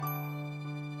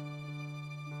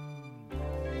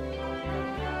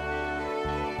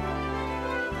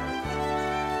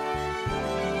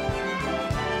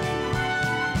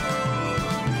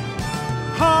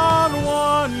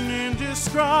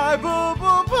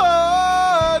Indescribable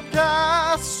Podcast.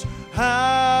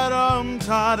 Adam,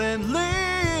 Todd, and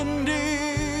Lindy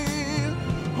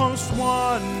host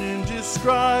one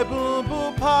indescribable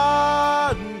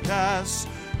podcast.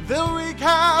 They'll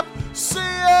recap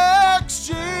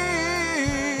CXG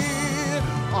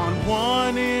on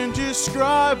one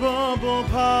indescribable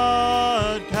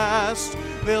podcast.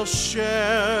 They'll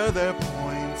share their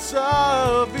points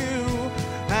of view,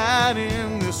 and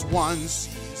in this one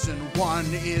season one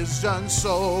is done,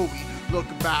 so we look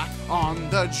back on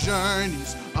the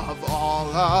journeys of all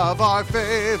of our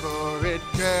favorite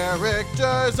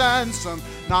characters and some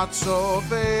not so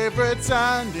favorites.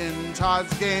 And in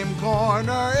Todd's Game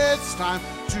Corner, it's time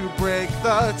to break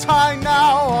the tie.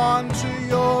 Now on to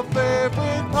your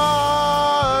favorite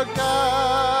podcast,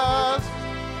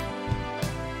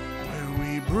 where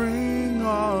we bring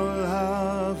all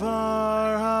of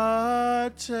our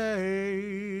hot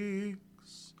takes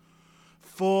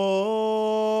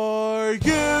for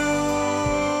you.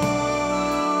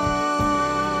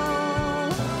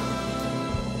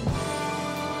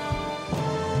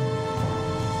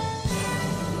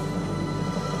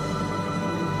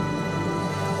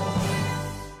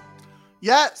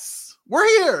 Yes, we're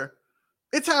here.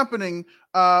 It's happening.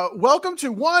 Welcome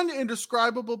to one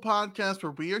indescribable podcast,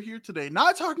 where we are here today,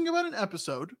 not talking about an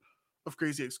episode of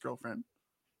Crazy Ex-Girlfriend,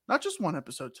 not just one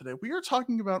episode today. We are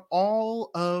talking about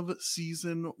all of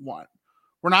season one.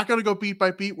 We're not going to go beat by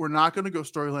beat. We're not going to go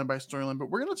storyline by storyline, but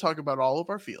we're going to talk about all of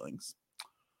our feelings,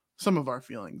 some of our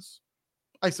feelings,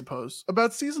 I suppose,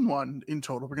 about season one in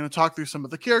total. We're going to talk through some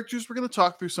of the characters. We're going to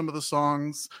talk through some of the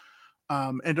songs.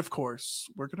 And of course,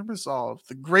 we're going to resolve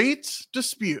the great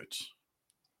dispute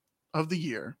of the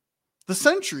year, the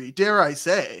century, dare I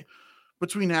say,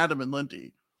 between Adam and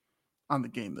Lindy on the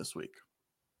game this week.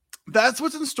 That's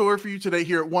what's in store for you today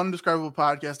here at One Indescribable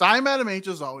Podcast. I'm Adam H,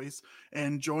 as always,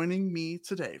 and joining me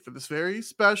today for this very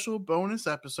special bonus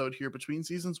episode here between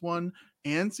seasons 1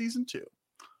 and season 2,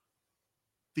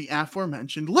 the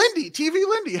aforementioned Lindy, TV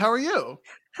Lindy. How are you?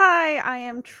 Hi, I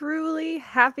am truly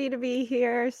happy to be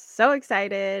here. So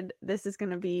excited. This is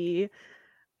going to be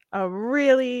a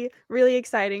really, really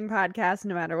exciting podcast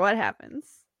no matter what happens.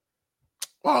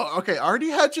 Well, okay, already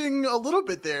hedging a little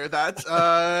bit there. That's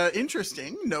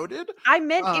interesting. Noted. I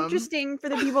meant interesting for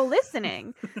the people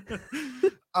listening.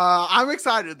 I'm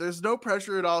excited. There's no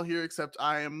pressure at all here, except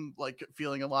I am like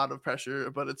feeling a lot of pressure,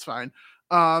 but it's fine.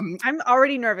 I'm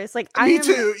already nervous. Like me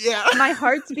too. Yeah, my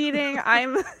heart's beating.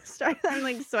 I'm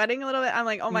like sweating a little bit. I'm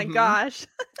like, oh my gosh.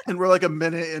 And we're like a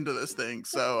minute into this thing,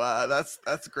 so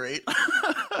that's great.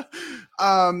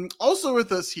 Also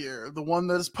with us here, the one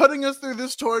that is putting us through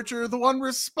this torture, the one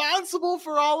responsible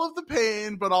for all of the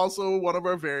pain, but also one of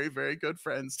our very, very good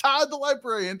friends, Todd the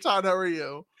librarian. Todd, how are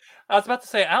you? I was about to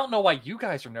say, I don't know why you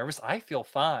guys are nervous. I feel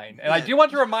fine. And I do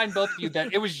want to remind both of you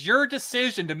that it was your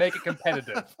decision to make it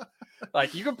competitive.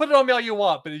 Like, you can put it on me all you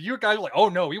want, but you guys are like, oh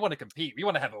no, we want to compete. We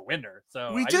want to have a winner.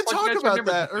 So we did talk about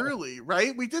that early,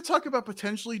 right? We did talk about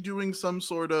potentially doing some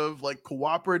sort of like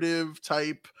cooperative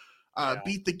type,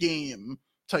 beat the game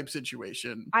type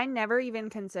situation. I never even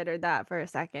considered that for a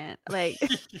second. Like,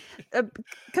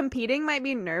 competing might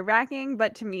be nerve-wracking,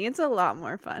 but to me, it's a lot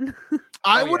more fun.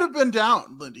 I would have been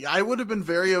down, Lindy. I would have been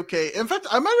very okay. In fact,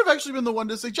 I might have actually been the one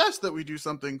to suggest that we do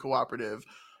something cooperative.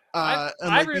 I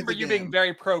remember you being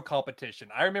very pro competition.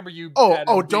 I remember you.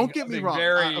 Oh, don't get me wrong.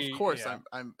 Very, of course, I'm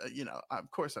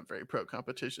of course, I'm very pro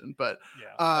competition. But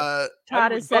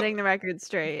Todd is setting the record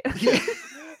straight. Yeah.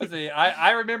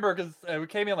 I remember because we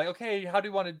came in like, okay, how do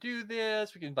you want to do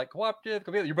this? We can like cooperative.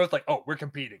 You're both like, oh, we're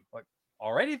competing. Like,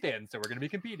 alrighty then, so we're going to be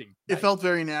competing. It felt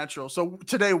very natural. So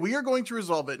today we are going to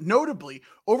resolve it. Notably,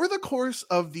 over the course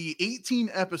of the 18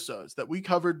 episodes that we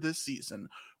covered this season,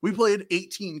 we played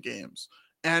 18 games.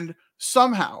 And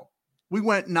somehow we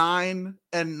went 9-9.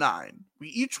 We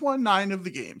each won 9 of the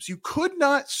games. You could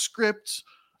not script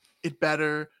it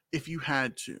better if you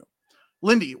had to.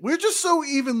 Lindy, we're just so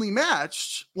evenly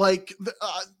matched. Like,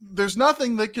 there's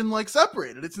nothing that can like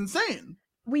separate it. It's insane.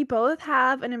 We both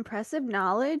have an impressive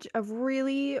knowledge of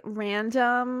really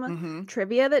random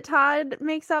trivia that Todd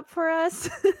makes up for us.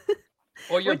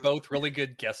 Well, you're both really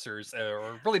good guessers,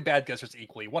 or really bad guessers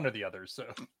equally, one or the other. So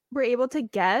we're able to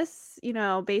guess,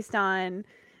 based on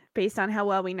how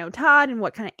well we know Todd and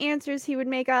what kind of answers he would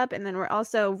make up, and then we're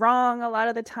also wrong a lot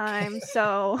of the time.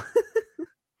 So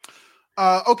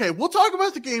okay, we'll talk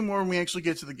about the game more when we actually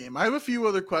get to the game. I have a few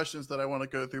other questions that I want to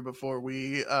go through before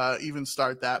we even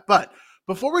start that. But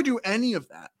before we do any of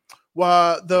that,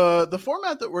 the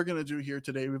format that we're going to do here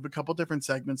today, we have a couple different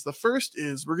segments. The first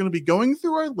is we're going to be going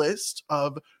through our list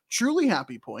of truly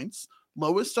happy points.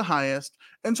 lowest to highest,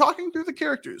 and talking through the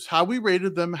characters, how we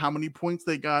rated them, how many points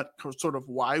they got, sort of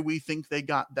why we think they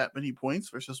got that many points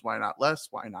versus why not less,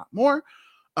 why not more.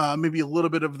 Maybe a little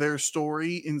bit of their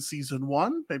story in season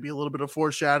 1, maybe a little bit of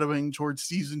foreshadowing towards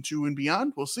season 2 and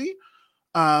beyond. We'll see.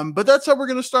 But that's how we're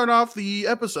going to start off the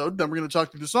episode. Then we're going to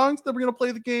talk through the songs. Then we're going to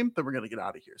play the game. Then we're going to get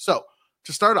out of here. So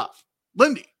to start off,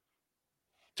 Lindy,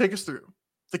 take us through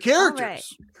the characters. All right.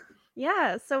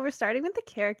 Yeah, so we're starting with the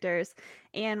characters.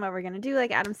 And what we're going to do,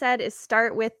 like Adam said, is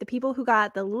start with the people who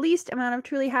got the least amount of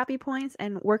truly happy points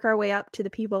and work our way up to the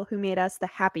people who made us the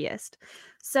happiest.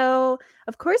 So,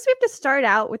 of course, we have to start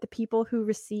out with the people who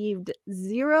received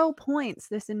 0 points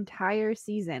this entire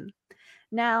season.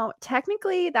 Now,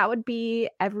 technically, that would be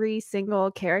every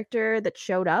single character that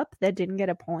showed up that didn't get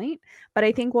a point, but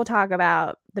I think we'll talk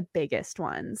about the biggest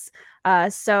ones.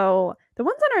 So the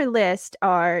ones on our list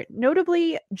are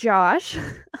notably Josh,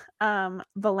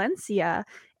 Valencia,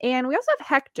 and we also have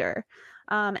Hector.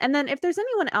 And then if there's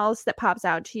anyone else that pops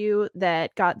out to you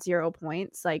that got 0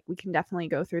 points, like we can definitely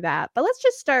go through that. But let's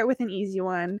just start with an easy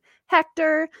one.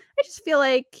 Hector, I just feel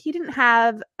like he didn't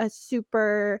have a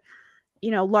super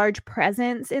large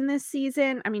presence in this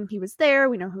season. I mean, he was there,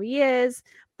 we know who he is,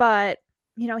 but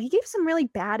he gave some really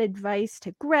bad advice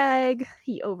to Greg.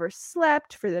 He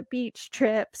overslept for the beach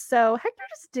trip. So Hector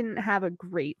just didn't have a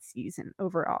great season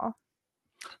overall.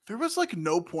 There was like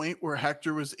no point where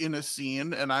Hector was in a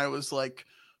scene and I was like,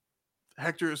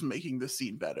 Hector is making this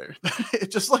scene better.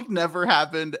 It just like never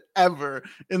happened ever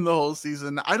in the whole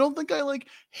season. I don't think I like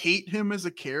hate him as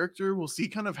a character. We'll see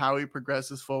kind of how he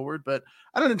progresses forward, but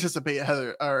I don't anticipate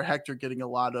Hector getting a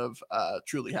lot of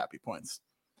truly happy points.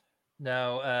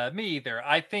 No, me either.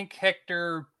 I think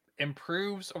Hector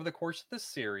improves over the course of the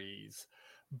series,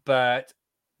 but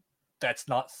that's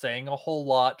not saying a whole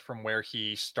lot from where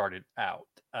he started out.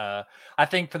 I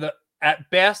think at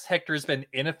best, Hector has been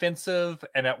inoffensive,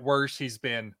 and at worst, he's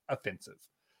been offensive.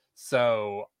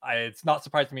 So it's not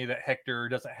surprising to me that Hector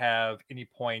doesn't have any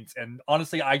points. And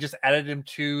honestly, I just added him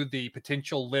to the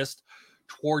potential list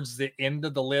towards the end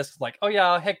of the list. Like, oh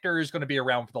yeah, Hector is going to be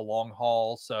around for the long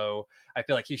haul. So I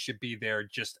feel like he should be there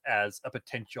just as a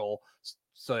potential.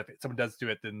 So if someone does do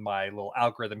it, then my little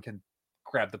algorithm can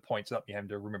grab the points without me having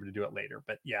to remember to do it later.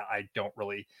 But yeah, I don't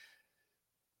really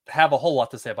have a whole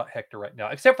lot to say about Hector right now,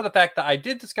 except for the fact that I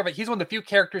did discover he's one of the few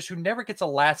characters who never gets a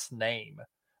last name,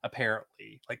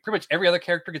 apparently. Like pretty much every other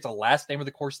character gets a last name over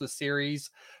the course of the series,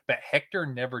 but Hector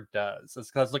never does. That's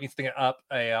because I was looking something up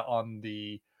on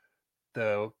the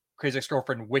Crazy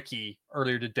Ex-Girlfriend wiki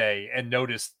earlier today and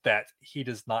noticed that he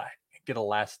does not get a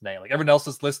last name. Like everyone else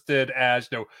is listed as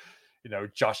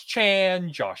Josh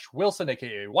Chan, Josh Wilson,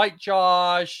 aka White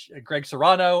Josh, Greg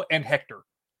Serrano, and Hector.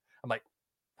 I'm like,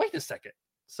 wait a second.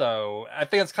 So I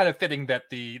think it's kind of fitting that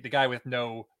the guy with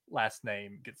no last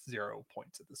name gets 0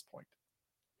 points at this point.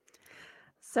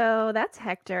 So that's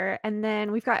Hector. And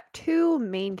then we've got 2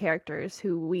 main characters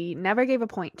who we never gave a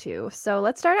point to. So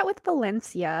let's start out with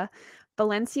Valencia.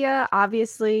 Valencia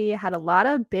obviously had a lot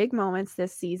of big moments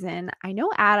this season. I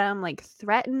know Adam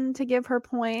threatened to give her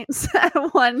points at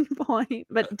one point,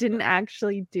 but didn't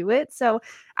actually do it. So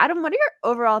Adam, what are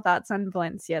your overall thoughts on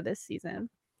Valencia this season?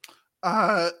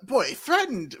 Boy,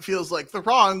 threatened feels like the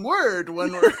wrong word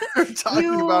when we're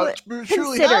talking about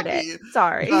truly happy. It.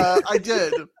 Sorry. I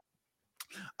did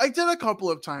a couple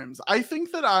of times. I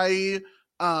think that I'm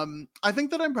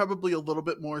probably a little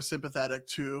bit more sympathetic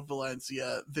to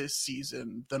Valencia this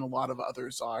season than a lot of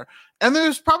others are. And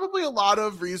there's probably a lot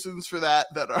of reasons for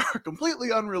that are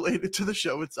completely unrelated to the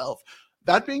show itself.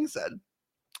 That being said,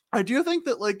 I do think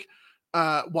that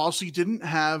while she didn't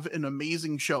have an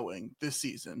amazing showing this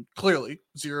season, clearly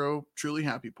 0 truly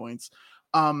happy points,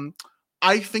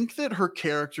 I think that her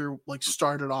character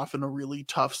started off in a really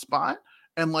tough spot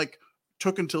and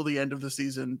took until the end of the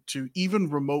season to even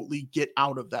remotely get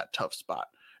out of that tough spot.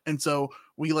 And so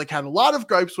we had a lot of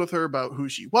gripes with her about who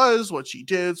she was, what she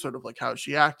did, sort of how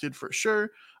she acted for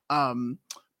sure.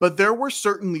 But there were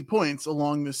certainly points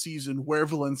along the season where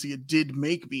Valencia did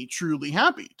make me truly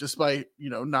happy, despite,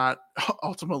 not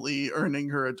ultimately earning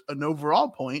her an overall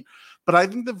point. But I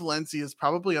think that Valencia is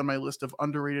probably on my list of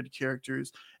underrated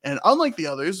characters. And unlike the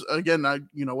others, again,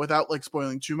 without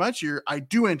spoiling too much here, I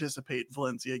do anticipate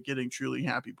Valencia getting truly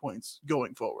happy points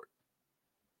going forward.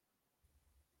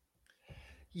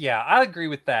 Yeah, I agree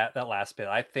with that last bit.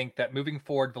 I think that moving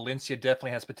forward, Valencia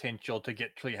definitely has potential to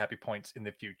get truly happy points in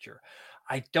the future.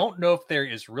 I don't know if there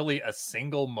is really a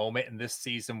single moment in this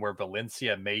season where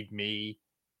Valencia made me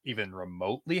even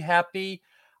remotely happy.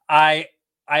 I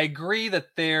agree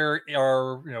that there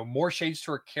are more shades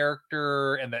to her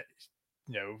character, and that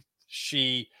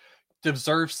she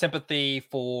deserves sympathy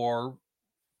for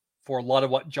a lot of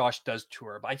what Josh does to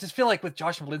her. But I just feel like with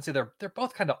Josh and Valencia, they're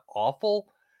both kind of awful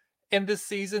in this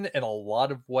season in a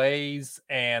lot of ways.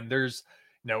 And there's,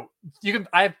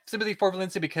 I have sympathy for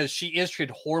Valencia because she is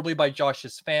treated horribly by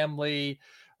Josh's family.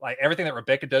 Like everything that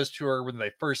Rebecca does to her when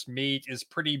they first meet is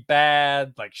pretty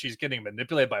bad. Like she's getting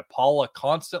manipulated by Paula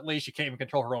constantly. She can't even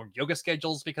control her own yoga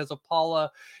schedules because of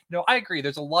Paula. I agree.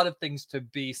 There's a lot of things to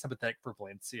be sympathetic for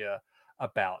Valencia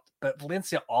about, but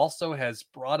Valencia also has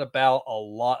brought about a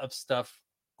lot of stuff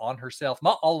on herself.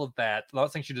 Not all of that. I'm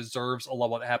not saying she deserves a lot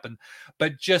of what happened,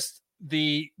 but just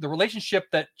the relationship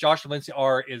that Josh and Valencia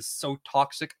are is so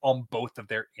toxic on both of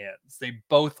their ends. They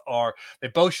both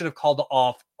should have called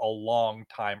off a long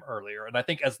time earlier. And I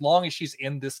think as long as she's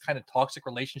in this kind of toxic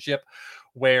relationship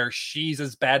where she's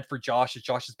as bad for Josh as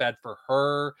Josh is bad for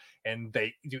her, and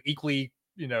they do equally,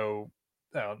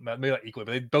 maybe not equally,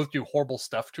 but they both do horrible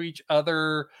stuff to each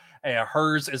other.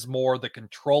 Hers is more the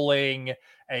controlling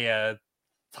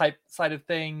type side of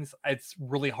things. It's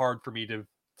really hard for me to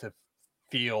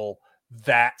feel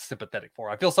that sympathetic for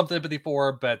her. I feel some sympathy for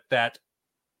her, but that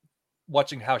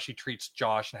watching how she treats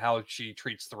Josh and how she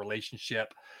treats the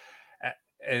relationship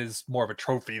is more of a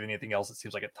trophy than anything else. It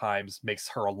seems like at times makes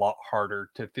her a lot harder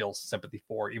to feel sympathy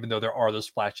for, even though there are those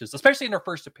flashes, especially in her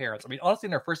first appearance. I mean, honestly,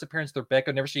 in her first appearance with Rebecca,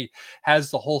 whenever she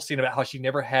has the whole scene about how she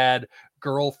never had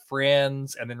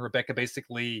girlfriends, and then Rebecca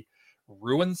basically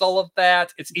ruins all of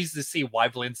that. It's easy to see why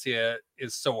Valencia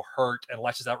is so hurt and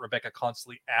lashes out Rebecca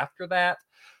constantly after that.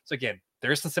 So again,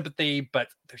 there is some sympathy, but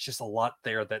there's just a lot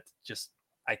there that just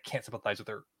I can't sympathize with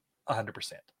her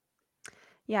 100%.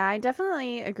 Yeah, I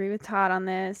definitely agree with Todd on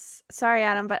this. Sorry,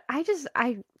 Adam, but I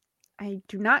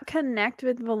do not connect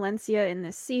with Valencia in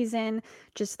this season.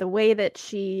 Just the way that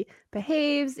she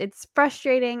behaves, it's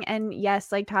frustrating. And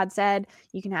yes, like Todd said,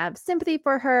 you can have sympathy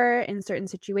for her in certain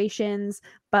situations,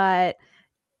 but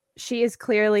she is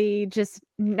clearly just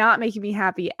not making me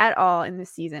happy at all in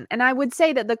this season. And I would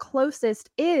say that the closest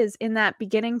is in that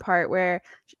beginning part where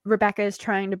Rebecca is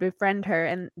trying to befriend her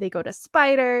and they go to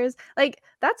Spiders. Like,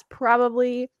 that's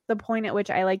probably the point at which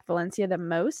I like Valencia the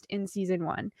most in season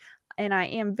 1. And I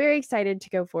am very excited to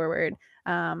go forward.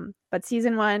 But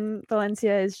season 1,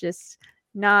 Valencia is just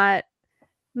not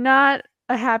a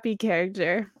happy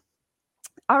character.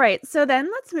 All right, so then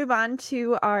let's move on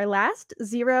to our last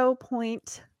 0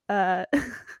 point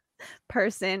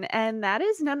person, and that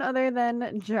is none other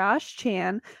than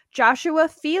Joshua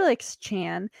Felix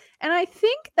Chan. And I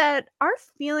think that our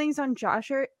feelings on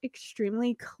Josh are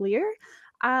extremely clear.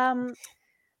 Adam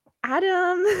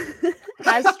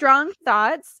has strong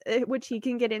thoughts, which he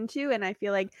can get into, and I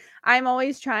feel like I'm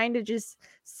always trying to just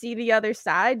see the other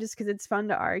side just because it's fun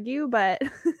to argue. But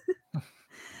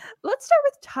let's start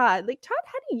with Todd. Like, Todd,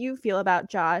 how do you feel about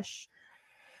Josh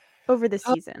over the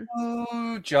season?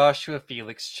 Oh, Joshua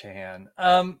Felix Chan.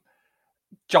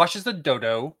 Josh is a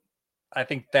dodo. I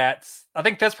think that's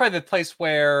probably the place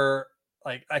where,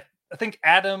 like, I think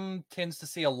Adam tends to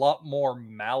see a lot more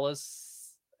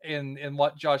malice in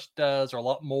what Josh does, or a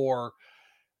lot more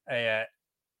having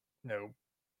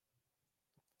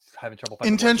trouble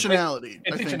finding intentionality.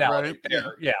 Intentionality. I think,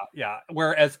 right? Yeah.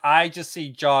 Whereas I just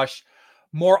see Josh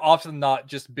more often than not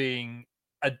just being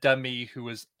a dummy who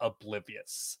is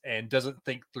oblivious and doesn't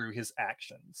think through his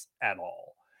actions at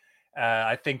all.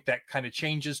 I think that kind of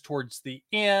changes towards the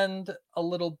end a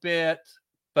little bit,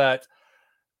 but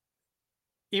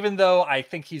even though I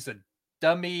think he's a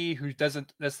dummy who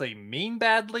doesn't necessarily mean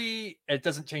badly, it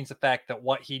doesn't change the fact that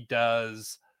what he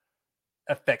does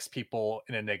affects people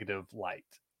in a negative light.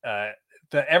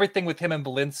 Everything with him and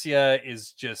Valencia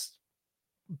is just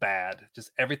bad.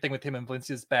 Just everything with him and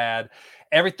Valencia is bad.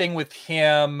 Everything with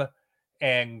him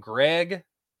and Greg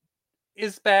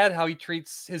is bad. How he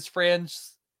treats his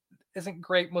friends isn't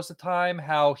great most of the time.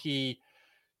 How he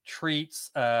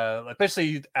treats,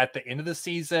 especially at the end of the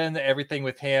season, everything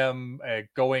with him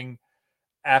going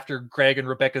after Greg and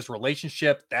Rebecca's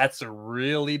relationship, that's a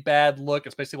really bad look,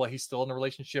 especially while he's still in a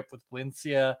relationship with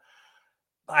Valencia.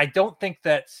 I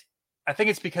think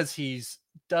it's because he's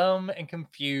dumb and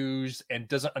confused and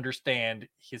doesn't understand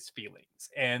his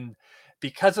feelings. And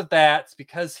because of that,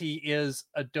 because he is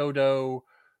a dodo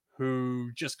who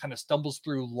just kind of stumbles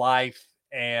through life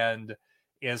and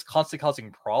is constantly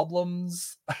causing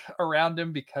problems around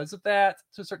him because of that,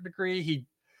 to a certain degree, he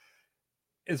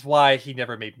is why he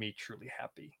never made me truly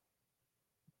happy.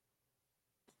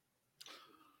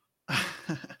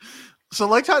 So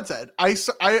like Todd said, I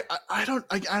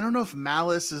don't know if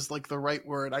malice is like the right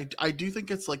word. I do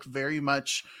think it's like very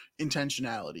much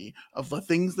intentionality of the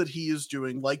things that he is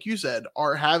doing, like you said,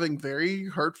 are having very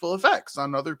hurtful effects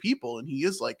on other people. And he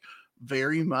is like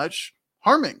very much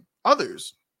harming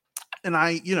others. And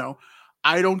I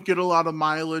don't get a lot of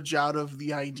mileage out of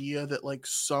the idea that like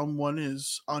someone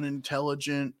is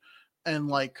unintelligent and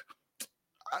like,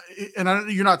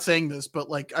 you're not saying this, but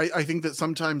like I think that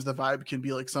sometimes the vibe can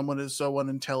be like someone is so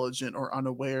unintelligent or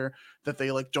unaware that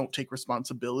they like don't take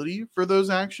responsibility for those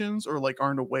actions, or like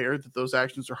aren't aware that those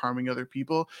actions are harming other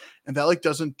people, and that like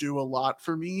doesn't do a lot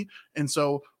for me. And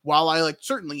so while I like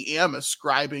certainly am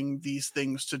ascribing these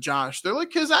things to Josh, they're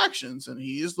like his actions, and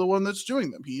he is the one that's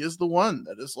doing them. He is the one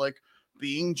that is like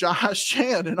being Josh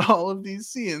Chan in all of these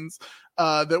scenes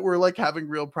that we're like having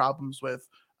real problems with.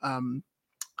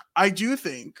 I do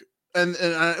think, and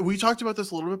we talked about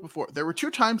this a little bit before, there were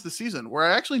 2 times this season where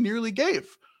I actually nearly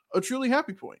gave a truly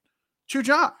happy point to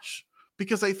Josh,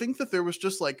 because I think that there was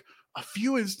just like a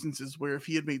few instances where if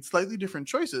he had made slightly different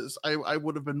choices, I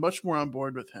would have been much more on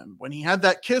board with him. When he had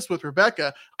that kiss with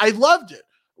Rebecca, I loved it.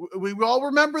 We all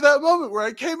remember that moment where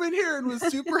I came in here and was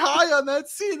super high on that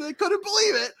scene and I couldn't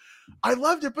believe it. I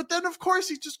loved it. But then, of course,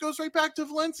 he just goes right back to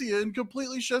Valencia and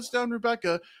completely shuts down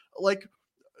Rebecca. Like,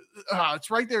 it's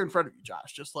right there in front of you,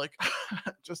 Josh. Just like,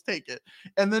 just take it.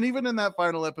 And then even in that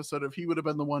final episode, if he would have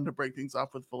been the one to break things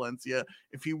off with Valencia,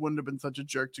 if he wouldn't have been such a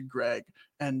jerk to Greg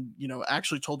and,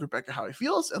 actually told Rebecca how he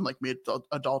feels and like made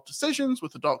adult decisions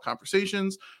with adult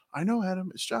conversations. I know,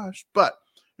 Adam, it's Josh. But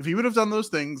if he would have done those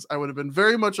things, I would have been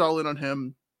very much all in on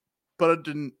him, but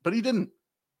he didn't.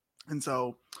 And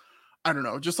so I don't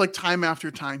know, just like time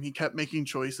after time, he kept making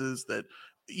choices that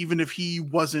even if he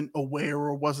wasn't aware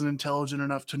or wasn't intelligent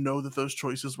enough to know that those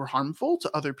choices were harmful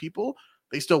to other people,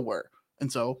 they still were.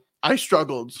 And so I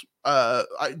struggled.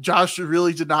 Josh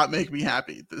really did not make me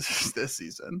happy this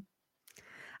season.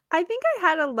 I think I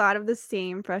had a lot of the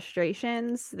same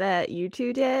frustrations that you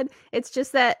two did. It's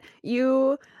just that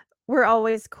you were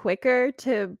always quicker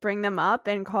to bring them up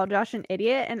and call Josh an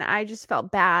idiot, and I just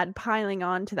felt bad piling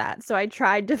on to that. So I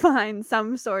tried to find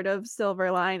some sort of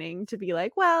silver lining to be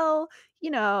like, well,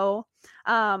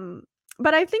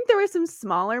 but I think there were some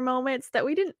smaller moments that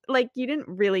you didn't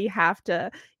really have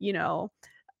to,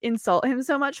 insult him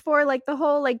so much for, like the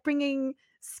whole like bringing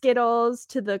Skittles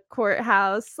to the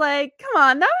courthouse. Like, come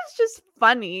on, that was just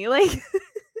funny. Like,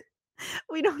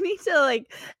 we don't need to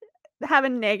like have a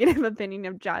negative opinion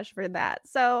of Josh for that.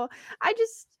 So I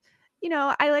just,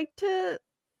 I like to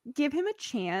give him a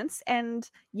chance. And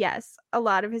yes, a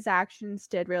lot of his actions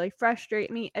did really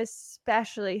frustrate me,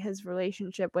 especially his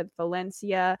relationship with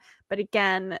Valencia. But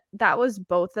again, that was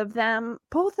both of them.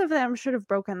 Both of them should have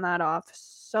broken that off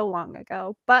so long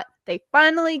ago, but they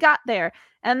finally got there.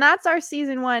 And that's our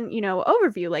season 1,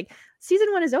 overview. Like,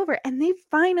 season 1 is over and they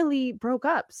finally broke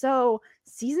up. So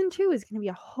season 2 is going to be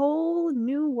a whole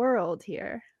new world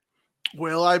here.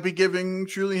 Will I be giving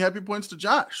truly happy points to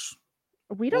Josh?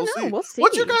 We don't know. We'll see.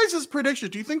 What's your guys' prediction?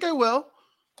 Do you think I will?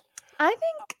 I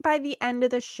think by the end of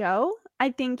the show,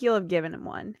 I think you'll have given him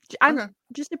one.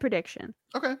 Just a prediction.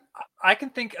 Okay. I can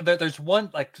think that there's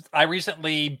one, like, I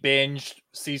recently binged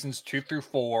seasons 2 through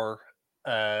 4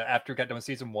 after I got done with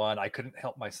season 1. I couldn't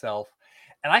help myself.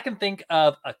 And I can think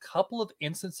of a couple of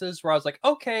instances where I was like,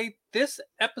 okay, this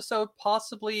episode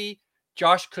possibly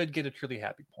Josh could get a truly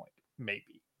happy point.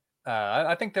 Maybe.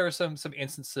 I think there are some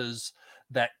instances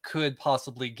that could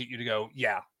possibly get you to go,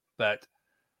 yeah, but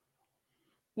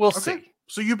we'll see.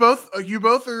 So you both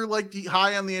are like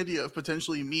high on the idea of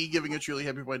potentially me giving a truly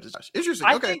happy point to Josh. Interesting.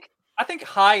 I think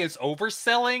high is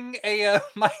overselling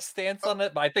my stance on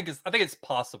it, but I think it's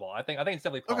possible. I think it's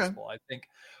definitely possible. Okay. I think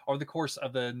over the course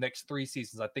of the next 3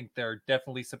 seasons, I think there are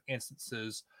definitely some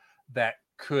instances that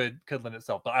could lend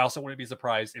itself. But I also wouldn't be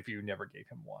surprised if you never gave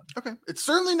him one. Okay. It's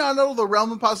certainly not out of the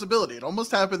realm of possibility. It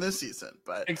almost happened this season,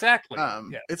 but exactly.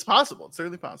 It's possible. It's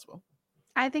certainly possible.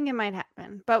 I think it might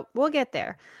happen, but we'll get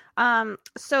there.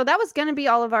 So that was going to be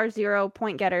all of our 0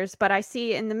 point getters, but I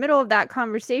see in the middle of that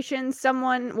conversation,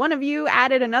 one of you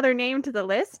added another name to the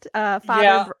list.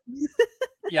 Father.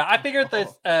 Yeah, I figured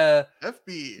that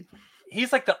FB.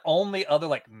 He's like the only other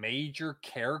like major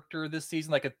character this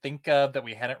season I could think of that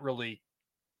we hadn't really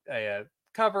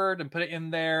covered and put it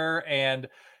in there, and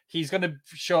he's going to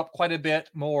show up quite a bit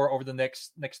more over the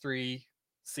next 3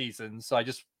 seasons. So I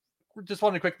just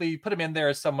wanted to quickly put him in there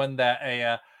as someone that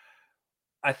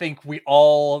I think we've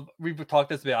talked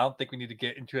this a bit. I don't think we need to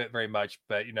get into it very much,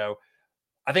 but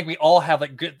I think we all have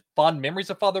like good fond memories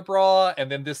of Father Bra,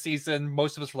 and then this season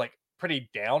most of us were like pretty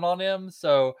down on him.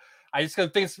 So I just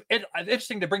think it's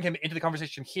interesting to bring him into the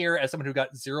conversation here as someone who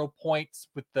got 0 points,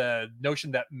 with the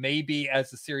notion that maybe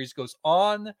as the series goes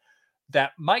on,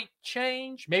 that might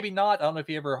change, maybe not. I don't know if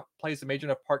he ever plays a major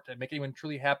enough part to make anyone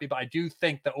truly happy, but I do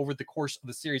think that over the course of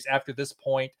the series after this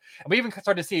point, and we even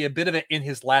started to see a bit of it in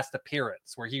his last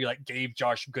appearance where he like gave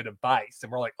Josh good advice,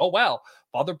 and we're like, oh wow,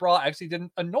 Father Bra actually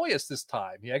didn't annoy us this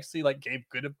time. He actually like gave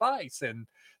good advice and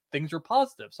things were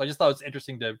positive. So I just thought it was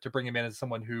interesting to bring him in as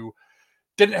someone who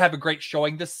didn't have a great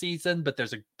showing this season, but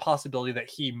there's a possibility that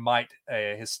he might,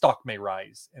 his stock may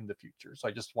rise in the future. So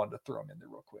I just wanted to throw him in there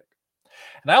real quick.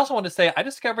 And I also want to say, I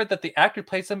discovered that the actor who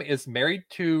plays him is married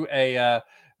to a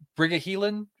Brigga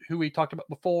Heelan, who we talked about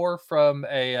before from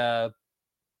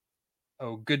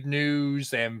Good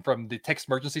News and from the Text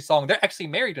Emergency song. They're actually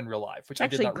married in real life, which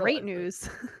Actually, I did not great realize.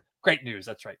 news. Great news.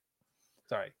 That's right.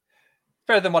 Sorry.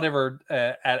 Better than whatever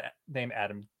name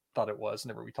Adam thought it was.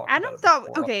 Never we talked Adam about it thought,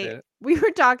 before. okay, we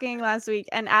were talking last week,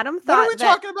 and Adam What are thought we that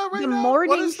talking about right the now? What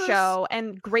morning is this? show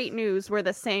and great news were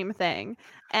the same thing.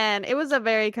 And it was a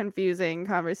very confusing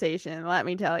conversation, let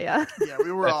me tell you. Yeah,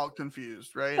 we were all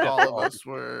confused, right? All of us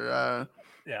were.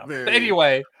 Yeah. Very... But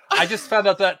anyway, I just found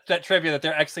out that trivia that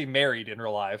they're actually married in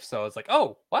real life. So it's like,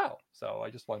 oh, wow. So I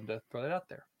just wanted to throw that out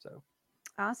there. So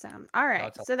Awesome. All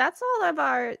right. That's So that's all of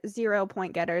our 0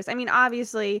 point getters. I mean,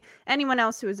 obviously, anyone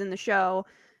else who was in the show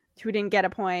who didn't get a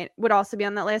point would also be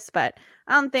on that list, but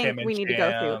I don't think we need to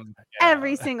go through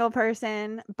every single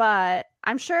person. But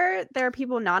I'm sure there are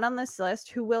people not on this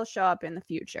list who will show up in the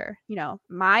future. You know,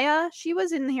 Maya, she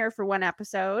was in here for one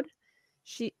episode.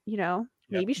 She, you know,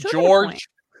 maybe she'll get a point.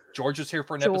 George was here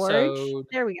for an episode.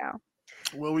 There we go.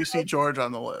 Will we see George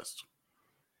on the list?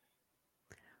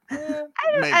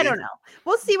 I don't know.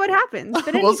 We'll see what happens. But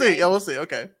anyway, we'll see. Yeah, we'll see.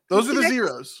 Okay. Those are the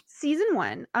zeros. Season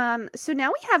 1. So now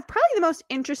we have probably the most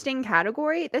interesting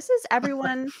category. This is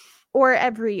everyone or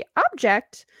every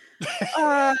object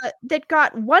that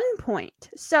got 1 point.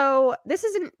 So this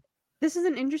is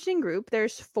an interesting group.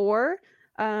 There's 4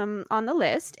 on the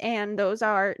list, and those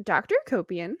are Dr.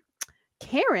 Copian,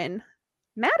 Karen,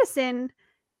 Madison,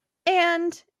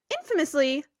 and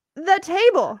infamously the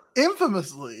table.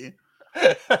 Infamously,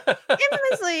 the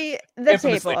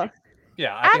table.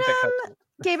 Yeah, I think Adam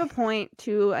gave a point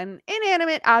to an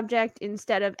inanimate object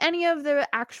instead of any of the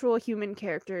actual human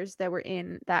characters that were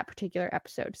in that particular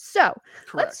episode. So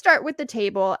let's start with the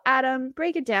table. Adam,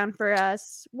 break it down for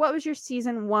us. What was your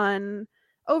season 1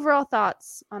 overall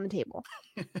thoughts on the table?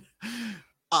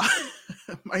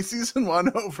 My season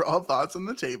 1 overall thoughts on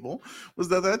the table was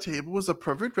that table was a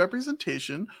perfect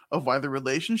representation of why the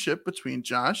relationship between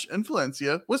Josh and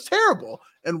Valencia was terrible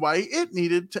and why it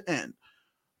needed to end.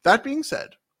 That being said,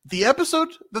 the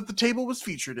episode that the table was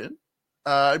featured in,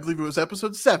 I believe it was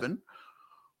episode 7,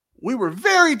 we were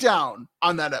very down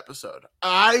on that episode.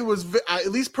 I was, at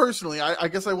least personally, I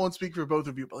guess I won't speak for both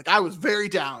of you, but like I was very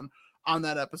down on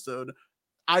that episode.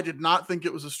 I did not think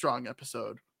it was a strong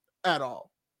episode at all.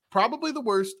 Probably the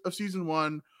worst of season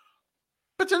 1,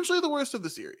 potentially the worst of the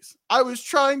series. I was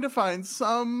trying to find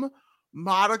some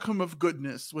modicum of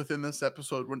goodness within this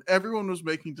episode when everyone was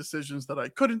making decisions that I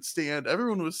couldn't stand.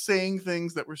 Everyone was saying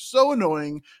things that were so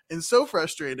annoying and so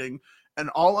frustrating, and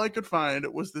all I could find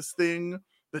was this thing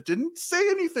that didn't say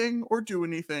anything or do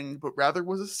anything, but rather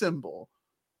was a symbol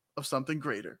of something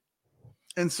greater.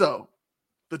 And so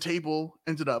the table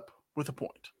ended up with a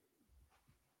point.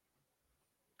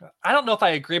 I don't know if I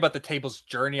agree about the table's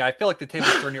journey. I feel like the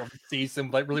table's journey over the season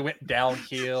like really went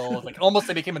downhill. Like almost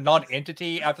they became a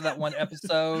non-entity after that one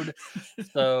episode.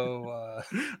 So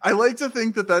I like to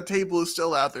think that table is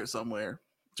still out there somewhere,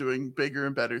 doing bigger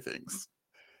and better things.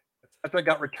 After it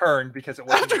got returned because it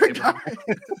wasn't.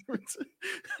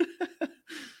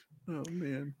 Oh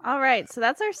man! All right, so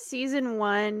that's our season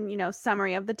 1,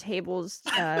 summary of the table's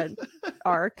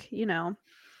arc.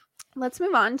 Let's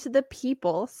move on to the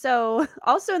people. So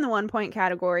also in the 1 point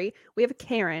category, we have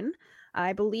Karen.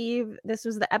 I believe this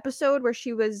was the episode where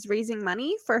she was raising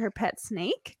money for her pet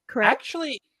snake, correct?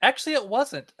 Actually it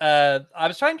wasn't. I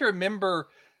was trying to remember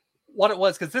what it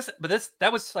was because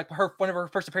that was like one of her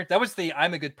first appearances. That was the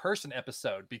I'm a Good Person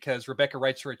episode because Rebecca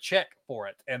writes her a check for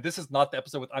it. And this is not the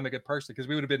episode with I'm a Good Person because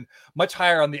we would have been much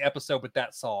higher on the episode with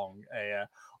that song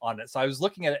on it. So I was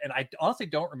looking at it and I honestly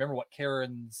don't remember what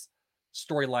Karen's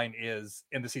storyline is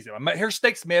in the season. Her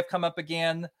stakes may have come up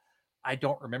again. I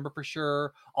don't remember for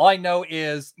sure. All I know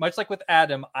is, much like with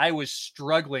Adam, I was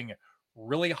struggling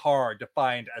really hard to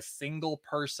find a single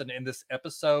person in this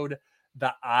episode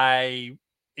that I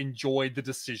enjoyed the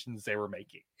decisions they were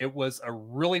making. It was a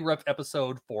really rough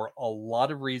episode for a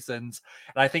lot of reasons.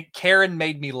 And I think Karen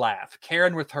made me laugh.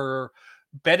 Karen with her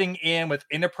betting in with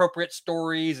inappropriate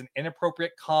stories and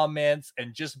inappropriate comments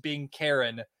and just being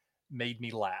Karen made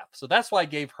me laugh. So that's why I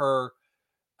gave her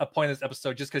a point in this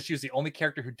episode just because she was the only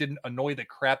character who didn't annoy the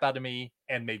crap out of me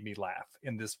and made me laugh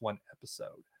in this one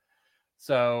episode.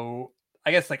 So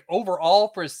I guess like overall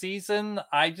for a season,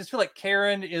 I just feel like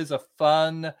Karen is a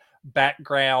fun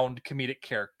background comedic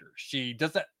character. She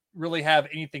doesn't really have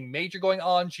anything major going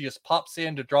on. She just pops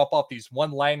in to drop off these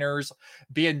one-liners,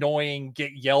 be annoying,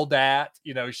 get yelled at.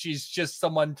 You know, she's just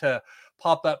someone to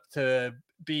pop up to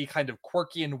be kind of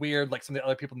quirky and weird like some of the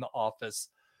other people in the office.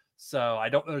 So I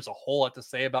don't know there's a whole lot to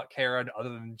say about Karen other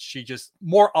than she just,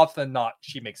 more often than not,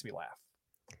 she makes me laugh.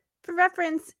 For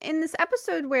reference, in this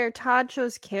episode where Todd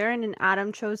chose Karen and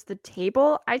Adam chose the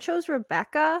table, I chose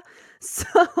Rebecca. So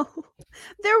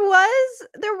there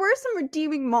were some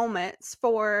redeeming moments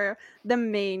for the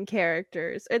main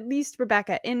characters, at least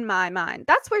Rebecca in my mind.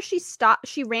 That's where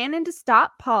she ran in to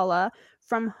stop Paula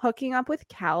from hooking up with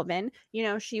Calvin. You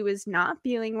know, she was not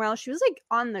feeling well. She was like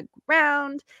on the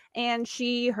ground and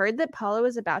she heard that Paula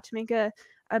was about to make a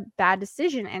bad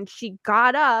decision and she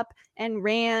got up and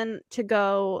ran to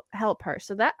go help her.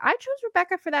 So that I chose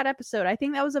Rebecca for that episode. I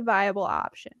think that was a viable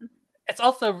option. It's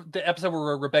also the episode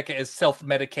where Rebecca is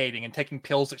self-medicating and taking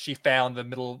pills that she found in the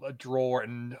middle of a drawer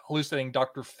and hallucinating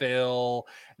Dr. Phil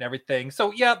and everything.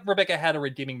 So yeah, Rebecca had a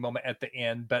redeeming moment at the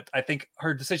end, but I think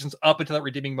her decisions up until that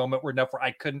redeeming moment were enough where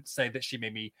I couldn't say that she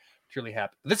made me truly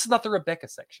happy. This is not the Rebecca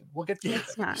section. We'll get to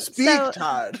that. Speak,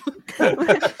 Todd.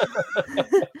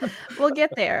 We'll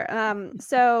get there.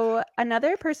 So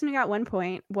another person who got 1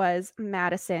 point was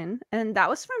Madison, and that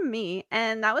was from me,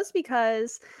 and that was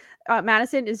because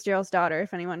Madison is Gerald's daughter,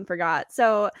 if anyone forgot.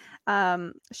 So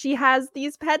she has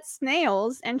these pet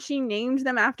snails, and she named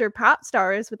them after pop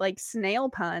stars with like snail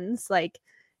puns, like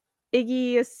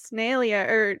Iggy Snalia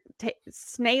or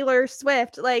Snailer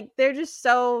Swift. Like they're just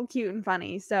so cute and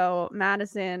funny. So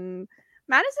Madison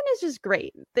is just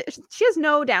great. She has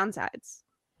no downsides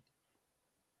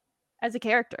as a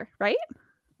character, right?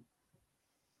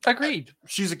 Agreed.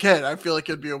 She's a kid. I feel like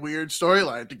it'd be a weird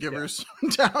storyline to give her some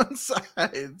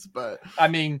downsides, but I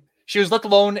mean, she was left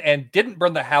alone and didn't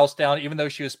burn the house down, even though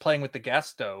she was playing with the gas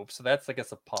stove. So that's, I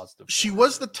guess, a positive. She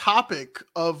was the topic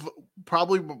of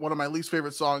probably one of my least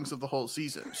favorite songs of the whole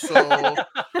season. So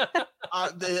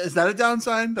is that a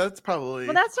downside? That's probably...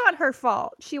 Well, that's not her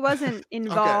fault. She wasn't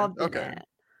involved in it.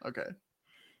 Okay.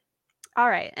 All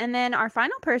right. And then our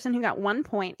final person who got 1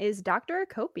 point is Dr.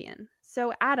 Akopian.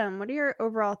 So, Adam, what are your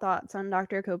overall thoughts on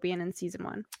Dr. Akopian in season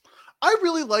 1? I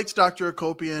really liked Dr.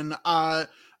 Akopian.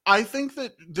 I think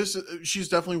that she's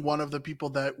definitely one of the people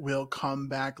that will come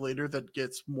back later that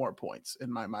gets more points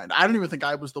in my mind. I don't even think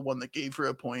I was the one that gave her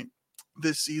a point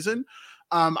this season.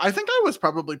 I think I was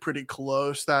probably pretty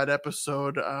close that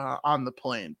episode on the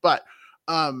plane, but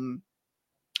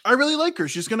I really like her.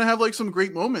 She's going to have like some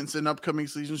great moments in upcoming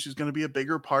seasons. She's going to be a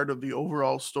bigger part of the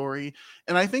overall story.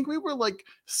 And I think we were like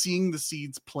seeing the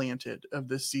seeds planted of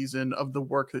this season of the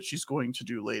work that she's going to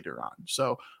do later on.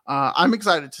 So I'm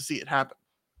excited to see it happen.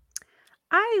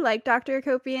 I like Dr.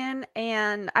 Akopian,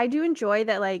 and I do enjoy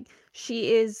that like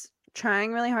she is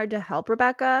trying really hard to help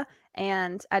Rebecca,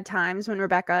 and at times when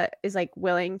Rebecca is like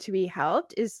willing to be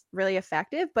helped is really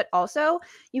effective, but also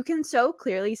you can so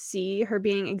clearly see her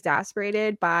being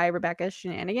exasperated by Rebecca's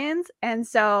shenanigans, and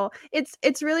so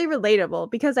it's really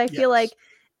relatable because I feel like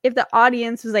if the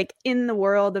audience was like in the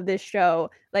world of this show,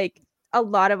 like a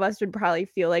lot of us would probably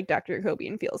feel like Dr.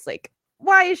 Akopian feels. Like,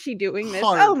 why is she doing this?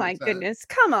 100%. Oh my goodness,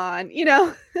 come on, you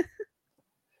know.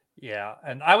 Yeah,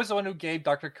 and I was the one who gave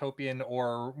Dr. Akopian,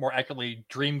 or more accurately,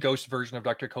 Dream Ghost version of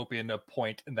Dr. Akopian, a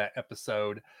point in that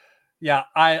episode. Yeah,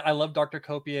 I love Dr.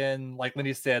 Akopian. Like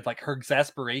Lindy said, like her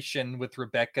exasperation with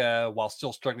Rebecca while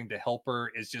still struggling to help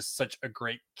her is just such a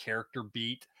great character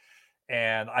beat.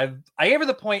 And I gave her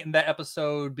the point in that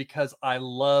episode because I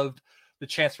loved the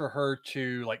chance for her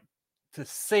to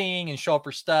sing and show up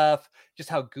her stuff, just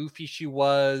how goofy she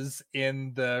was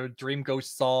in the Dream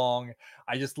Ghost song.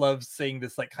 I just love seeing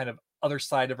this like kind of other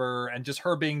side of her, and just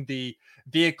her being the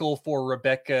vehicle for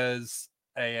Rebecca's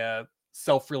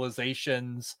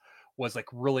self-realizations was like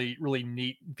really, really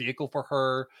neat vehicle for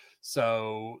her.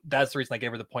 So that's the reason I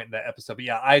gave her the point in that episode. But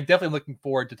yeah, I'm definitely looking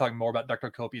forward to talking more about Dr.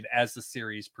 Akopian as the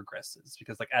series progresses,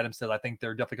 because like Adam said, I think there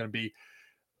are definitely going to be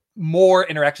more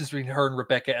interactions between her and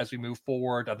Rebecca as we move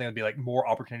forward. I think it'll be like more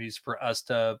opportunities for us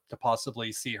to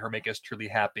possibly see her make us truly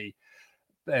happy.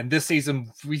 And this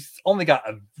season, we only got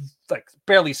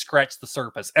barely scratched the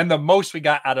surface. And the most we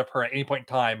got out of her at any point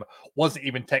in time wasn't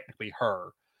even technically her.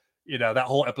 You know, that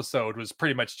whole episode was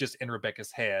pretty much just in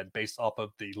Rebecca's head based off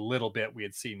of the little bit we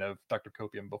had seen of Dr.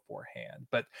 Akopian beforehand.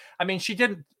 But I mean, she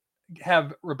didn't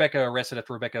have Rebecca arrested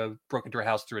after Rebecca broke into her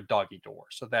house through a doggy door.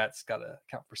 So that's got to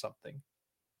count for something.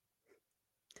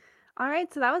 All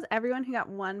right, so that was everyone who got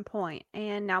 1 point.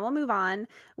 And now we'll move on.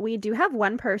 We do have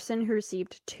one person who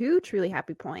received 2 truly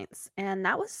happy points, and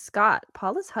that was Scott,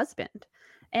 Paula's husband.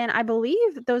 And I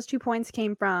believe those 2 points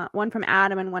came from one from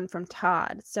Adam and one from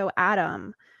Todd. So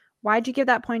Adam, why'd you give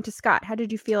that point to Scott? How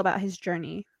did you feel about his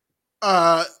journey?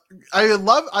 I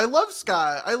love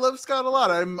Scott. I love Scott a lot.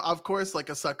 I'm of course like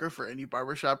a sucker for any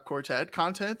barbershop quartet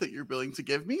content that you're willing to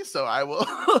give me, so I will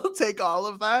take all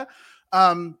of that.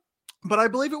 But I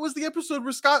believe it was the episode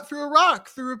where Scott threw a rock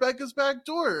through Rebecca's back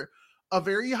door. A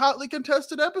very hotly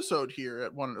contested episode here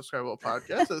at One Indescribable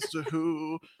Podcast as to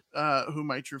who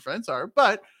my true friends are.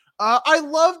 But I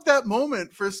loved that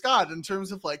moment for Scott in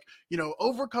terms of like,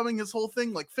 overcoming his whole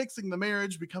thing, like fixing the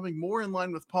marriage, becoming more in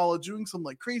line with Paula, doing some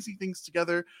like crazy things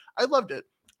together. I loved it,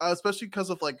 especially because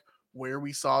of like where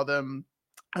we saw them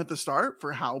at the start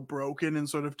for how broken and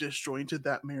sort of disjointed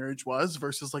that marriage was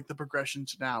versus like the progression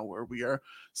to now where we are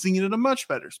seeing it in a much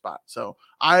better spot. So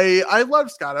I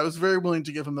love Scott. I was very willing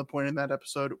to give him the point in that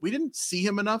episode. We didn't see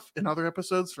him enough in other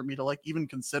episodes for me to like even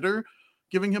consider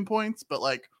giving him points, but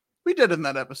like we did in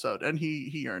that episode and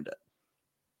he earned it.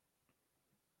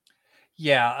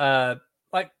 Yeah.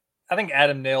 Like I think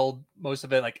Adam nailed most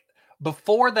of it. Like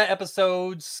before that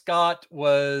episode, Scott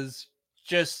was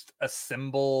just a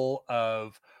symbol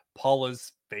of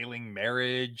Paula's failing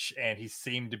marriage, and he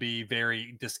seemed to be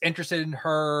very disinterested in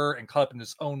her and caught up in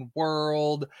his own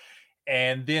world.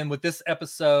 And then with this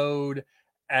episode,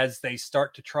 as they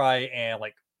start to try and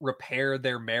like repair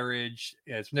their marriage,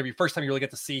 it's maybe the first time you really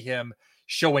get to see him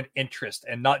show an interest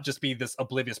and not just be this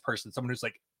oblivious person, someone who's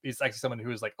like, is actually someone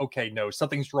who is like, okay, no,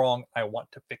 something's wrong, I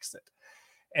want to fix it.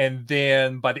 And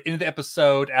then by the end of the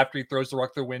episode, after he throws the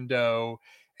rock through the window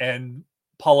and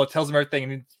Paula tells him everything,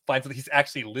 and he finds that he's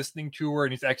actually listening to her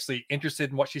and he's actually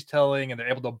interested in what she's telling, and they're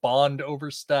able to bond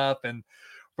over stuff. And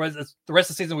for the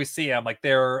rest of the season, we see them like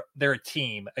they're a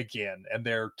team again, and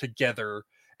they're together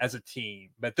as a team.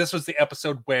 But this was the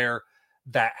episode where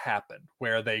that happened,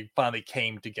 where they finally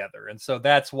came together. And so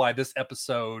that's why this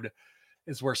episode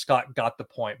is where Scott got the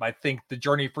point. But I think the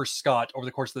journey for Scott over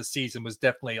the course of the season was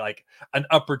definitely like an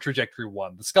upward trajectory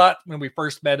one. The Scott, when we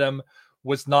first met him,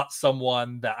 was not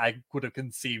someone that I would have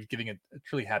conceived giving a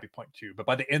truly happy point to. But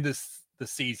by the end of the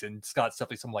season, Scott's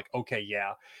definitely someone like, okay,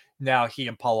 yeah, now he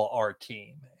and Paula are a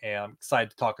team. And I'm excited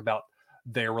to talk about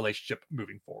their relationship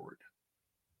moving forward.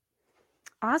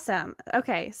 Awesome.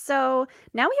 Okay, so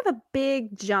now we have a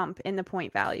big jump in the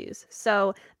point values.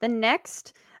 So the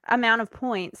next amount of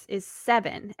points is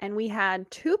 7, and we had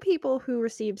 2 people who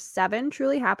received 7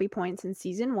 truly happy points in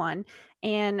season 1,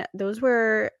 and those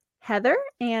were Heather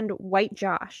and White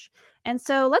Josh. And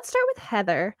so let's start with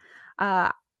Heather.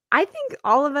 I think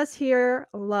all of us here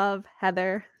love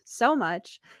Heather so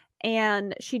much,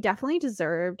 and she definitely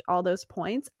deserved all those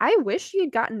points. I wish she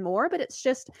had gotten more, but it's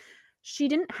just she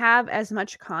didn't have as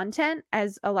much content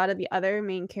as a lot of the other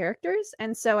main characters.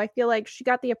 And so I feel like she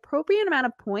got the appropriate amount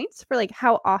of points for like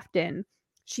how often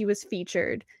she was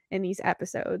featured in these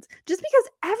episodes. Just because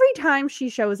every time she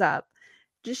shows up,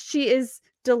 just she is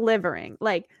delivering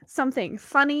like something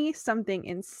funny, something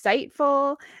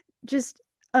insightful, just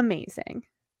amazing.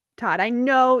 Todd, I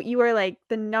know you are like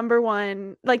the number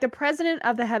one, like the president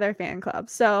of the Heather fan club.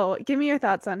 So give me your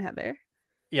thoughts on Heather.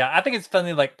 Yeah, I think it's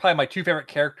funny. Like, probably my 2 favorite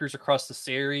characters across the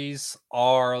series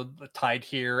are tied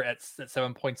here at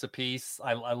 7 points apiece.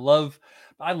 I love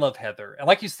Heather, and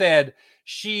like you said,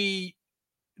 she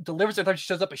delivers every time she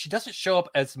shows up, but she doesn't show up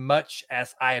as much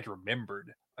as I had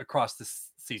remembered across this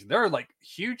season. There are like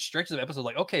huge stretches of episodes,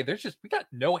 like, okay, we got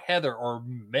no Heather or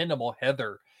minimal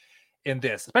Heather in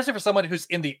this, especially for someone who's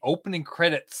in the opening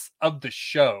credits of the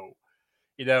show.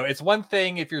 It's one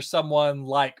thing if you're someone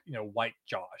like, White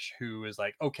Josh, who is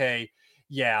like, okay,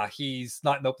 yeah, he's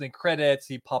not in the opening credits.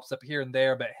 He pops up here and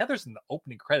there, but Heather's in the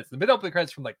opening credits, the mid-opening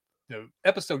credits from like,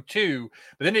 episode 2,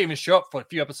 but then didn't even show up for a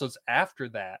few episodes after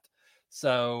that.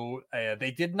 So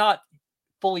they did not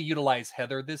fully utilize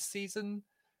Heather this season,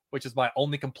 which is my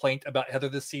only complaint about Heather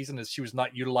this season, is she was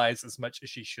not utilized as much as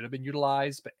she should have been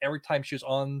utilized. But every time she was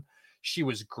on, she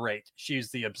was great. She's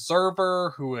the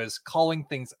observer who is calling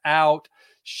things out.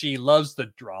 She loves the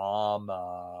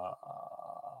drama,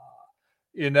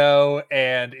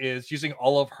 and is using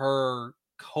all of her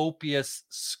copious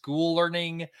school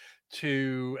learning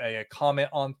to comment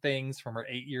on things from her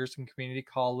 8 years in community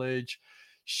college.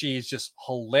 She's just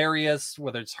hilarious,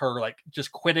 whether it's her like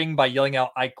just quitting by yelling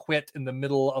out, "I quit" in the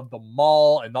middle of the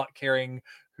mall and not caring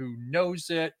who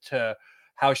knows it, to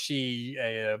how she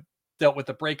dealt with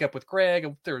the breakup with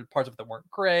Greg. There were parts of it that weren't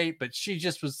great, but she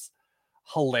just was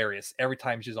hilarious every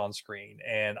time she's on screen.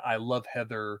 And I love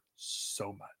Heather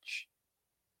so much.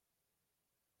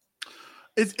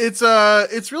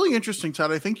 It's really interesting,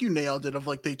 Todd. I think you nailed it. Of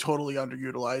like they totally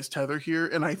underutilized Heather here,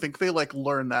 and I think they like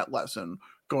learned that lesson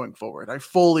going forward. I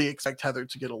fully expect Heather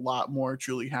to get a lot more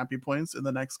truly happy points in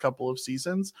the next couple of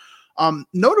seasons.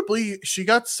 Notably, she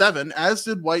got 7, as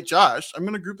did White Josh. I'm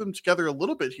going to group them together a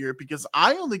little bit here because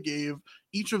I only gave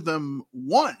each of them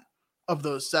 1 of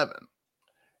those 7.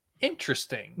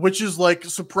 Interesting. Which is like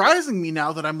surprising me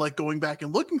now that I'm like going back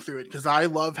and looking through it, because I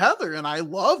love Heather and I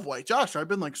love White Josh. I've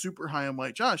been like super high on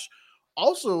White Josh.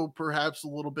 Also, perhaps a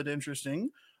little bit interesting,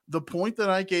 the point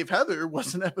that I gave Heather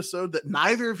was an episode that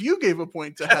neither of you gave a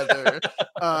point to Heather.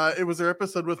 It was their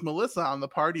episode with Melissa on the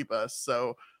party bus.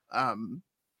 So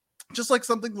just like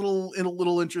something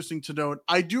little interesting to note.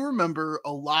 I do remember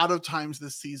a lot of times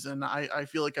this season, I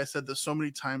feel like I said this so many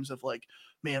times of like,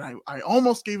 man, I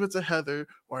almost gave it to Heather,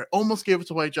 or I almost gave it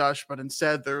to White Josh, but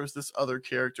instead there was this other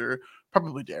character,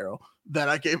 probably Daryl, that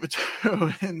I gave it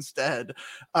to instead.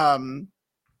 And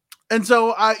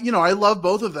so I love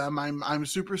both of them. I'm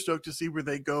super stoked to see where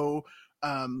they go,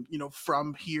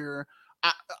 from here.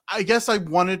 I guess I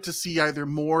wanted to see either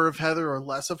more of Heather or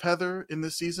less of Heather in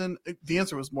this season. The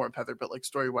answer was more of Heather, but like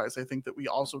story-wise, I think that we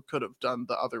also could have done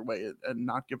the other way and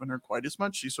not given her quite as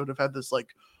much. She sort of had this like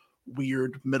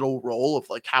weird middle role of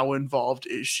like how involved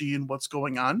is she in what's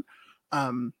going on.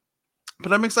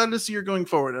 But I'm excited to see her going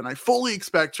forward, and I fully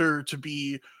expect her to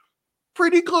be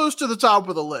pretty close to the top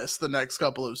of the list the next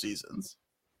couple of seasons.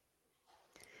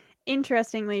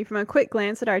 Interestingly, from a quick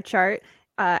glance at our chart,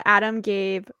 Adam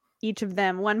gave each of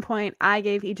them 1 point, I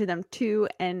gave each of them 2,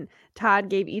 and Todd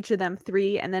gave each of them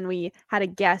 3, and then we had a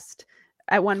guest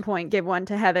at one point give 1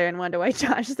 to Heather and 1 to White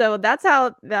Josh. So that's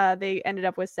how they ended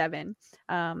up with 7.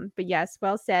 But yes,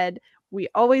 well said. We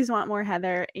always want more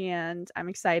Heather, and I'm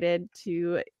excited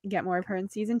to get more of her in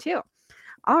season 2.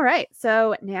 All right,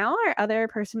 so now our other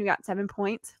person who got 7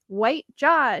 points, White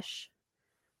Josh.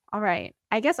 All right,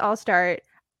 I guess I'll start.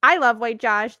 I love White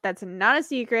Josh. That's not a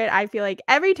secret. I feel like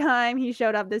every time he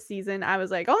showed up this season, I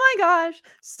was like, oh my gosh,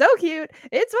 so cute.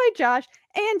 It's White Josh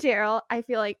and Daryl. I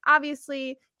feel like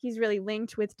obviously he's really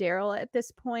linked with Daryl at this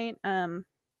point. I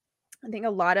think a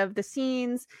lot of the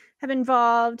scenes have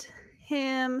involved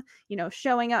him,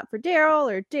 showing up for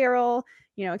Daryl, or Daryl,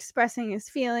 expressing his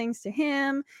feelings to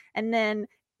him. And then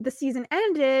the season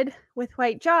ended with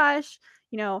White Josh,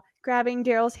 grabbing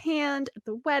Daryl's hand at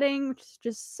the wedding, which is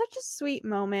just such a sweet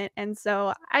moment. And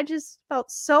so I just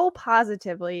felt so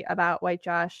positively about White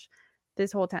Josh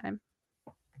this whole time.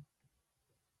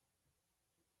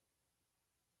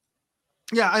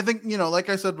 Yeah, I think, like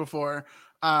I said before,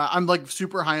 I'm like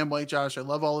super high on White Josh. I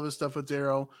love all of his stuff with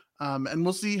Daryl. And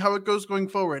we'll see how it goes going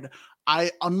forward.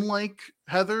 Unlike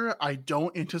Heather, I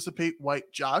don't anticipate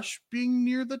White Josh being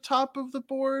near the top of the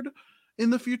board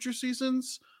in the future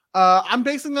seasons. I'm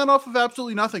basing that off of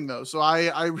absolutely nothing, though. So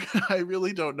I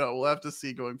really don't know. We'll have to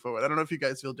see going forward. I don't know if you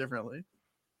guys feel differently.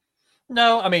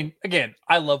 No, I mean, again,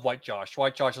 I love White Josh.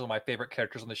 White Josh is one of my favorite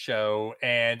characters on the show.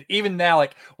 And even now,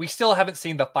 like, we still haven't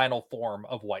seen the final form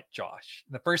of White Josh.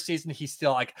 In the first season, he's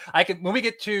still like, when we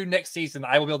get to next season,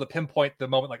 I will be able to pinpoint the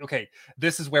moment, like, okay,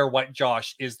 this is where White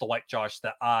Josh is the White Josh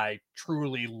that I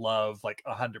truly love, like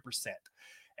 100%.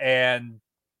 And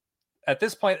at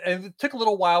this point, it took a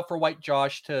little while for White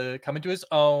Josh to come into his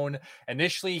own.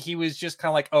 Initially, he was just kind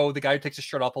of like, oh, the guy who takes his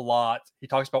shirt off a lot. He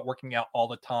talks about working out all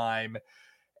the time.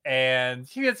 And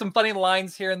he had some funny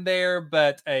lines here and there,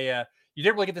 but you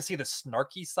didn't really get to see the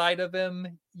snarky side of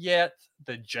him yet,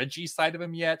 the judgy side of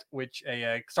him yet, which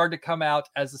started to come out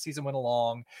as the season went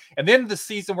along. And then the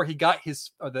season where he got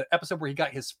the episode where he got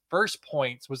his first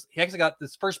points he actually got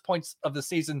his first points of the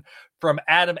season from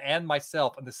Adam and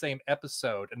myself in the same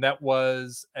episode, and that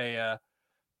was that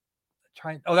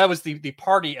was the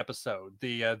party episode,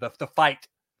 the fight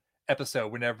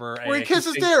episode where he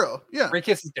kisses Daryl. Yeah. Where he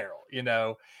kisses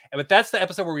Daryl, but that's the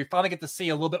episode where we finally get to see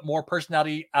a little bit more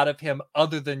personality out of him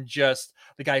other than just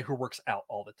the guy who works out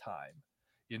all the time,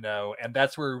 and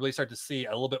that's where we really start to see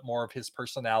a little bit more of his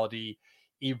personality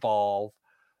evolve.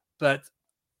 But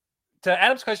to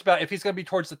Adam's question about if he's going to be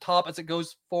towards the top as it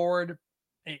goes forward,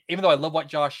 even though I love White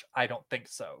Josh, I don't think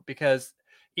so, because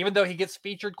even though he gets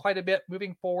featured quite a bit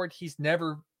moving forward, he's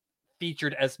never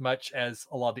featured as much as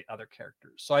a lot of the other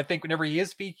characters. So I think whenever he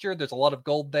is featured, there's a lot of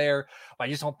gold there. But I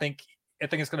just don't think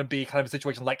it's going to be kind of a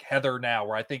situation like Heather now,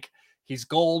 where I think he's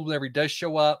gold whenever he does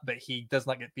show up, but he does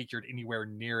not get featured anywhere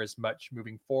near as much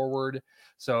moving forward.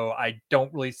 So I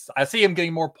see him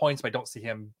getting more points, but I don't see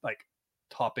him like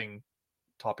topping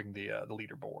the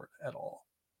leaderboard at all.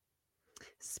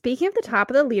 Speaking of the top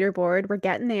of the leaderboard, we're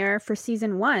getting there for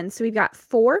season 1. So we've got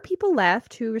 4 people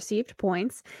left who received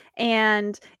points.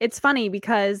 And it's funny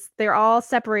because they're all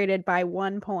separated by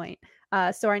 1 point.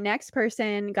 So our next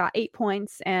person got 8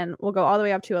 points and we'll go all the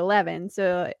way up to 11.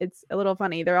 So it's a little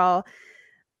funny. They're all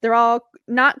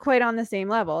not quite on the same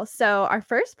level. So our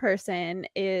first person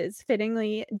is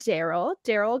fittingly Daryl.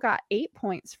 Daryl got 8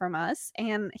 points from us,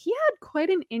 and he had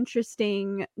quite an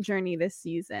interesting journey this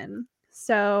season.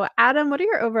 So, Adam, what are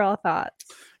your overall thoughts?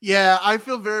 Yeah, I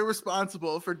feel very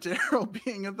responsible for Daryl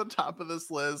being at the top of this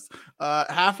list.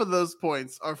 Half of those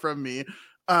points are from me.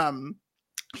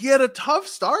 He had a tough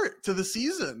start to the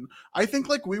season. I think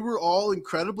like we were all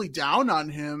incredibly down on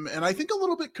him, and I think a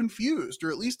little bit confused,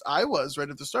 or at least I was right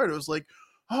at the start. It was like,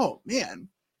 oh man,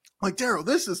 like Daryl,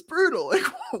 this is brutal. Like,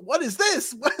 what is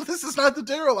this? This is not the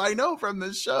Daryl I know from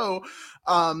this show.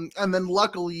 And then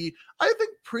luckily, I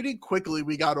think pretty quickly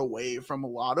we got away from a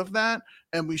lot of that,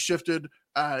 and we shifted,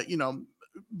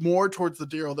 more towards the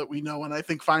Daryl that we know. And I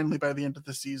think finally by the end of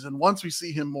the season, once we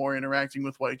see him more interacting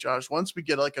with White Josh, once we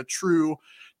get like a true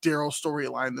Daryl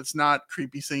storyline that's not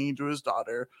creepy singing to his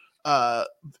daughter,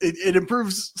 it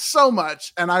improves so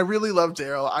much. And I really love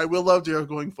Daryl. I will love Daryl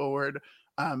going forward.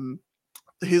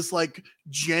 His like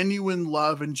genuine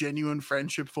love and genuine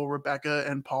friendship for Rebecca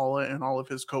and Paula and all of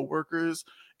his coworkers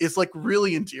is like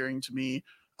really endearing to me.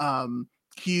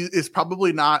 He is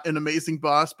probably not an amazing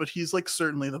boss, but he's like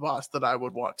certainly the boss that I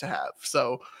would want to have.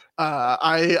 So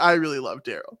I really love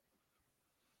Daryl.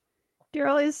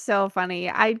 Daryl is so funny.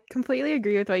 I completely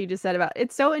agree with what you just said about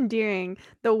it's so endearing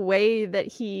the way that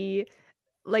he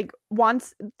like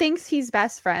thinks he's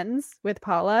best friends with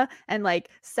Paula and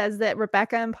like says that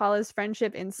Rebecca and Paula's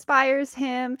friendship inspires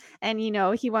him, and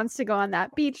he wants to go on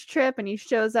that beach trip, and he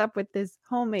shows up with this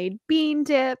homemade bean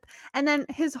dip, and then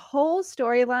his whole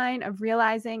storyline of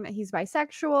realizing that he's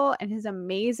bisexual and his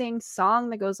amazing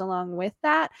song that goes along with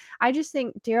that. I just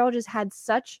think Daryl just had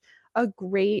such a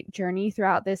great journey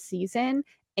throughout this season,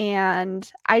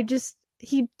 and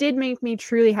he did make me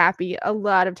truly happy a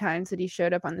lot of times that he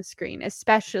showed up on the screen,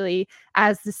 especially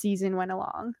as the season went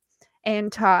along.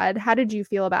 And Todd, how did you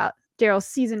feel about Daryl's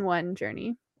season 1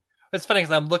 journey? It's funny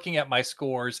because I'm looking at my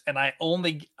scores, and I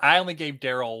only gave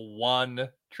Daryl 1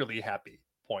 truly happy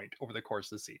point over the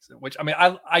course of the season. Which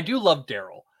I do love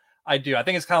Daryl. I do. I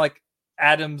think it's kind of like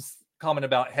Adam's comment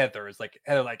about Heather. It's like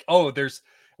Heather, like, oh, there's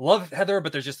love Heather,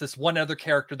 but there's just this one other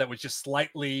character that was just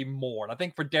slightly more. And I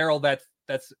think for Daryl, that's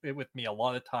it with me a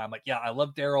lot of the time. Like, yeah, I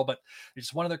love Daryl, but there's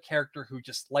just one other character who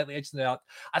just slightly edges it out.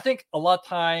 I think a lot of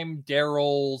time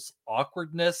Daryl's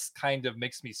awkwardness kind of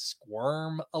makes me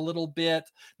squirm a little bit.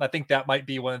 And I think that might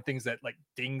be one of the things that like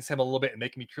dings him a little bit and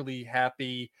making me truly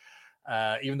happy.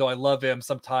 Even though I love him,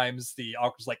 sometimes the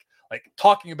awkwardness, like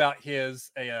talking about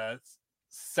his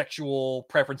sexual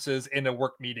preferences in a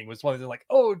work meeting was one of the like,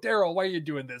 oh, Daryl, why are you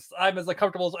doing this? I'm as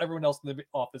comfortable as everyone else in the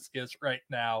office is right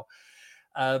now.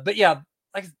 But yeah,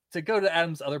 like to go to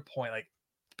Adam's other point, like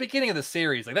the beginning of the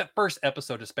series, like that first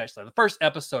episode, especially the first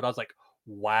episode, I was like,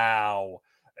 wow,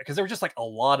 because there were just like a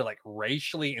lot of like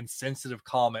racially insensitive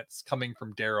comments coming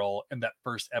from Daryl in that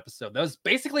first episode. That was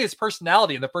basically his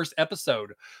personality in the first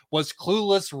episode, was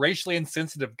clueless, racially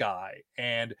insensitive guy.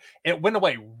 And it went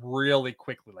away really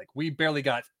quickly. Like we barely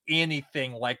got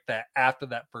anything like that after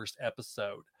that first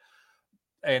episode.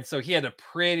 And so he had a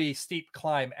pretty steep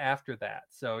climb after that.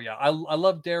 So yeah, I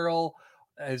love Daryl.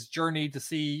 His journey to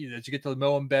see that you get to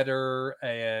know him better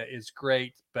is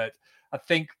great. But I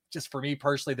think just for me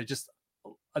personally, there's just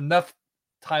enough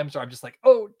times where I'm just like,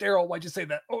 oh, Daryl, why'd you say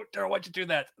that? Oh, Daryl, why'd you do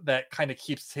that? That kind of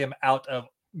keeps him out of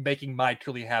making my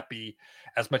truly happy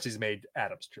as much as he made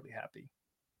Adam's truly happy.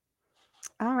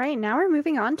 All right, now we're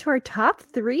moving on to our top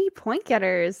 3 point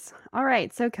getters. All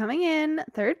right, so coming in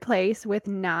third place with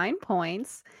 9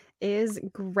 points is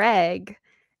Greg.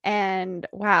 And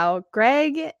wow,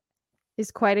 Greg is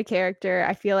quite a character.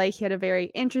 I feel like he had a very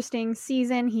interesting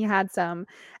season. He had some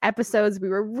episodes we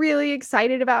were really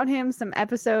excited about him, some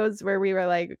episodes where we were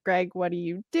like, Greg, what are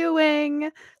you doing?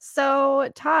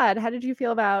 So, Todd, how did you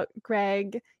feel about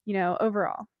Greg,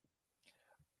 overall?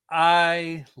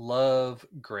 I love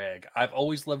Greg. I've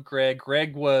always loved Greg.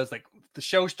 Greg was like, the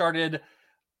show started.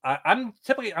 I'm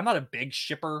not a big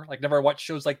shipper. Like, never watch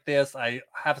shows like this.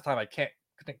 Half the time I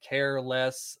couldn't care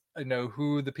less,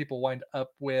 who the people wind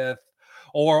up with.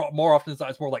 Or more often than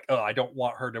not, it's more like, oh, I don't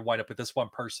want her to wind up with this one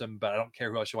person, but I don't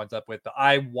care who else she winds up with. But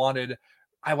I wanted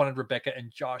Rebecca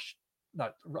and Josh.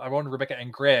 I wanted Rebecca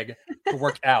and Greg to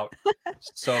work out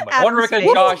so much. I wanted Rebecca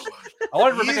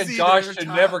and Josh to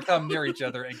never come near each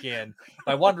other again.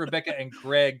 I wanted Rebecca and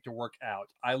Greg to work out.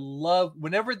 I love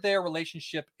whenever their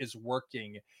relationship is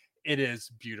working, it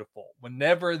is beautiful.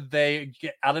 Whenever they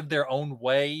get out of their own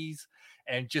ways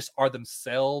and just are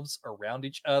themselves around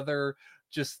each other,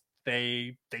 just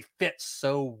they fit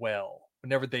so well.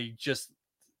 Whenever they just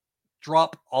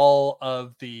drop all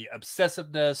of the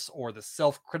obsessiveness or the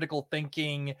self-critical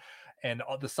thinking and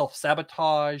all the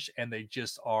self-sabotage, and they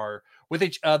just are with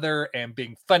each other and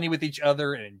being funny with each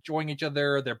other and enjoying each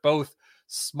other. They're both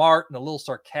smart and a little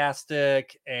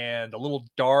sarcastic and a little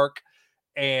dark,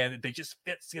 and they just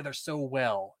fit together so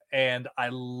well. And I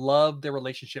love their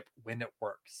relationship when it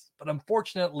works. But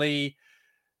unfortunately,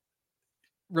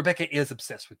 Rebecca is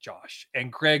obsessed with Josh,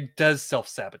 and Greg does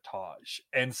self-sabotage.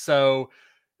 And so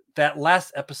that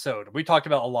last episode we talked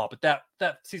about a lot, but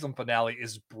that season finale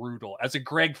is brutal. As a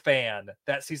Greg fan,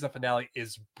 that season finale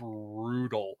is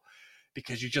brutal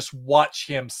because you just watch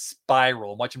him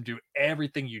spiral, watch him do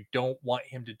everything you don't want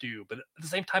him to do. But at the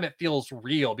same time, it feels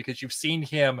real because you've seen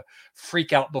him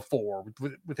freak out before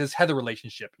with his Heather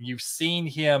relationship. You've seen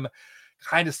him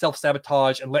kind of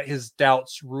self-sabotage and let his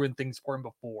doubts ruin things for him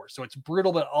before. So it's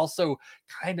brutal, but also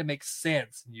kind of makes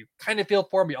sense. You kind of feel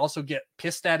for him. You also get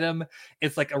pissed at him.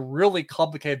 It's like a really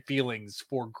complicated feelings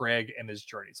for Greg and his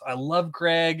journey. So I love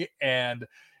Greg, and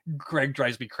Greg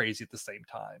drives me crazy at the same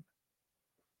time.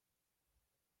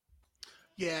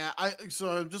 Yeah,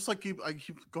 so just like I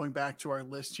keep going back to our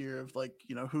list here of like,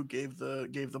 you know, who gave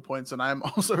the points, and I'm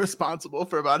also responsible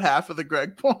for about half of the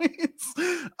Greg points.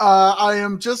 I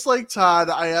am just like Todd.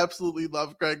 I absolutely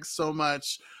love Greg so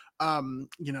much. You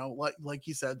know, like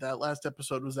you said, that last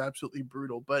episode was absolutely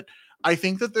brutal, but I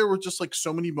think that there were just like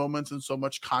so many moments and so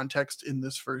much context in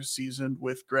this first season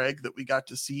with Greg that we got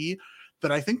to see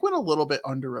that I think went a little bit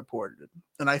underreported.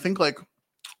 And I think like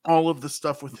all of the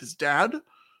stuff with his dad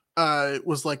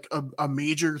was like a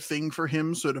major thing for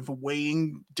him, sort of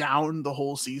weighing down the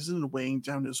whole season, weighing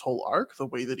down his whole arc, the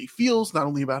way that he feels, not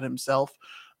only about himself,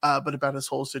 but about his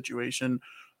whole situation.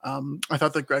 I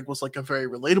thought that Greg was like a very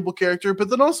relatable character, but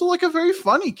then also like a very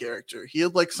funny character. He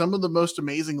had like some of the most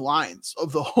amazing lines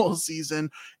of the whole season.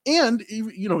 And,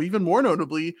 you know, even more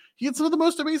notably, he had some of the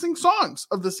most amazing songs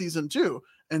of the season too.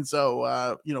 And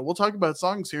so, you know, we'll talk about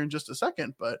songs here in just a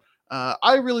second, but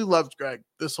I really loved Greg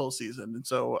this whole season. And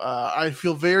so I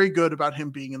feel very good about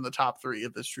him being in the top 3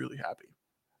 of this Truly Happy.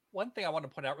 One thing I want to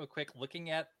point out real quick, looking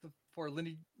at before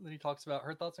Lindy talks about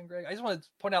her thoughts on Greg, I just want to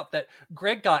point out that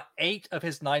Greg got 8 of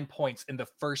his 9 points in the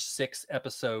first 6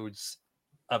 episodes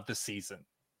of the season,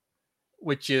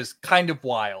 which is kind of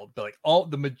wild. But like all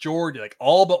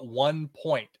but 1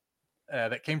 point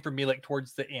that came from me like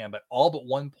towards the end, but all but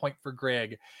 1 point for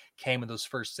Greg came in those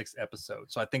first 6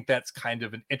 episodes. So I think that's kind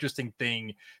of an interesting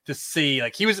thing to see.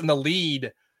 Like he was in the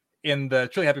lead in the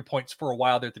Truly Happy points for a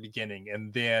while there at the beginning,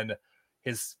 and then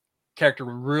his character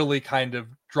really kind of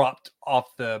dropped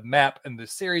off the map in the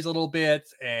series a little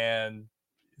bit, and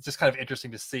it's just kind of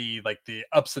interesting to see like the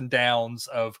ups and downs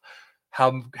of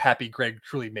how happy Greg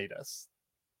truly made us.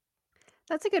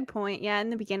 That's a good point. Yeah, in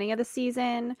the beginning of the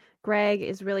season, Greg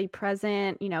is really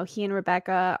present. You know, he and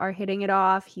Rebecca are hitting it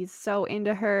off. He's so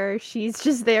into her. She's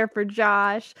just there for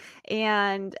Josh.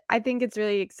 And I think it's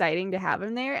really exciting to have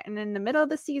him there. And in the middle of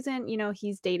the season, you know,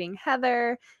 he's dating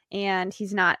Heather and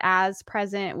he's not as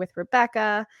present with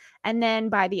Rebecca. And then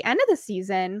by the end of the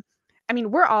season, I mean,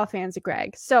 we're all fans of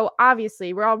Greg. So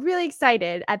obviously, we're all really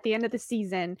excited at the end of the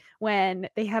season when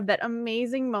they have that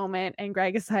amazing moment and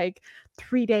Greg is like,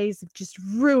 3 days of just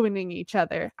ruining each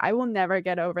other. I will never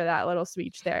get over that little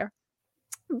speech there.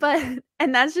 And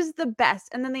that's just the best.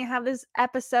 And then they have this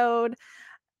episode,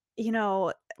 you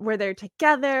know, where they're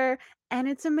together and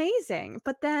it's amazing.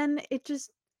 But then it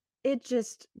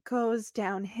just goes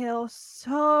downhill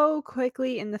so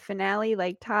quickly in the finale.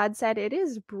 Like Todd said, it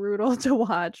is brutal to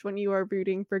watch when you are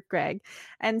rooting for Greg.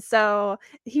 And so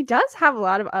he does have a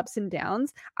lot of ups and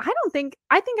downs. I think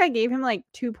I gave him like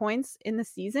 2 points in the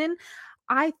season.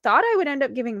 I thought I would end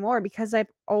up giving more because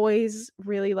I've always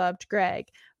really loved Greg,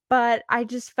 but I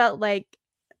just felt like,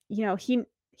 you know, he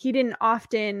didn't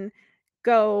often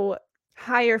go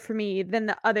higher for me than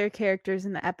the other characters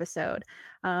in the episode.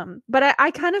 But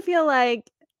I kind of feel like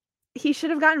he should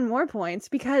have gotten more points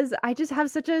because I just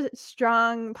have such a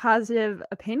strong positive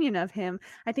opinion of him.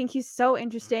 I think he's so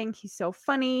interesting. He's so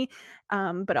funny,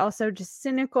 but also just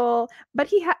cynical. But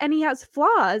he has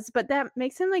flaws, but that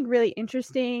makes him like really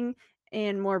interesting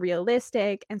and more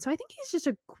realistic. And so I think he's just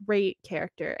a great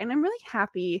character. And I'm really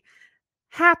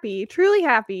truly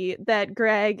happy that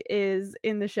Greg is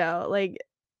in the show. Like,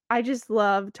 I just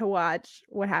love to watch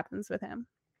what happens with him.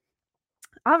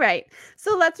 All right,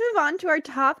 so let's move on to our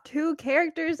top 2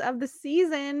 characters of the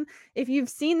season. If you've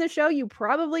seen the show, you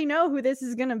probably know who this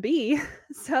is going to be.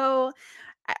 So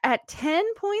At 10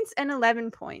 points and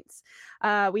 11 points,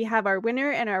 we have our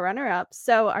winner and our runner-up.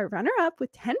 So our runner-up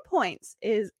with 10 points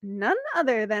is none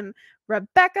other than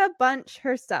Rebecca Bunch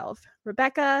herself,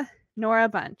 Rebecca Nora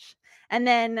Bunch. And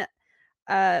then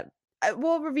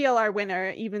we'll reveal our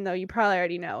winner, even though you probably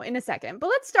already know, in a second. But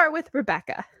let's start with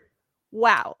Rebecca.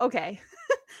 Wow. Okay.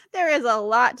 There is a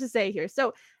lot to say here.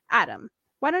 So, Adam,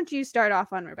 why don't you start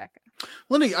off on Rebecca?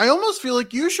 Lindy, I almost feel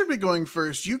like you should be going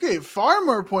first. You gave far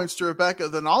more points to Rebecca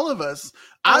than all of us.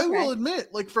 Okay. I will admit,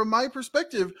 like, from my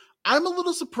perspective, I'm a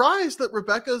little surprised that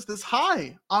Rebecca is this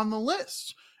high on the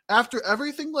list. After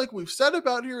everything like we've said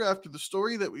about her, after the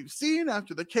story that we've seen,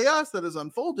 after the chaos that has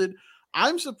unfolded,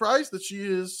 I'm surprised that she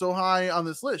is so high on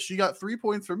this list. She got 3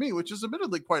 points for me, which is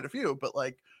admittedly quite a few, but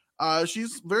like,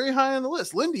 she's very high on the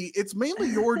list. Lindy, it's mainly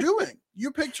your doing.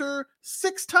 You picked her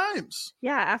 6 times.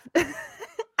 Yeah.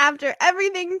 After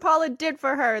everything Paula did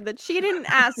for her that she didn't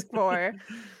ask for.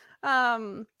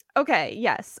 Okay,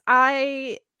 yes.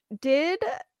 I did,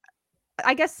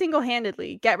 I guess,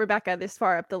 single-handedly get Rebecca this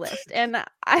far up the list. And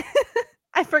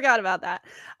I forgot about that.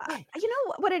 You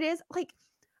know what it is? Like,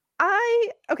 I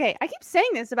keep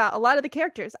saying this about a lot of the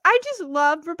characters. I just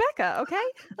love Rebecca, okay?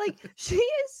 Like, she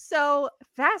is so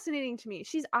fascinating to me.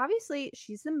 She's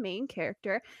the main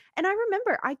character. And I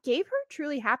remember I gave her a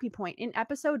truly happy point in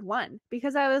episode 1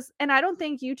 because and I don't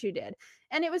think you two did.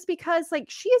 And it was because, like,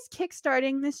 she is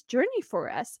kickstarting this journey for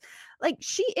us. Like,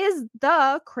 she is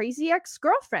the crazy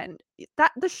ex-girlfriend.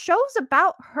 That the show's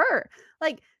about her.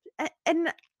 Like,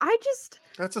 and I just...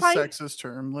 That's a sexist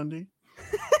term, Lindy.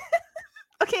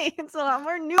 Okay, it's a lot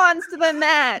more nuanced than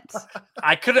that.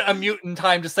 I couldn't unmute in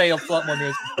time to say a lot more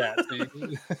nuanced than that. So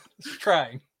just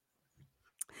trying.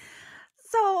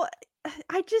 So,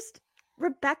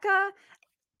 Rebecca,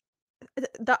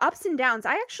 the ups and downs.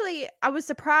 I was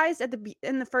surprised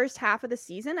in the first half of the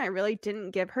season. I really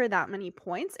didn't give her that many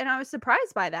points, and I was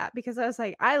surprised by that because I was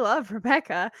like, I love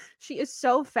Rebecca. She is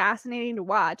so fascinating to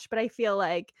watch, but I feel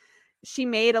like she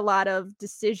made a lot of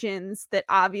decisions that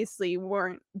obviously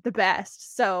weren't the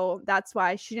best. So that's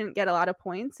why she didn't get a lot of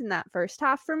points in that first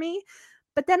half for me.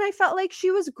 But then I felt like she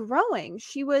was growing.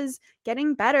 She was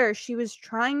getting better. She was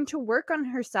trying to work on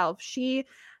herself. She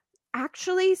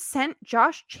actually sent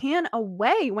Josh Chan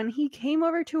away when he came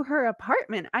over to her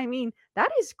apartment. I mean,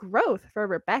 that is growth for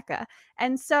Rebecca.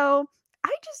 And so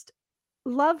I just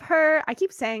love her. I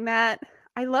keep saying that.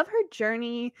 I love her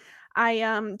journey. I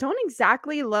don't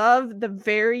exactly love the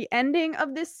very ending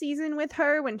of this season with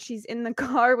her when she's in the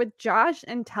car with Josh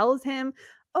and tells him,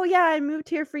 "Oh yeah, I moved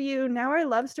here for you. Now our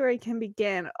love story can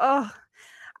begin." Oh,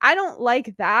 I don't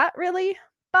like that really,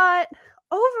 but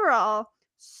overall,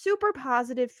 super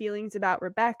positive feelings about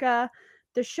Rebecca.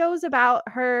 The show's about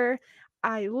her.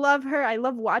 I love her. I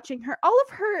love watching her. All of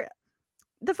her.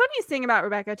 The funniest thing about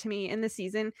Rebecca to me in this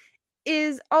season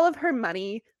is all of her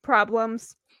money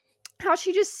problems. How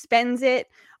she just spends it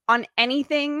on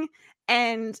anything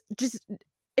and just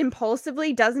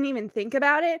impulsively doesn't even think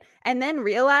about it, and then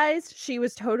realized she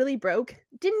was totally broke,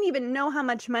 didn't even know how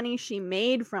much money she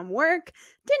made from work,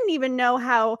 didn't even know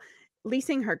how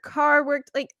leasing her car worked.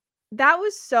 Like, that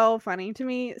was so funny to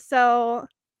me. So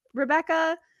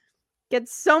Rebecca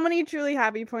gets so many truly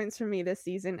happy points from me this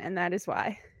season, and that is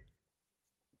why.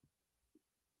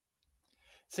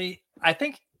 See, I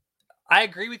think I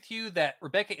agree with you that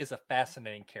Rebecca is a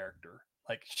fascinating character.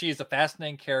 Like, she is a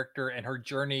fascinating character and her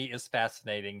journey is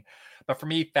fascinating. But for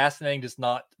me, fascinating does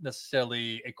not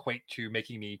necessarily equate to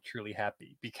making me truly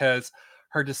happy because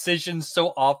her decisions so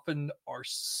often are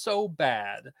so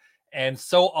bad. And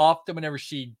so often whenever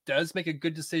she does make a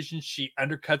good decision, she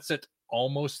undercuts it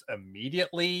almost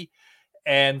immediately.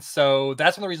 And so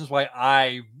that's one of the reasons why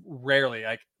I rarely,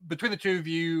 like, between the two of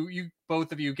you,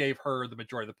 both of you gave her the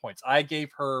majority of the points. I gave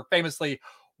her famously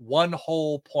 1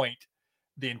 whole point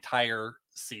the entire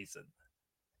season.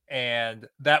 And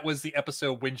that was the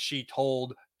episode when she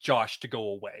told Josh to go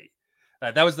away.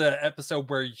 That was the episode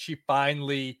where she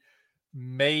finally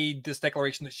made this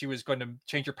declaration that she was going to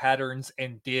change her patterns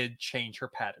and did change her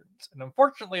patterns. And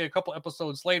unfortunately, a couple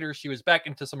episodes later, she was back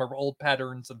into some of her old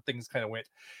patterns and things kind of went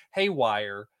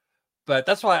haywire. But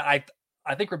that's why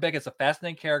I think Rebecca is a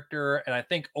fascinating character. And I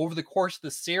think over the course of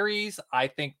the series, I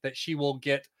think that she will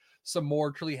get some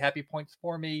more truly happy points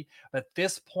for me. At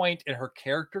this point in her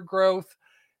character growth,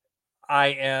 I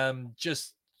am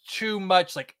just too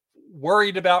much like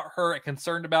worried about her and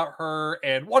concerned about her.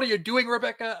 And what are you doing,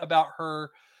 Rebecca, about her?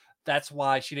 That's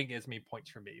why she didn't get as many points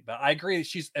for me. But I agree that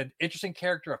she's an interesting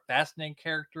character, a fascinating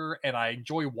character, and I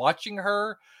enjoy watching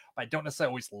her. I don't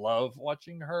necessarily always love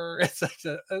watching her. It's such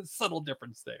a subtle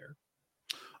difference there.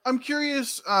 I'm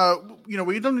curious,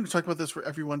 we don't need to talk about this for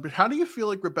everyone, but how do you feel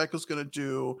like Rebecca's going to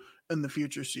do in the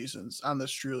future seasons on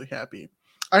this Truly Happy?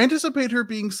 I anticipate her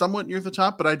being somewhat near the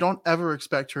top, but I don't ever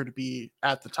expect her to be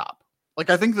at the top. Like,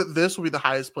 I think that this will be the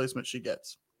highest placement she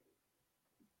gets.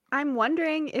 I'm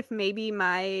wondering if maybe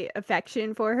my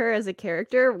affection for her as a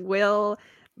character will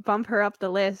bump her up the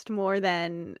list more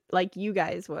than like you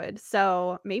guys would.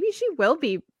 So maybe she will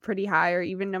be pretty high or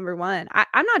even number one.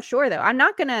 I'm not sure though. I'm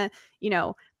not gonna,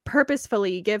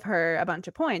 purposefully give her a bunch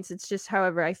of points. It's just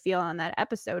however I feel on that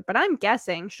episode. But I'm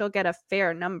guessing she'll get a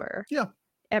fair number. Yeah.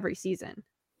 Every season.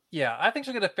 Yeah, I think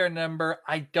she'll get a fair number.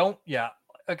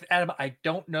 Adam, I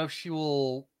don't know if she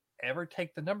will ever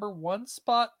take the number one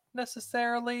spot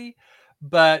necessarily,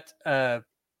 but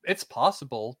it's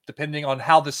possible depending on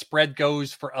how the spread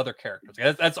goes for other characters.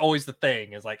 That's always the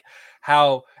thing, is like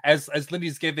how as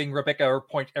Lindy's giving Rebecca her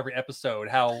point every episode,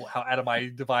 how Adam and I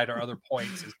divide our other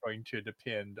points is going to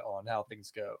depend on how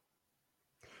things go.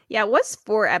 Yeah, it was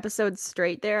 4 episodes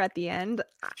straight there at the end.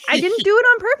 I didn't do it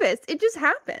on purpose. It just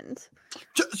happened.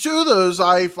 2 of those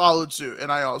I followed suit,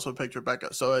 and I also picked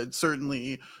Rebecca, so it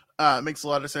certainly makes a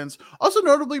lot of sense. Also,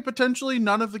 notably, potentially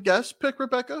none of the guests picked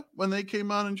Rebecca when they came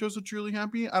on and chose a Truly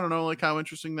Happy. I don't know like how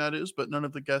interesting that is, but none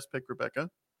of the guests picked Rebecca.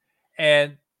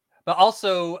 But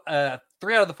also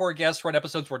 3 out of the 4 guests run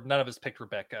episodes where none of us picked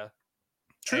Rebecca.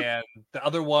 True. And the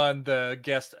other one, the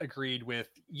guest agreed with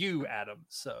you, Adam.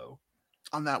 So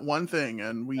on that one thing,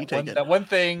 and we take it. That one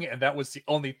thing, and that was the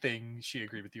only thing she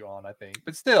agreed with you on, I think.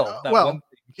 But still,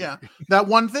 that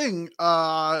one thing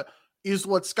is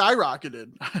what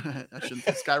skyrocketed. I shouldn't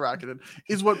say skyrocketed.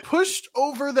 Is what pushed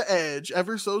over the edge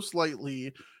ever so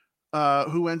slightly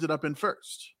who ended up in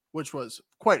first, which was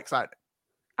quite exciting.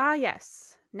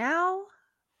 Yes. Now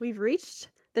we've reached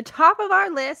the top of our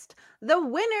list, the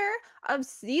winner of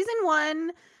season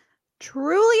 1,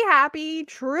 Truly Happy,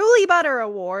 Truly Butter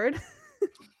Award.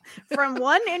 From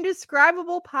One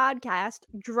Indescribable Podcast.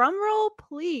 Drum roll,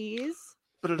 please.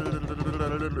 Should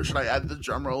I add the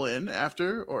drum roll in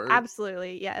after? Or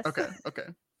absolutely, yes. Okay.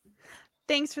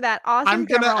 Thanks for that awesome. I'm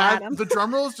gonna add Adam. The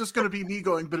drum roll is just gonna be me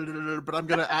going, but I'm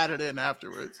gonna add it in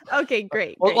afterwards. Okay,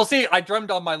 great. We'll see. I drummed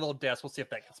on my little desk. We'll see if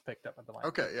that gets picked up at the mic.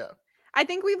 Okay, yeah. I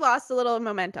think we've lost a little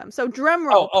momentum. So drum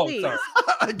roll, please. Sorry.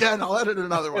 Again, I'll edit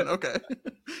another one. Okay.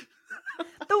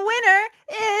 The winner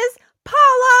is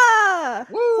Paula!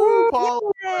 Woo,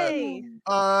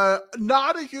 Paula!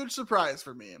 Not a huge surprise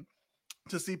for me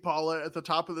to see Paula at the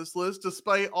top of this list,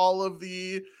 despite all of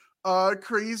the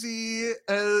crazy,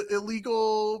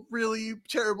 illegal, really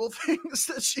terrible things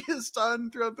that she has done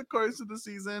throughout the course of the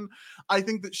season. I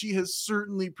think that she has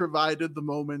certainly provided the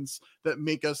moments that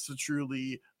make us the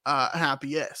truly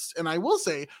happiest. And I will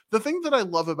say, the thing that I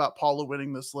love about Paula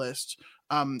winning this list,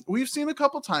 we've seen a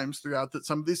couple times throughout that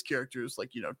some of these characters, like,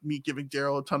 me giving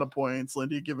Daryl a ton of points,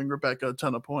 Lindy giving Rebecca a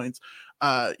ton of points,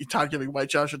 Todd giving White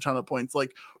Josh a ton of points.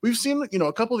 Like, we've seen,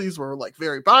 a couple of these were like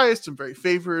very biased and very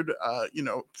favored,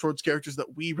 towards characters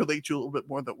that we relate to a little bit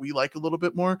more, that we like a little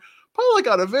bit more. Paula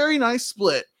got a very nice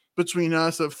split between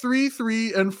us of 3,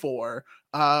 3, and 4.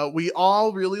 We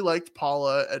all really liked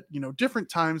Paula at, different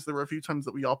times. There were a few times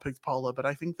that we all picked Paula, but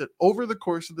I think that over the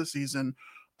course of the season,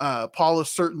 Paula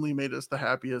certainly made us the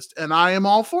happiest, and I am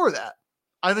all for that.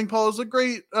 I think Paula's a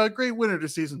great winner to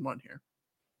season 1 here.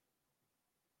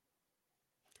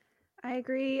 I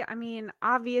agree. I mean,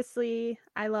 obviously,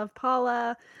 I love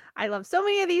Paula. I love so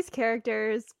many of these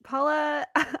characters. Paula,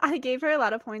 I gave her a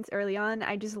lot of points early on.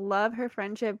 I just love her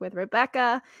friendship with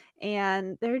Rebecca.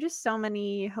 And there are just so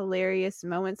many hilarious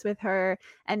moments with her.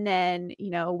 And then,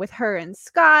 with her and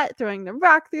Scott throwing the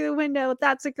rock through the window.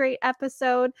 That's a great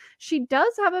episode. She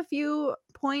does have a few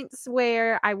points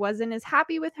where I wasn't as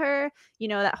happy with her.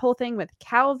 That whole thing with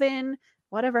Calvin.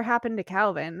 Whatever happened to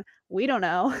Calvin? We don't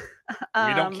know.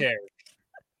 We don't care.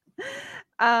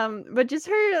 But just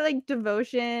her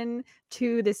devotion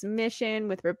to this mission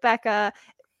with Rebecca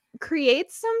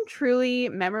creates some truly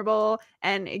memorable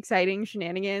and exciting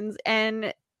shenanigans,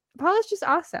 and Paula's just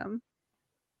awesome.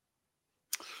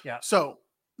 Yeah. So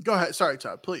go ahead. Sorry,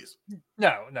 Todd, please.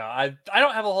 No, I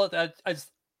don't have a whole.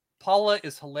 Paula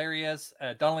is hilarious.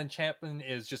 Donalyn Chapman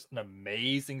is just an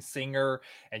amazing singer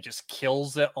and just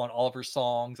kills it on all of her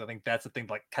songs. I think that's the thing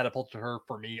that catapulted her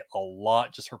for me a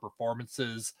lot. Just her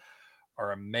performances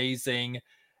are amazing.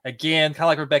 Again, kind of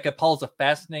like Rebecca, Paula's a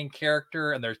fascinating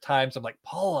character, and there's times I'm like,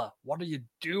 Paula, what are you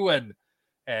doing?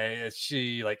 And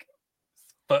she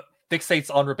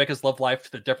fixates on Rebecca's love life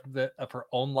to the detriment of her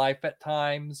own life at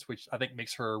times, which I think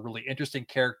makes her a really interesting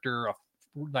character, a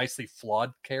nicely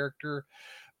flawed character.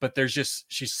 But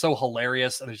she's so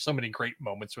hilarious, and there's so many great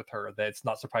moments with her that it's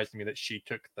not surprising to me that she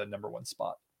took the number 1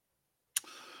 spot.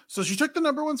 So she took the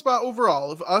number one spot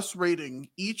overall of us rating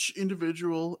each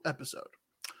individual episode.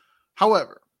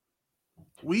 However,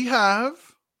 we have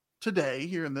today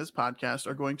here in this podcast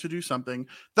are going to do something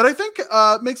that I think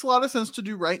makes a lot of sense to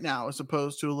do right now as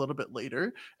opposed to a little bit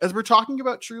later. As we're talking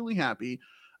about Truly Happy,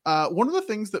 one of the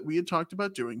things that we had talked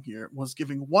about doing here was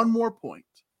giving one more point.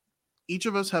 Each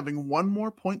of us having one more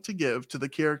point to give to the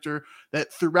character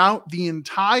that throughout the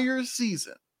entire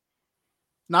season,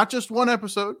 not just one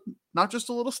episode, not just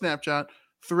a little snapshot,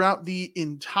 throughout the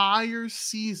entire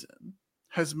season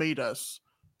has made us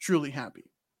truly happy.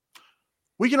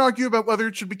 We can argue about whether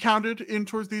it should be counted in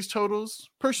towards these totals.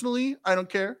 Personally, I don't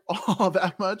care all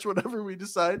that much, whatever we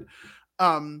decide.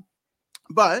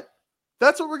 But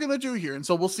that's what we're going to do here. And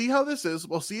so we'll see how this is.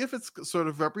 We'll see if it's sort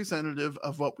of representative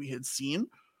of what we had seen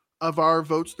of our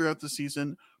votes throughout the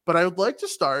season. But I would like to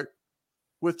start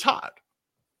with Todd.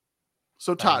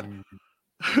 So Todd,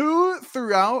 who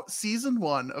throughout season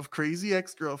 1 of Crazy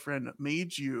Ex-Girlfriend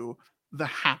made you the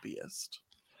happiest?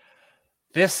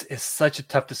 This is such a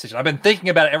tough decision. I've been thinking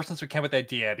about it ever since we came with the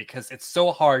idea because it's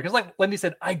so hard. Because like Lindy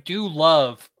said, I do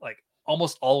love like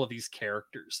almost all of these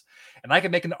characters. And I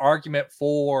can make an argument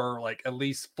for like at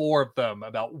least 4 of them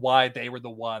about why they were the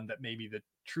one that made me the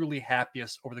truly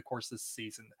happiest over the course of this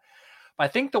season. But I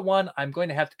think the one I'm going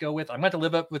to have to go with, I'm going to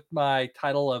live up with my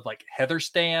title of like Heather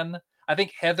Stan. I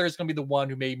think Heather is going to be the one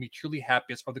who made me truly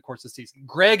happiest over the course of the season.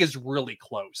 Greg is really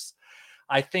close.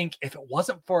 I think if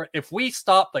we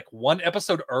stopped like one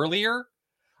episode earlier,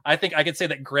 I think I could say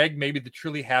that Greg may be the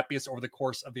truly happiest over the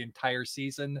course of the entire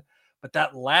season. But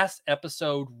that last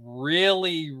episode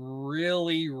really,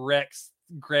 really wrecks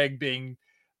Greg being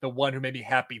the one who made me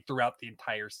happy throughout the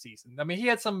entire season. I mean, he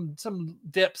had some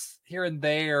dips here and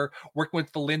there, working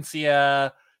with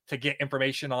Valencia to get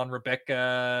information on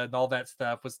Rebecca and all that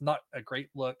stuff was not a great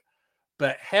look.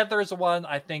 But Heather is the one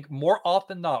I think more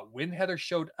often than not, when Heather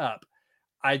showed up,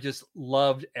 I just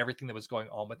loved everything that was going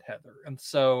on with Heather. And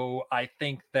so I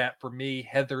think that for me,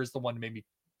 Heather is the one who made me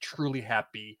truly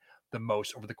happy the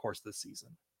most over the course of the season.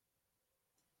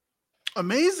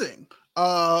 Amazing.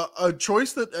 A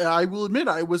choice that I will admit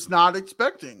I was not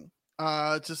expecting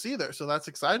to see there. So that's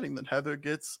exciting that Heather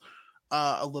gets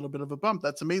a little bit of a bump.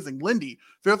 That's amazing. Lindy,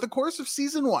 throughout the course of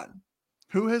season 1,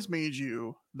 who has made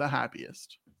you the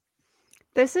happiest?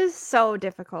 This is so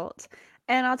difficult.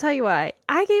 And I'll tell you why.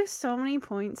 I gave so many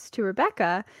points to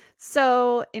Rebecca.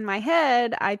 So in my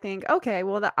head, I think, okay,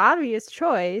 well, the obvious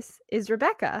choice is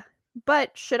Rebecca.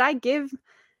 But should I give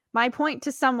my point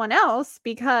to someone else?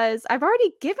 Because I've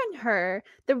already given her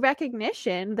the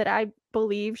recognition that I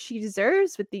believe she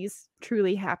deserves with these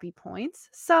truly happy points.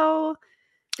 So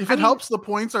if it helps, the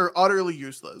points are utterly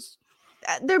useless.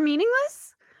 They're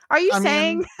meaningless? Are you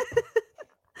saying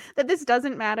that this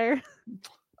doesn't matter?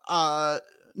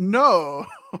 No,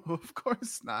 of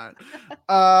course not.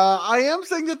 I am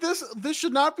saying that this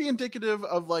should not be indicative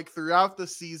of like throughout the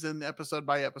season, episode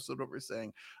by episode, what we're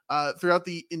saying. Throughout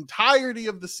the entirety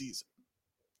of the season,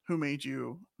 who made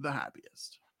you the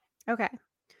happiest? Okay.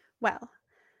 Well,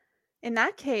 in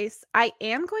that case, I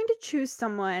am going to choose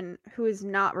someone who is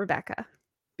not Rebecca.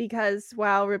 Because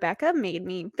while Rebecca made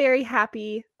me very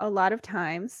happy a lot of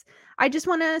times, I just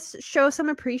want to show some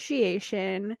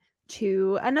appreciation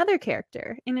to another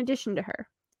character in addition to her.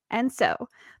 And so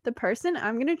the person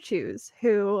I'm going to choose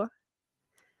who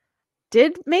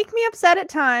did make me upset at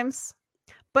times,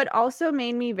 but also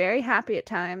made me very happy at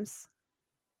times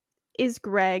is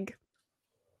Greg.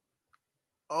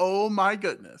 Oh my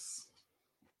goodness.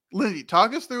 Lindy,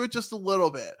 talk us through it just a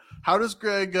little bit. How does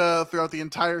Greg throughout the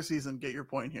entire season get your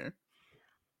point here?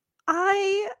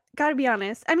 I gotta be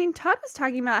honest. I mean, Todd was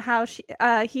talking about how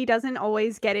he doesn't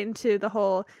always get into the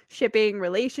whole shipping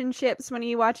relationships when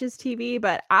he watches TV,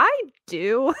 but I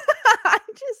do. I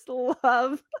just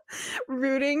love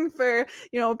rooting for,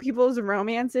 people's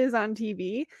romances on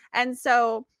TV. And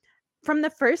so from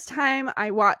the first time I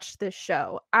watched this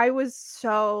show, I was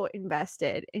so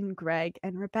invested in Greg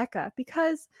and Rebecca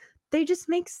because they just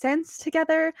make sense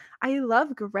together. I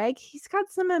love Greg. He's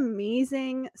got some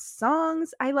amazing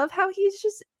songs. I love how he's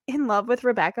just in love with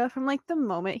Rebecca from like the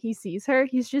moment he sees her.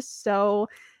 He's just so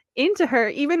into her,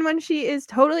 even when she is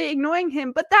totally ignoring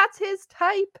him, but that's his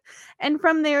type. And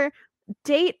from their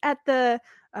date at the,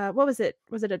 what was it?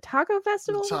 Was it a taco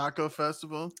festival? Taco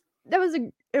festival. That was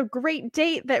a great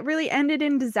date that really ended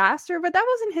in disaster, but that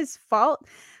wasn't his fault.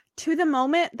 To the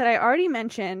moment that I already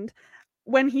mentioned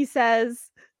when he says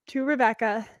to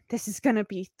Rebecca, this is going to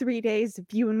be 3 days of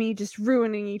you and me just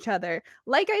ruining each other.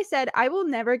 Like I said, I will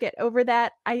never get over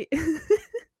that. I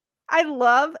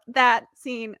love that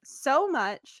scene so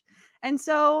much. And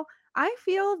so I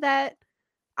feel that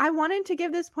I wanted to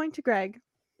give this point to Greg.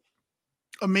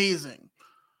 Amazing.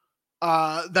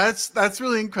 That's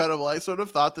really incredible. I sort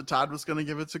of thought that Todd was going to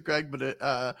give it to Greg, but it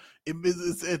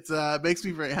makes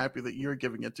me very happy that you're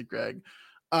giving it to Greg.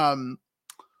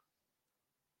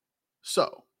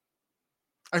 So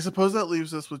I suppose that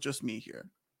leaves us with just me here.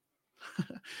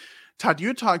 Todd,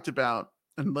 you talked about,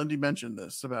 and Lindy mentioned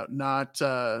this, about not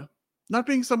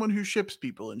being someone who ships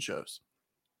people in shows.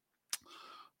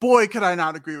 Boy, could I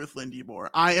not agree with Lindy more.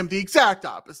 I am the exact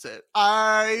opposite.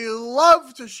 I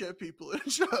love to ship people in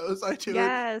shows. I do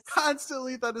it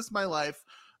constantly. That is my life.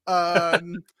 For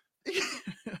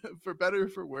better or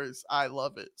for worse, I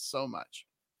love it so much.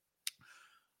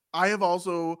 I have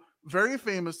also very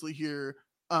famously here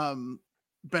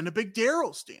been a big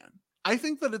Daryl stan. I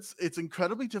think that it's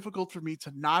incredibly difficult for me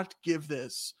to not give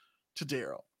this to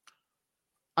Daryl.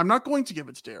 I'm not going to give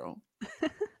it to Daryl,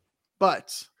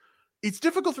 but it's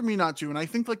difficult for me not to. And I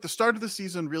think like the start of the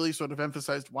season really sort of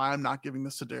emphasized why I'm not giving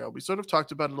this to Daryl. We sort of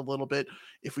talked about it a little bit.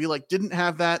 If we like didn't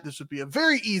have that, this would be a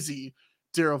very easy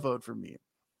Daryl vote for me.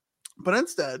 But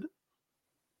instead,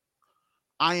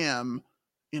 I am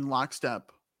in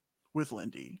lockstep with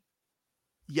Lindy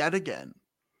yet again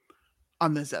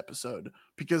on this episode,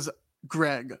 because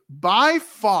Greg by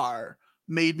far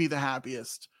made me the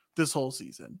happiest this whole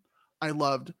season. I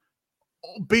loved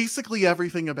basically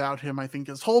everything about him. I think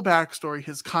his whole backstory,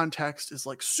 his context is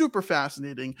like super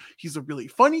fascinating. He's a really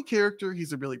funny character.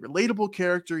 He's a really relatable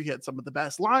character. He had some of the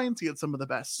best lines. He had some of the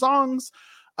best songs.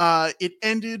 It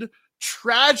ended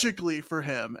tragically for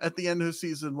him at the end of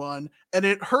season 1, and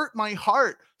it hurt my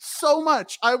heart so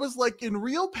much. I was like in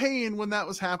real pain when that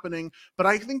was happening, but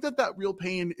I think that real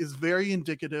pain is very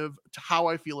indicative to how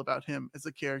I feel about him as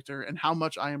a character and how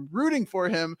much I am rooting for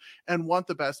him and want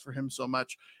the best for him so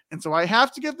much. And so I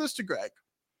have to give this to Greg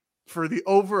for the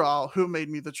overall who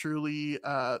made me truly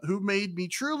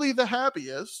the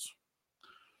happiest.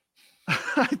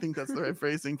 I think that's the right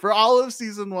phrasing for all of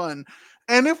season 1.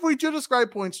 And if we did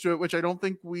ascribe points to it, which I don't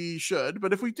think we should,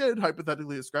 but if we did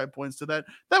hypothetically ascribe points to that,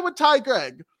 that would tie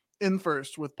Greg in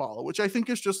first with Paula, which I think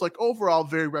is just like overall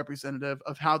very representative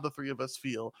of how the three of us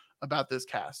feel about this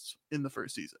cast in the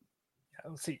first season.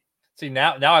 Yeah, see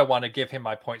now I want to give him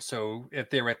my point, so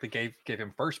it theoretically gave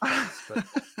him first points.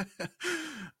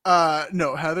 But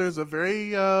no, Heather's a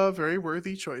very very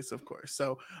worthy choice, of course.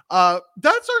 So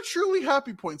that's our truly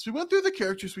happy points. We went through the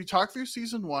characters, we talked through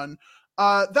season 1.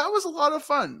 That was a lot of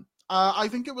fun. I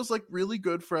think it was like really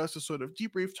good for us to sort of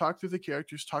debrief, talk through the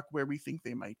characters, talk where we think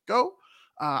they might go,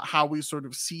 how we sort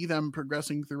of see them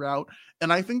progressing throughout.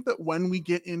 And I think that when we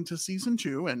get into season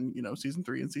 2 and, season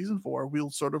 3 and season 4, we'll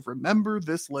sort of remember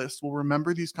this list. We'll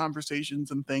remember these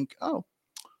conversations and think, oh,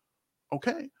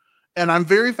 okay. And I'm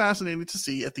very fascinated to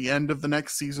see at the end of the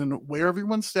next season where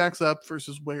everyone stacks up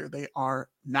versus where they are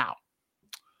now.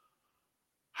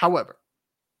 However,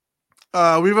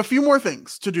 we have a few more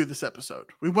things to do this episode.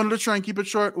 We wanted to try and keep it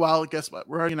short. Well, guess what?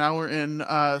 We're in,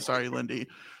 sorry, Lindy.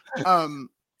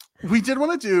 We did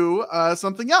want to do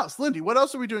something else. Lindy, what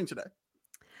else are we doing today?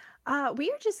 We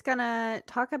are just gonna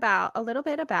talk about a little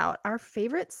bit about our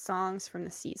favorite songs from the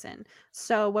season.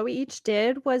 So what we each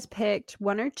did was picked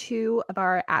 1 or 2 of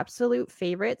our absolute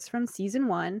favorites from season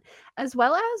 1, as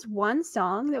well as one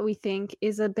song that we think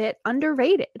is a bit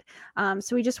underrated.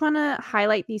 So we just want to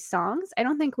highlight these songs. I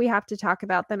don't think we have to talk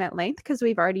about them at length because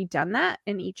we've already done that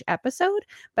in each episode,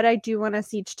 but I do want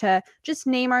us each to just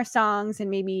name our songs and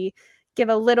maybe give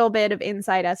a little bit of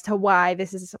insight as to why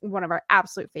this is one of our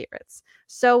absolute favorites.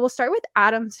 So we'll start with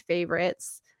Adam's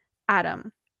favorites.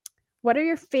 Adam, what are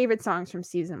your favorite songs from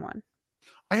season 1?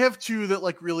 I have 2 that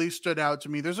like really stood out to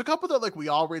me. There's a couple that like we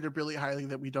all rated really highly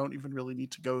that we don't even really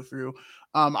need to go through.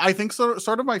 I think sort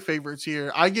of my favorites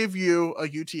here. I give you a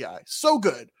UTI. So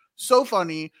good. So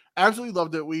funny. Absolutely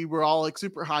loved it. We were all like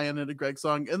super high on it, a Greg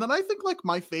song. And then I think like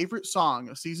my favorite song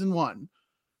of season 1,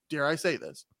 dare I say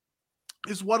this,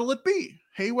 is What'll It Be?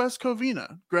 Hey West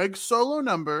Covina, Greg's solo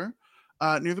number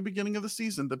near the beginning of the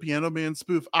season, the Piano Man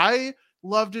spoof. I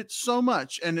loved it so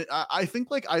much, and I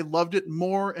think like I loved it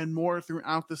more and more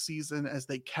throughout the season as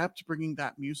they kept bringing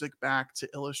that music back to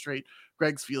illustrate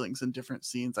Greg's feelings in different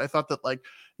scenes. I thought that like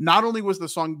not only was the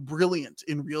song brilliant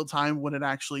in real time when it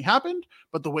actually happened,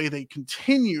 but the way they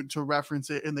continued to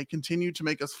reference it and they continued to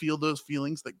make us feel those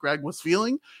feelings that Greg was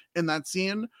feeling in that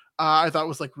scene, I thought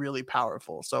was like really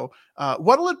powerful. So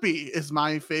What'll It Be is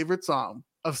my favorite song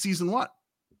of season 1.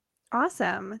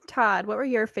 Awesome. Todd, what were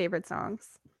your favorite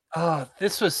songs?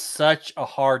 This was such a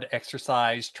hard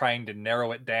exercise trying to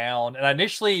narrow it down. And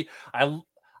initially, I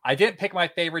I didn't pick my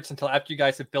favorites until after you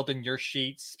guys had filled in your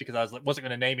sheets because I wasn't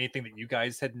going to name anything that you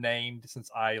guys had named since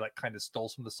I like kind of stole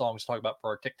some of the songs to talk about for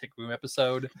our Tick Tick Boom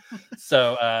episode.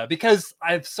 So because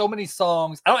I have so many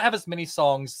songs, I don't have as many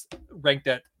songs ranked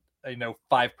at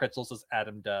 5 pretzels as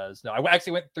Adam does. No, I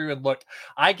actually went through and looked.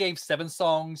 I gave 7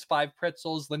 songs 5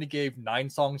 pretzels. Lindy gave 9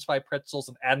 songs 5 pretzels,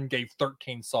 and Adam gave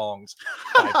 13 songs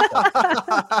 5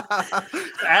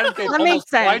 pretzels. Adam gave almost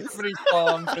twice as many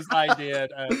songs as I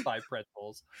did 5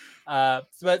 pretzels.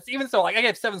 But even so, like I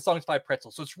gave 7 songs 5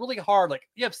 pretzels, so it's really hard. Like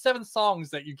you have 7 songs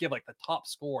that you give like the top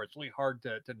score. It's really hard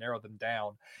to narrow them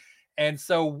down. And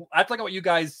so after looking at what you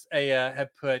guys have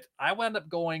put, I wound up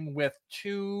going with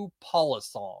 2 Paula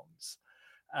songs.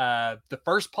 The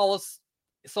first Paula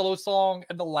solo song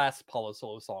and the last Paula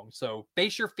solo song. So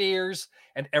Face Your Fears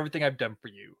and Everything I've Done For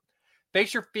You.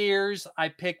 Face Your Fears I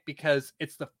picked because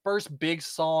it's the first big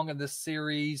song in this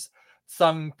series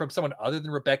sung from someone other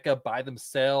than Rebecca by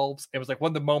themselves. It was like one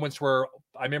of the moments where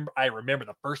I remember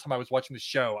the first time I was watching the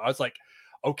show, I was like,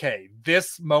 okay,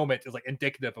 this moment is like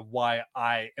indicative of why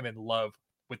I am in love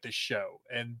with this show.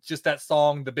 And just that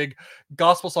song, the big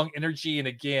gospel song energy. And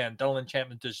again, Donald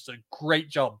Enchantment does just a great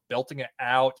job belting it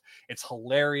out. It's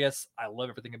hilarious. I love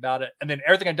everything about it. And then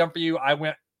Everything I've Done For You, I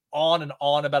went on and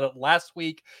on about it last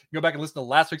week. You go back and listen to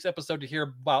last week's episode to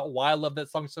hear about why I love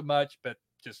that song so much. But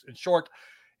just in short,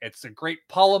 it's a great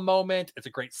Paula moment. It's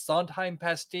a great Sondheim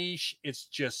pastiche. It's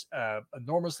just an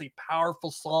enormously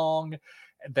powerful song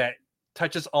that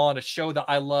touches on a show that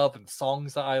I love and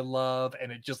songs that I love,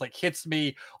 and it just like hits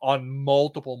me on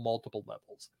multiple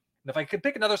levels. And if I could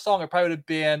pick another song, it probably would have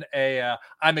been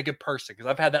I'm a Good Person, because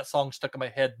I've had that song stuck in my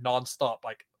head nonstop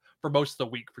like for most of the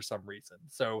week for some reason.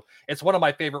 So it's one of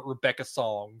my favorite Rebecca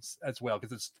songs as well,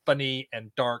 because it's funny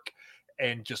and dark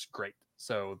and just great.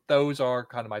 So those are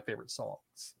kind of my favorite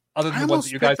songs, other than the ones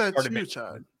that you guys started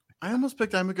mentioning. I almost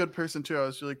picked I'm a Good Person too. I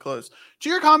was really close. To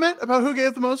your comment about who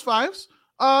gave the most 5s,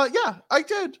 yeah, I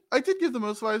did give the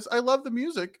most 5s. I love the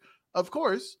music, of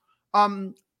course.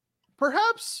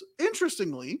 Perhaps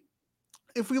interestingly,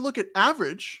 if we look at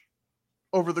average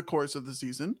over the course of the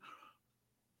season,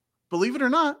 believe it or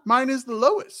not, mine is the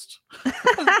lowest.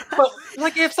 Well,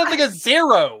 like if something is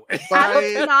 0.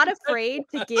 Adam's not afraid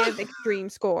to give extreme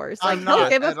scores. Like he'll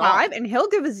give a 5 and he'll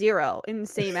give a 0 in the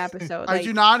same episode. I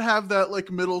do not have that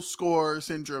like middle score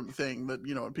syndrome thing that,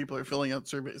 when people are filling out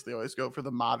surveys, they always go for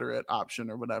the moderate option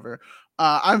or whatever.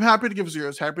 I'm happy to give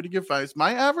 0s, happy to give 5s.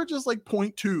 My average is like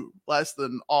 0.2 less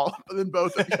than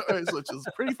both of yours, which is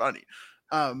pretty funny.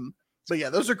 But yeah,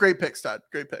 those are great picks, Todd.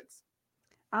 Great picks.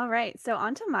 All right, so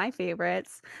on to my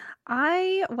favorites.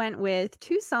 I went with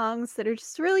 2 songs that are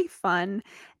just really fun,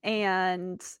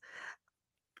 and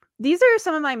these are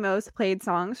some of my most played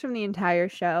songs from the entire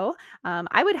show.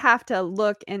 I would have to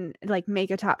look and like make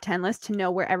a top 10 list to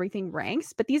know where everything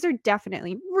ranks, but these are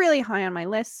definitely really high on my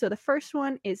list. So the first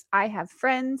one is I Have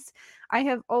Friends. I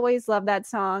have always loved that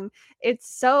song.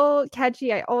 It's so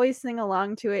catchy. I always sing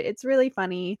along to it. It's really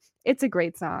funny. It's a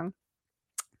great song.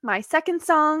 My second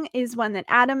song is one that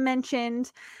Adam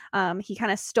mentioned. He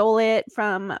kind of stole it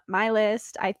from my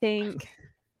list, I think.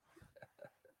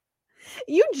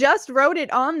 You just wrote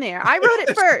it on there. I wrote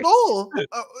it first.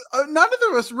 None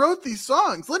of us wrote these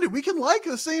songs. Lindy, we can like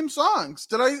the same songs.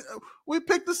 We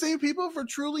picked the same people for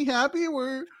Truly Happy?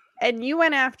 And you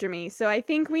went after me, so I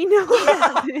think we know what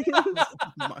happened. Oh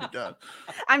my God.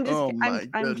 I'm joking.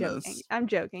 I'm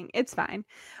joking. It's fine.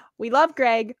 We love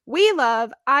Greg. We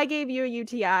love I Gave You a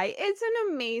UTI. It's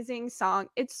an amazing song.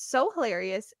 It's so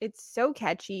hilarious. It's so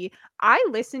catchy. I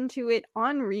listen to it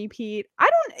on repeat.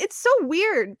 It's so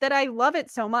weird that I love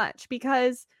it so much,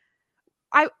 because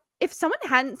if someone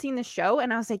hadn't seen the show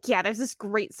and I was like, yeah, there's this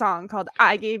great song called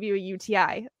I Gave You a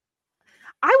UTI,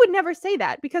 I would never say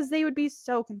that because they would be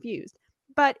so confused.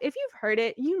 But if you've heard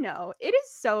it, it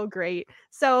is so great.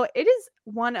 So it is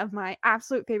one of my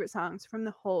absolute favorite songs from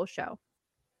the whole show.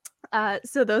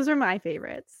 So those are my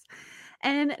favorites.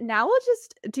 And now we'll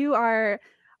just do our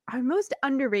most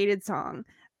underrated song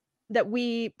that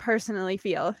we personally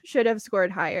feel should have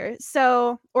scored higher.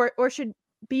 So, or should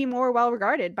be more well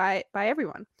regarded by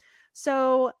everyone.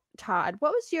 So, Todd,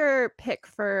 what was your pick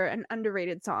for an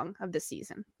underrated song of this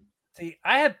season? See,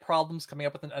 I had problems coming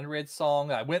up with an underrated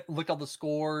song. I went and looked at all the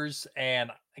scores,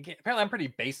 and apparently I'm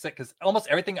pretty basic because almost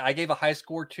everything I gave a high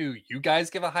score to, you guys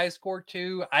give a high score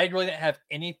to. I really didn't have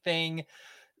any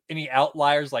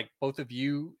outliers like both of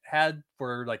you had,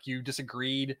 where like you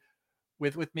disagreed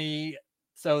with me.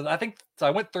 So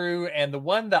I went through, and the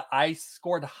one that I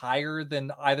scored higher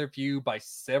than either of you by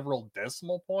several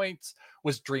decimal points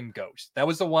was Dream Ghost. That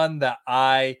was the one that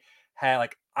I had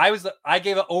I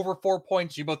gave it over 4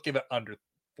 points. You both gave it under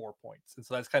 4 points, and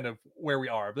so that's kind of where we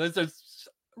are. But there's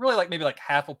really like maybe like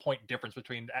half a point difference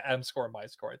between Adam's score and my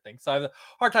score, I think. So I have a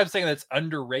hard time saying that it's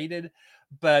underrated,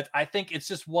 but I think it's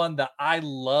just one that I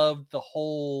loved the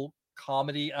whole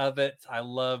comedy of it. I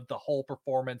loved the whole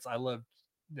performance. I loved,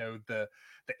 the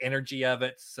energy of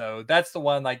it. So that's the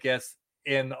one, I guess,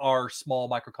 in our small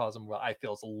microcosm, what I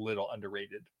feel is a little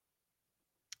underrated.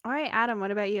 All right, Adam,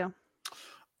 what about you?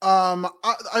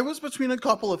 I was between a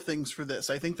couple of things for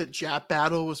this. I think that Jap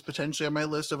Battle was potentially on my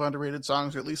list of underrated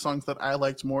songs, or at least songs that I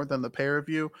liked more than The Pair of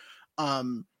You,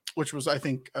 which was, I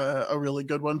think, a really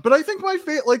good one. But I think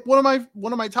my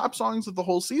one of my top songs of the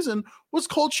whole season was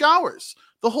Cold Showers.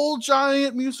 The whole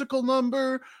giant musical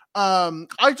number.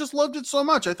 I just loved it so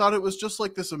much. I thought it was just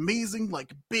like this amazing,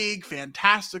 like big,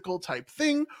 fantastical type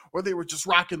thing where they were just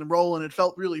rocking and rolling. It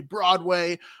felt really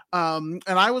Broadway. And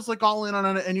I was like all in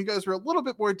on it, and you guys were a little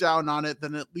bit more down on it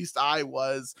than at least I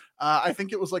was. I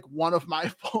think it was like one of my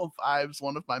full fives,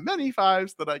 one of my many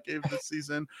fives that I gave this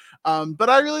season.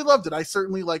 But I really loved it. I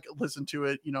certainly like listened to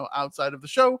it, outside of the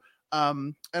show.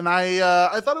 And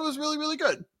I thought it was really, really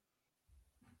good.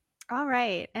 All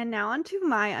right, and now on to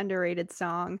my underrated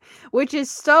song, which is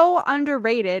so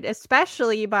underrated,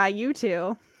 especially by you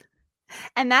two,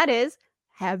 and that is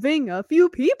Having a Few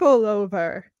People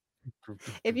Over.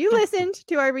 If you listened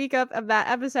to our recap of that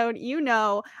episode,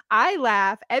 I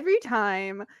laugh every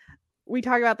time we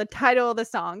talk about the title of the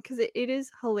song because it is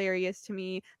hilarious to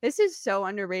me. This is so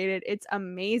underrated. It's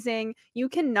amazing. You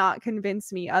cannot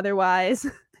convince me otherwise.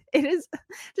 It is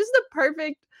just the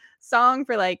perfect song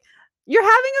for like, you're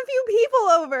having a few people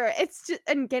over. It's just,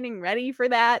 and getting ready for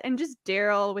that, and just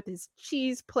Daryl with his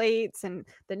cheese plates and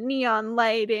the neon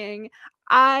lighting.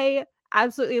 I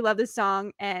absolutely love this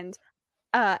song, and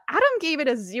Adam gave it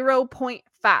a 0.5.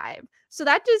 So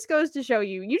that just goes to show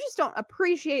you just don't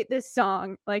appreciate this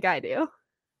song like I do.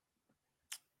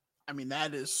 I mean,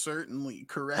 that is certainly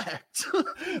correct.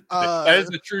 That is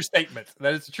a true statement.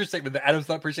 That is a true statement that Adam does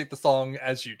not appreciate the song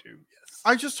as you do. Yes.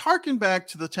 I just harken back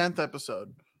to the 10th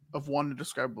episode of One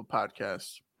Indescribable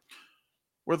Podcast,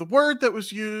 where the word that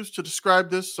was used to describe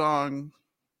this song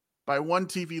by One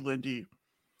TV Lindy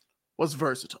was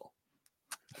versatile.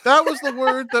 That was the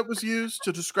word that was used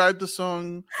to describe the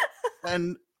song,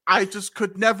 and I just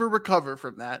could never recover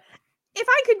from that. If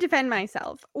I could defend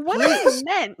myself, what I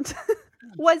meant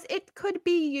was it could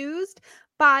be used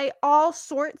by all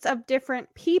sorts of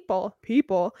different people.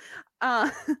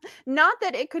 Not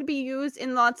that it could be used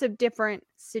in lots of different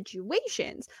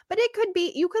situations, but it could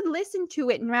be, you could listen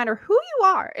to it no matter who you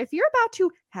are. If you're about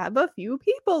to have a few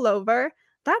people over,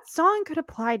 that song could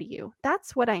apply to you.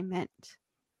 That's what I meant.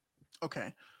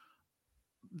 Okay.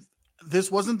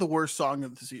 This wasn't the worst song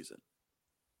of the season.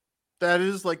 That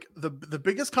is like the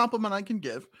biggest compliment I can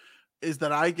give is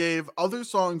that I gave other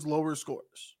songs lower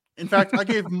scores. In fact, I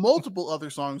gave multiple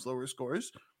other songs lower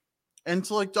scores. And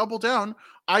to like double down,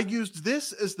 I used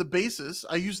this as the basis.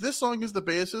 I used this song as the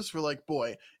basis for like,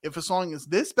 boy, if a song is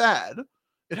this bad,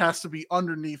 it has to be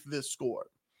underneath this score.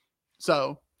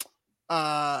 So,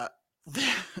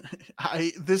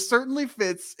 this certainly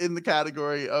fits in the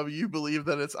category of you believe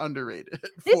that it's underrated.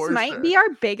 This might be our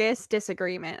biggest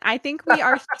disagreement. I think we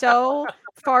are so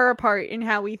far apart in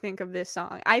how we think of this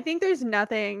song. I think there's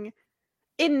nothing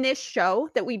in this show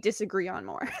that we disagree on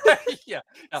more. Yeah.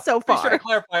 So far. Be sure to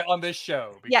clarify on this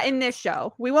show. Yeah, in this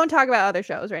show. We won't talk about other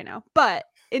shows right now. But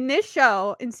in this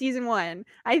show, in season 1,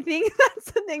 I think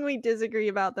that's the thing we disagree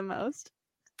about the most.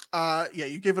 Yeah,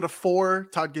 you gave it a 4.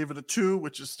 Todd gave it a 2,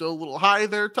 which is still a little high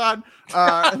there, Todd.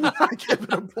 And I gave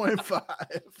it a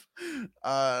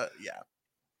 0.5. Yeah.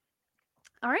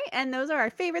 All right, and those are our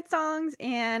favorite songs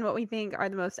and what we think are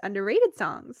the most underrated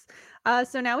songs.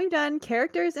 So now we've done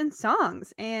characters and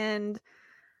songs, and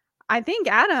I think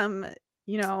Adam,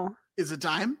 is it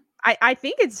time? I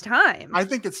think it's time. I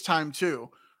think it's time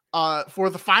too. For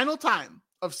the final time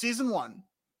of season 1,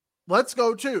 let's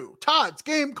go to Todd's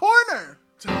Game Corner.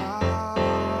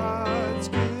 Todd's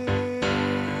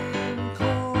Game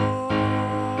Corner.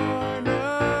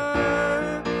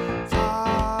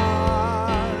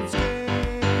 Todd's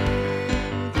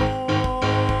Game Corner.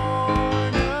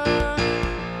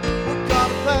 We're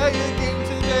gonna play a game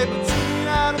today between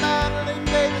Adam and Lynn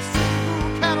Davis. See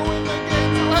who can win the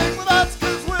game. So hang with us,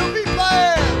 cause we'll be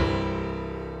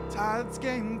playing Todd's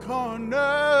Game Corner.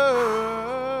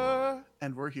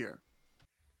 And we're here.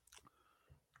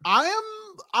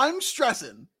 I'm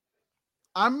stressing.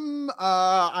 I'm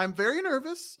very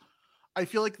nervous. I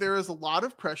feel like there is a lot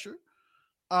of pressure.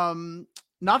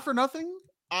 Not for nothing,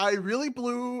 I really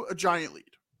blew a giant lead.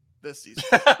 this season.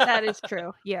 That is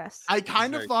true. Yes. I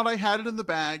kind of Very thought I had it in the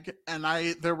bag, and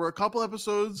there were a couple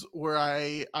episodes where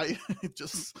I think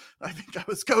I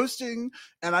was ghosting,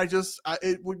 and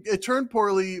it turned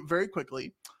poorly very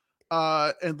quickly,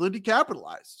 and Lindy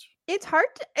capitalized. It's hard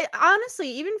to, honestly,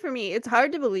 even for me, it's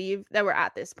hard to believe that we're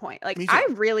at this point. Like, Me too. I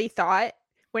really thought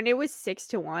when it was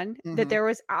 6-1 Mhm. that there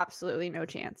was absolutely no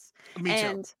chance. Me too.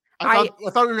 And I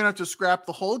thought we were gonna have to scrap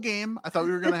the whole game. I thought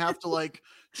we were gonna have to like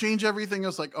change everything. I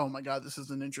was like, oh my god, this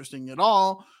isn't interesting at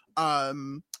all.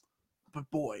 But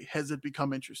boy, has it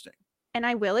become interesting. And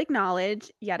I will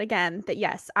acknowledge yet again that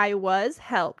yes, I was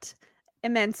helped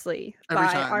immensely Every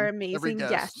by time, our every amazing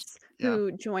guest. guests Yeah.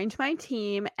 who joined my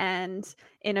team and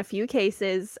in a few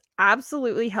cases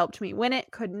absolutely helped me win it.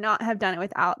 Could not have done it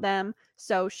without them.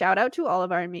 So shout out to all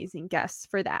of our amazing guests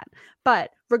for that.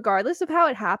 But regardless of how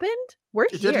it happened, we're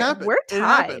It here. did happen. We're It tied.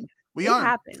 happened. We It are.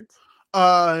 happened.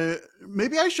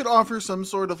 Maybe I should offer some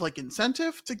sort of like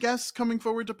incentive to guests coming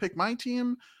forward to pick my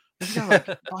team. Maybe I like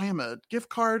buy him a gift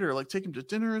card or like take him to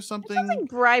dinner or It something. sounds like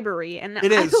bribery, and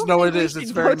It I is. don't No, think it we is. should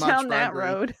It's go very much down that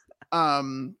bribery.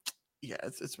 road. Yeah,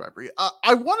 it's bribery.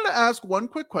 I wanted to ask one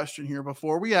quick question here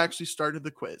before we actually started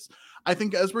the quiz. I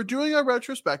think as we're doing a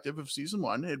retrospective of season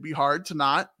 1, it'd be hard to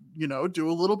not, do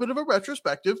a little bit of a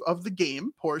retrospective of the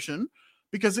game portion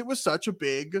because it was such a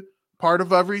big part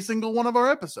of every single one of our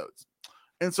episodes.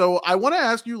 And so I want to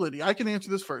ask you, Lydia, I can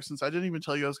answer this first since I didn't even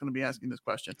tell you I was going to be asking this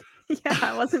question. Yeah,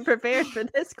 I wasn't prepared for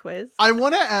this quiz. I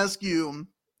want to ask you,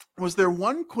 was there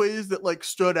one quiz that like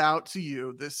stood out to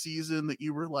you this season that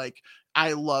you were like,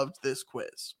 I loved this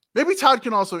quiz? Maybe Todd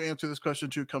can also answer this question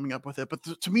too, coming up with it. But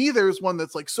to me, there's one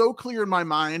that's like so clear in my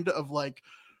mind of like,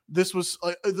 this was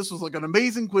like an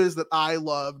amazing quiz that I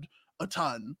loved a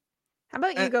ton. How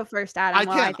about you go first, Adam?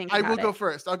 I will go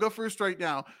first. I'll go first right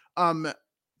now.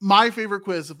 My favorite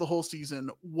quiz of the whole season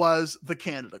was the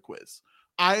Canada quiz.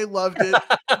 I loved it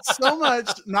so much,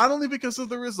 not only because of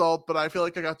the result, but I feel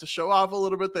like I got to show off a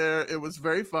little bit there. It was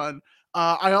very fun.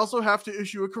 I also have to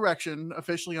issue a correction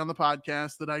officially on the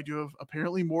podcast that I do have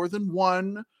apparently more than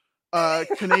one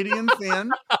Canadian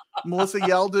fan. Melissa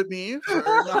yelled at me for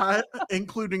not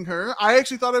including her. I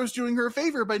actually thought I was doing her a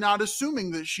favor by not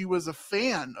assuming that she was a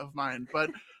fan of mine, but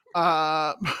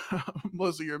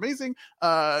Melissa, you're amazing.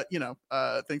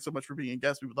 Thanks so much for being a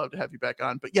guest. We would love to have you back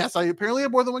on. But yes, I apparently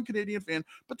have more than one Canadian fan.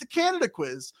 But the Canada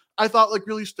quiz, I thought like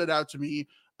really stood out to me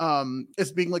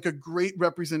as being like a great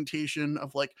representation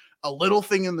of like a little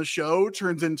thing in the show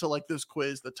turns into like this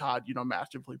quiz that Todd,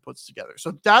 masterfully puts together.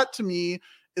 So that to me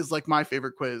is like my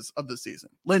favorite quiz of the season.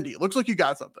 Lindy, it looks like you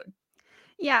got something.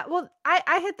 Yeah, well, I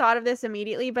had thought of this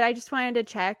immediately, but I just wanted to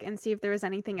check and see if there was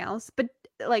anything else. But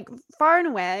like far and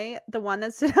away, the one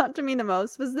that stood out to me the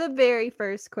most was the very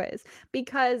first quiz,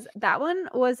 because that one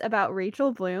was about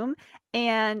Rachel Bloom.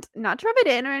 And not to rub it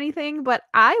in or anything, but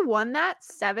I won that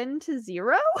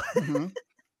 7-0. Mm-hmm.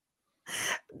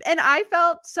 And I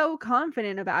felt so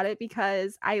confident about it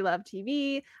because I love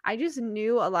TV. I just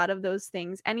knew a lot of those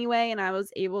things anyway, and I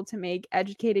was able to make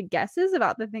educated guesses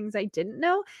about the things I didn't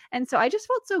know. And so I just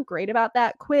felt so great about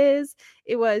that quiz.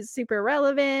 It was super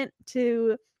relevant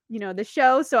to the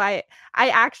show. So I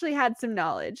actually had some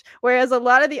knowledge, whereas a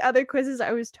lot of the other quizzes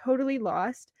I was totally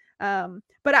lost.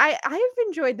 But I have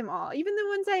enjoyed them all. Even the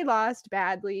ones I lost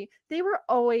badly, they were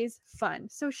always fun.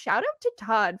 So shout out to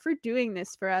Todd for doing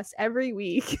this for us every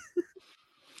week.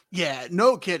 Yeah,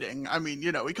 no kidding. I mean,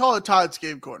 we call it Todd's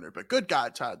Game Corner, but good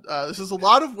God, Todd, this is a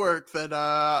lot of work that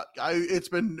it's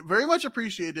been very much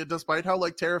appreciated, despite how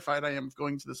like terrified I am of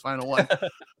going to this final one.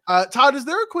 Todd, is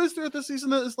there a quiz throughout the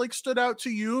season that has like stood out to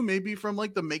you, maybe from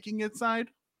like the making it side?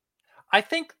 I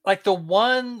think like the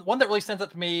one that really stands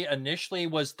out to me initially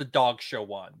was the dog show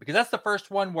one, because that's the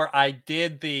first one where I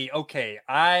did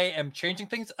I am changing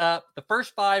things up. The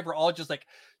first 5 were all just like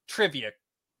trivia,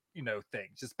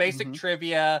 things, just basic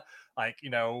trivia, like,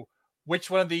 which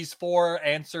one of these 4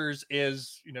 answers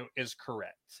is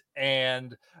correct.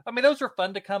 And I mean, those were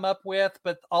fun to come up with,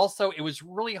 but also it was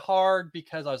really hard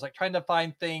because I was like trying to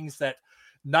find things that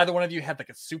neither one of you had like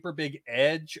a super big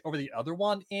edge over the other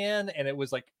one in. And it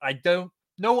was like, I don't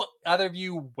know either of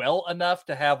you well enough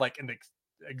to have like an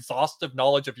exhaustive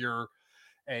knowledge of your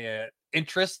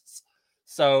interests.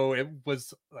 So it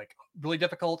was like really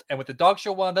difficult. And with the dog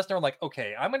show one, that's never like,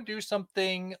 okay, I'm going to do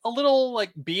something a little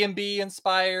like B&B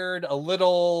inspired, a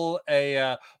little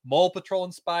Mole Patrol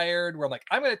inspired, where I'm like,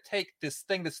 I'm going to take this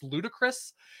thing that's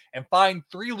ludicrous and find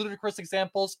 3 ludicrous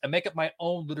examples and make up my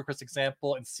own ludicrous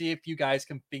example and see if you guys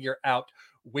can figure out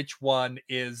which one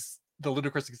is the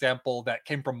ludicrous example that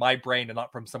came from my brain and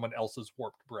not from someone else's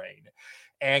warped brain.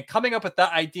 And coming up with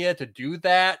that idea to do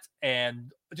that,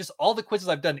 and just all the quizzes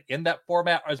I've done in that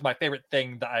format is my favorite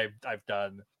thing that I've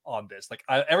done on this. Like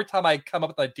every time I come up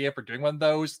with an idea for doing one of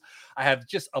those, I have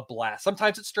just a blast.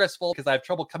 Sometimes it's stressful because I have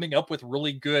trouble coming up with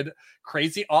really good,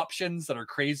 crazy options that are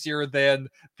crazier than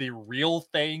the real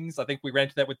things. I think we ran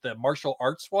into that with the martial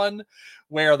arts one,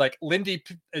 where like Lindy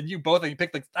and you both, and you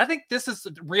picked like, I think this is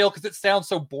real because it sounds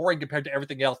so boring compared to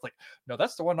everything else. Like, no,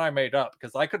 that's the one I made up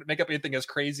because I couldn't make up anything as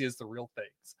crazy as the real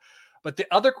things. But the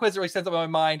other quiz that really stands up in my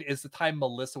mind is the time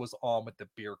Melissa was on with the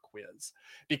beer quiz,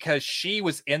 because she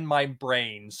was in my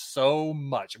brain so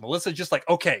much. Melissa just like,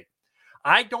 okay,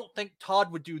 I don't think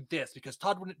Todd would do this because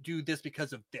Todd wouldn't do this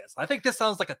because of this. I think this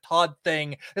sounds like a Todd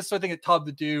thing. This is the thing that Todd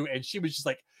would do. And she was just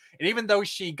like, and even though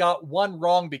she got one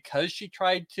wrong because she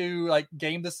tried to like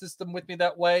game the system with me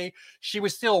that way, she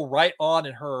was still right on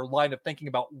in her line of thinking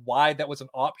about why that was an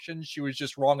option. She was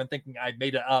just wrong in thinking I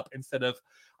made it up instead of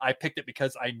I picked it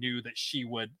because I knew that she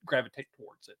would gravitate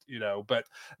towards it, you know. But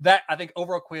that, I think,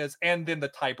 overall quiz, and then the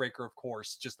tiebreaker, of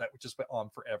course, just that just went on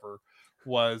forever,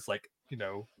 was like, you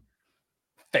know,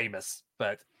 famous.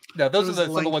 But no, those are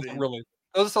some of the ones that really,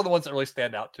 those are some of the ones that really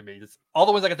stand out to me. It's all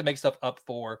the ones I get to make stuff up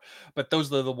for, but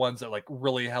those are the ones that like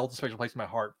really held a special place in my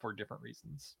heart for different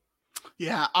reasons.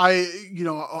 Yeah,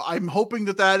 I'm hoping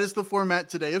that is the format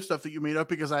today of stuff that you made up,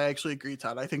 because I actually agree,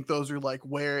 Todd. I think those are like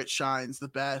where it shines the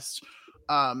best.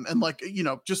 And like, you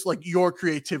know, just like your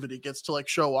creativity gets to like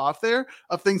show off there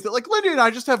of things that like Lindy and I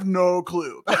just have no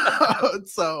clue.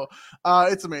 So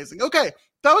it's amazing. Okay,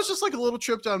 that was just like a little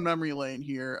trip down memory lane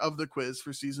here of the quiz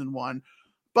for season 1.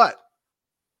 But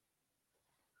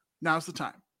now's the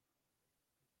time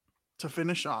to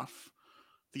finish off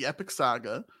the epic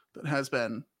saga that has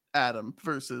been Adam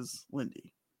versus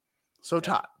Lindy. So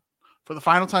Todd, for the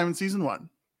final time in season 1,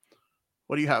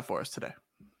 what do you have for us today?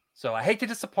 So I hate to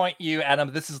disappoint you,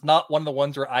 Adam. This is not one of the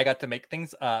ones where I got to make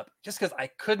things up, just because I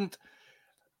couldn't.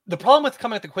 The problem with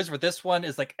coming at the quiz for this one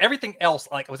is like everything else,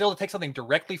 like I was able to take something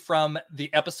directly from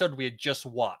the episode we had just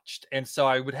watched. And so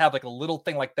I would have like a little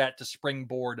thing like that to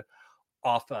springboard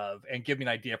off of and give me an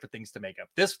idea for things to make up.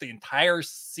 This, the entire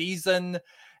season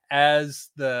as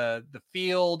the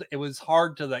field, it was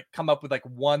hard to like come up with like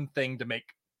one thing to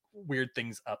make weird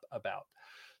things up about.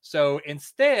 So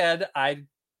instead, I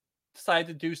decided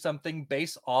to do something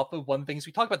based off of one of the things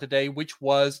we talked about today, which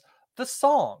was the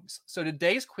songs. So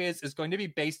today's quiz is going to be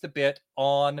based a bit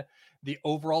on the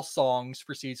overall songs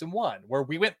for season 1, where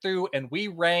we went through and we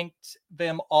ranked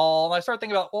them all. And I started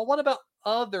thinking about, well, what about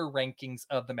other rankings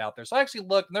of them out there? So I actually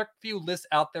looked, and there are a few lists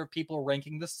out there, people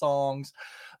ranking the songs,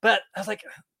 but I was like,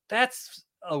 that's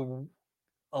a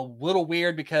little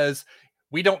weird because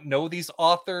we don't know these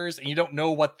authors and you don't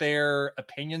know what their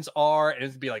opinions are. And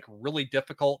it'd be like really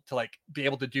difficult to like be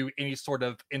able to do any sort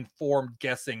of informed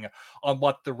guessing on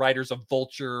what the writers of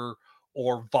Vulture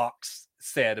or Vox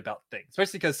said about things,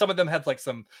 especially because some of them had like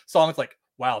some songs like,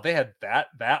 wow, they had that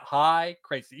high.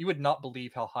 Crazy. You would not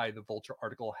believe how high the Vulture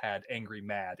article had Angry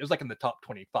Mad. It was like in the top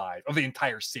 25 of the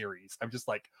entire series. I'm just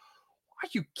like, are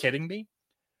you kidding me?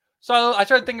 So I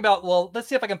started thinking about, well, let's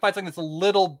see if I can find something that's a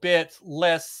little bit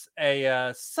less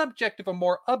a subjective and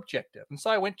more objective. And so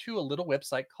I went to a little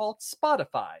website called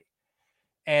Spotify.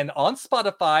 And on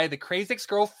Spotify, the Crazy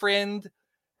Ex-Girlfriend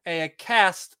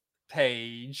cast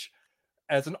page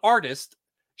as an artist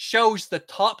shows the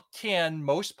top 10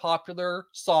 most popular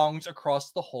songs across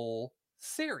the whole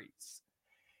series.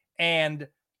 And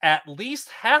at least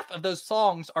half of those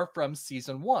songs are from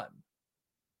season 1.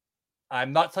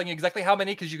 I'm not telling you exactly how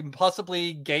many because you can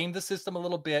possibly game the system a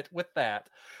little bit with that.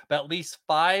 But at least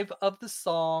 5 of the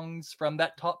songs from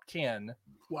that top 10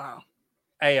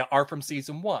 are from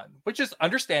season 1, which is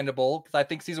understandable because I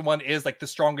think season 1 is like the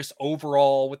strongest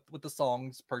overall with the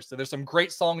songs per se. There's some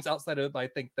great songs outside of it, but I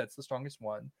think that's the strongest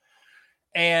one.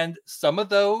 And some of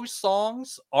those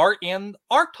songs are in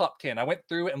our top 10. I went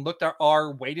through and looked at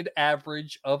our weighted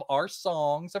average of our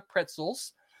songs of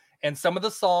Pretzels. And some of the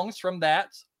songs from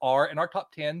that are in our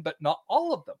top 10, but not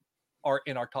all of them are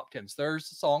in our top 10s. There's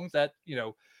songs that, you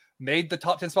know, made the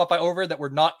top 10 Spotify over that were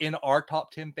not in our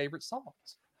top 10 favorite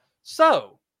songs.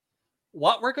 So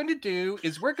what we're going to do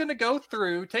is we're going to go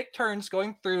through, take turns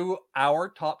going through our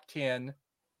top 10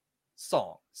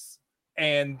 songs.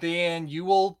 And then you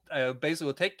will basically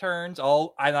will take turns. I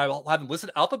will have them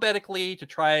listed alphabetically to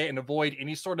try and avoid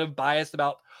any sort of bias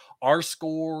about our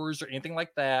scores or anything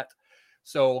like that.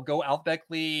 So go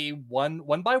alphabetically one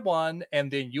by one,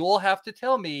 and then you'll have to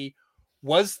tell me,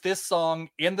 was this song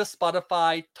in the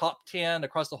Spotify top 10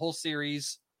 across the whole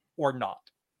series or not?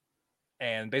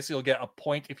 And basically you'll get a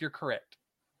point if you're correct.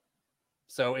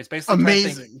 So it's basically trying to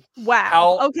think Amazing. Wow.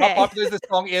 how Okay. popular this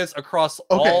song is across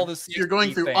Okay, all the so you're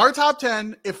going CXP through fans. our top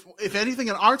 10. If anything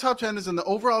in our top 10 is in the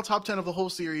overall top 10 of the whole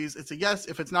series, it's a yes.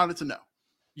 If it's not, it's a no.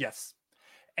 Yes.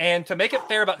 And to make it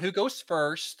fair about who goes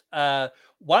first, why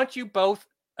don't you both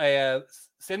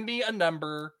send me a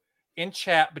number in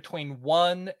chat between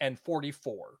 1 and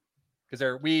 44?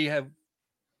 Because we have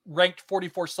ranked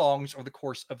 44 songs over the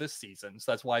course of this season.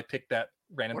 So that's why I picked that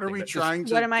random What are thing. we But just- trying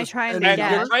to? What am I just trying any to and guess?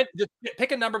 you're number? trying to just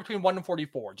pick a number between 1 and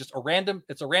 44. Just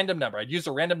it's a random number. I'd use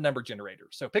a random number generator.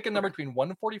 So pick a number between 1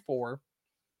 and 44.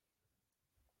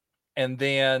 And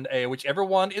then whichever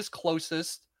one is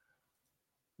closest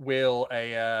will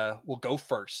go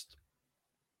first.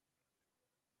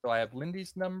 So I have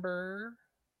Lindy's number.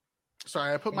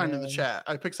 Sorry, I put mine in the And- chat.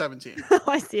 I picked 17. Oh,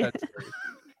 I see it. That's great.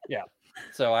 Yeah.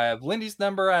 So I have Lindy's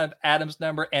number, I have Adam's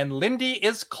number, and Lindy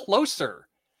is closer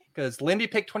because Lindy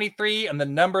picked 23, and the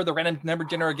random number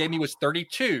generator gave me was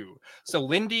 32. So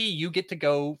Lindy, you get to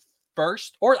go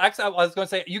first, or actually, I was going to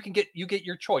say you get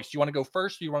your choice. Do you want to go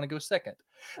first, or you want to go second?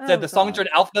 So Oh, the songs are God.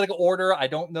 in alphabetical order. I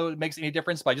don't know if it makes any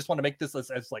difference, but I just want to make this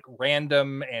as like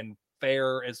random and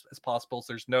fair as possible.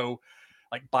 So there's no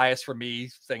like bias for me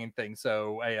saying things.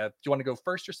 So do you want to go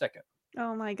first or second?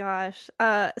 Oh my gosh.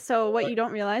 So what you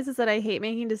don't realize is that I hate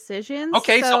making decisions.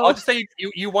 Okay, so I'll just say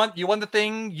you won the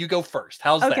thing. You go first.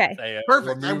 How's Okay. that?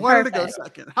 Perfect. I remove- wanted to go Perfect.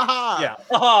 second. Haha. Yeah.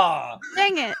 Ah.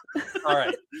 Dang it. All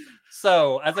right.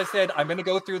 So as I said, I'm going to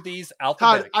go through these Todd,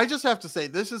 alphabetically. I just have to say,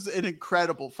 this is an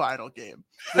incredible final game.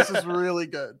 This is really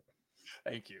good.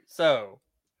 Thank you. So,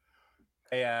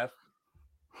 the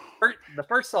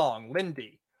first song,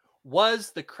 Lindy,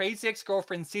 was the Crazy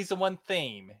Ex-Girlfriend season 1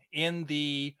 theme in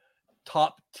the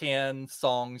top 10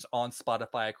 songs on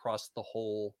Spotify across the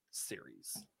whole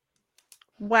series.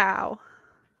 Wow.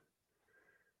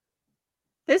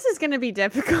 This is going to be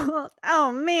difficult.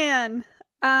 Oh man.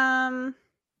 I'm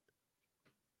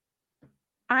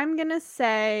going to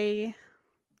say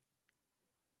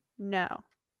no.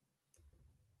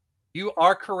 You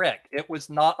are correct. It was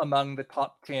not among the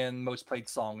top 10 most played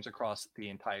songs across the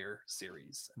entire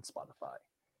series in Spotify.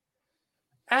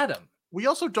 Adam. We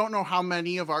also don't know how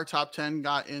many of our top 10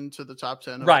 got into the top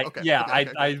 10. Right. Okay, Yeah.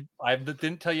 okay. I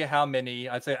didn't tell you how many.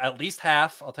 I'd say at least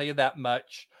half. I'll tell you that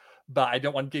much. But I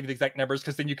don't want to give you the exact numbers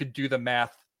because then you could do the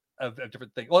math of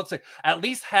different things. Well, let's say at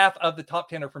least half of the top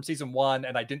 10 are from season 1.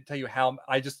 And I didn't tell you how.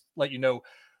 I just let you know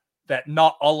that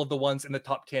not all of the ones in the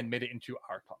top 10 made it into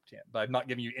our top 10. But I'm not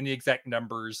giving you any exact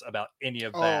numbers about any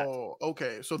of that. Oh,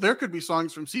 okay. So there could be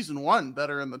songs from season 1 that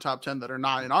are in the top 10 that are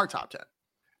not in our top 10.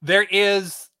 There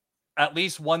is at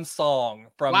least one song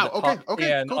from the top 10 cool,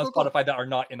 on cool, cool. Spotify that are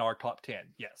not in our top 10.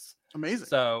 Yes. Amazing.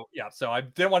 So yeah, so I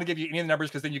didn't want to give you any of the numbers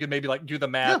because then you could maybe like do the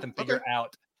math and figure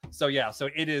out. So yeah, so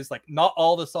it is like not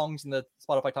all the songs in the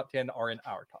Spotify top 10 are in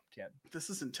our top 10. This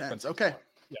is intense. Okay.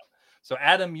 Yeah. So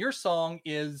Adam, your song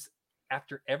is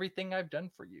After Everything I've Done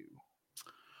for You.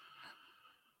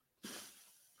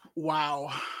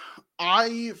 Wow.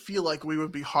 I feel like we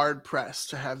would be hard pressed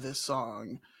to have this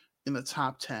song in the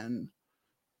top 10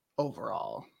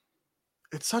 overall.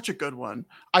 It's such a good one.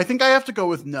 I think I have to go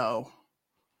with no.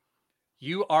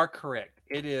 You are correct.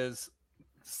 It is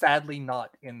sadly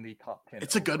not in the top 10.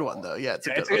 It's a good one though. Yeah, it's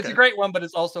a good it's a great one, but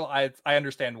it's also I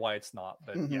understand why it's not.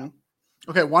 But yeah.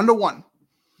 Okay, 1-1.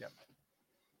 Yeah.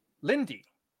 Lindy,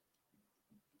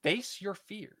 Face Your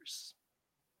Fears.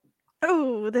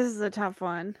 Oh, this is a tough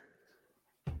one.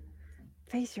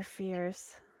 Face Your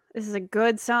Fears. This is a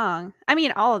good song. I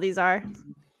mean, all of these are.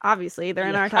 Obviously, they're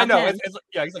in our top I know. 10.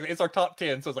 Exactly. It's our top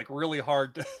 10, so it's like really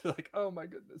hard to like, oh my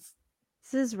goodness.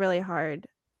 This is really hard.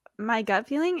 My gut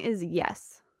feeling is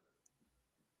yes.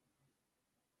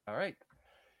 All right.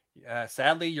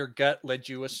 Sadly, your gut led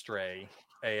you astray.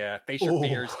 Face Your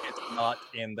Fears is not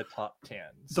in the top 10.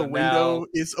 So the window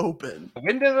is open. The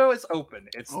window is open.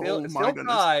 It's still,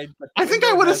 tied. I think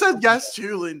I would have said yes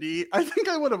too, Lindy. I think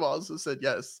I would have also said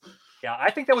yes. Yeah,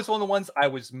 I think that was one of the ones I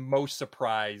was most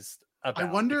surprised about.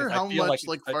 I wonder how much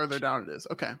like farther down it is.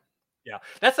 Okay. Yeah,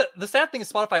 that's the sad thing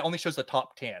is Spotify only shows the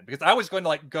top 10 because I was going to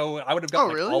I would have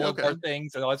gotten all of our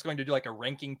things and I was going to do like a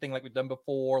ranking thing like we've done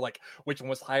before, like which one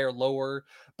was higher, lower,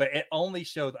 but it only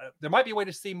showed there might be a way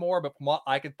to see more, but from what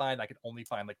I could find, I could only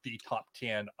find like the top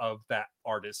 10 of that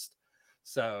artist.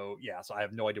 So yeah, so I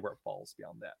have no idea where it falls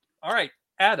beyond that. All right,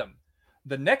 Adam,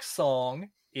 the next song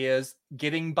is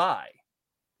Getting By.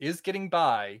 Is Getting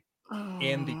By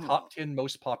in the top 10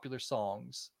 most popular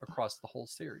songs across the whole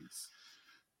series?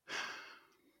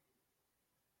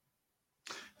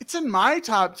 It's in my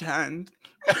top 10.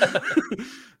 Is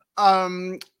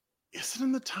it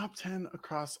in the top 10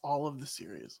 across all of the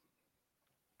series?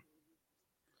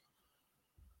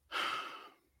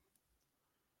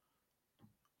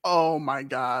 Oh my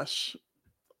gosh.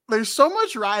 There's so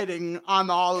much riding on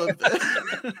all of this.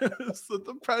 That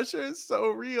the pressure is so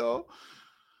real.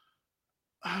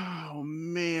 Oh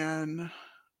man.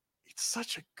 It's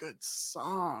such a good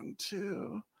song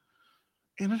too.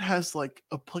 And it has like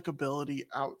applicability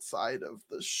outside of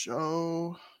the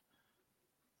show.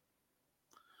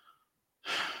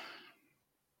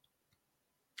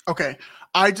 Okay,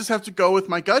 I just have to go with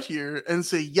my gut here and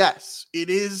say yes, it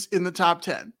is in the top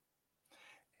 10.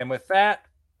 And with that,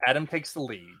 Adam takes the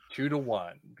lead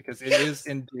 2-1 because it is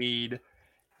indeed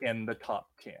in the top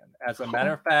 10. As a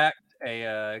matter of fact,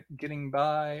 Getting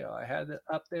By, I had it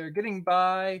up there. Getting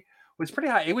By was pretty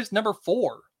high. It was number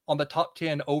 4 on the top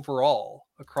 10 overall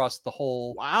across the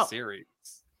whole series.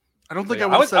 I don't think I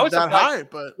would have said that high,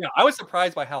 but yeah, I was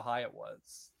surprised by how high it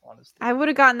was. Honestly, I would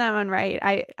have gotten that one right.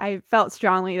 I felt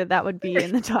strongly that would be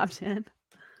in the top 10.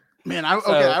 Man,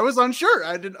 I was unsure.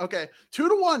 I didn't. Okay,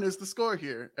 2-1 is the score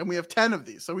here, and we have 10 of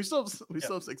these, so we still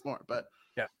have 6 more. But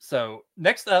yeah. So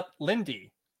next up,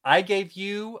 Lindy, I gave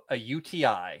you a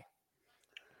UTI.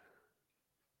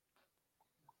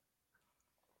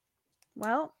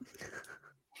 Well,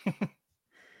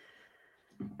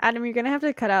 Adam, you're gonna have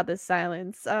to cut out this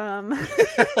silence.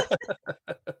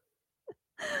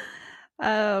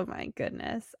 Oh my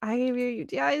goodness. I Gave You a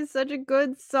UTI is such a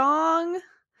good song,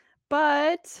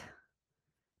 but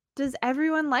does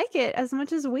everyone like it as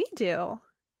much as we do?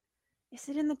 Is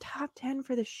it in the top 10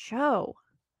 for the show?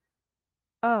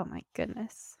 Oh my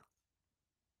goodness.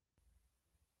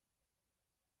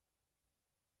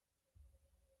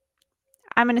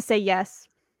 I'm going to say yes.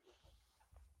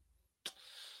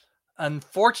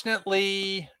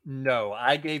 Unfortunately, no.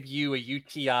 I Gave You a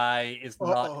UTI is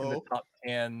not in the top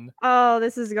 10. Oh,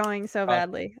 this is going so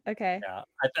badly. Okay. Yeah,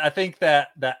 I think that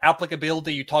the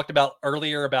applicability you talked about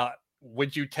earlier about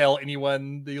would you tell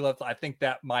anyone that you love, I think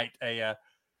that might have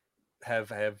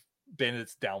been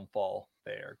its downfall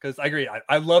there. Because I agree,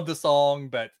 I love the song,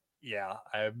 but yeah,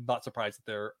 I'm not surprised that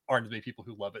there aren't as many people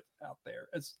who love it out there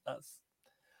as us.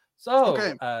 So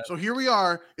okay, so here we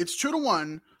are. It's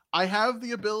 2-1. I have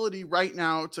the ability right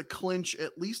now to clinch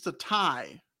at least a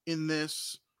tie in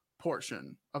this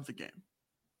portion of the game.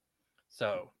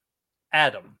 So,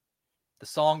 Adam, the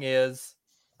song is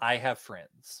I Have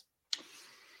Friends.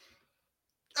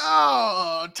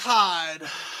 Oh, Todd.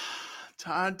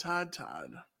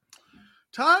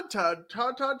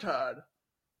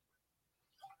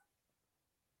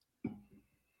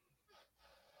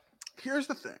 Here's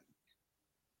the thing.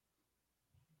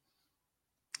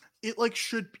 It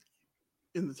should be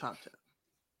in the top 10.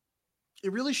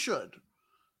 It really should,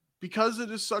 because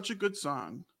it is such a good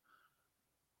song.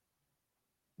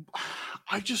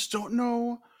 I just don't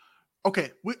know.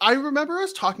 Okay, I remember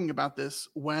us talking about this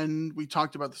when we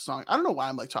talked about the song. I don't know why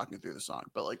I'm talking through the song,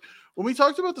 but when we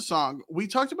talked about the song, we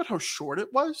talked about how short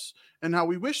it was and how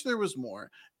we wish there was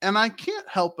more. And I can't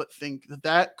help but think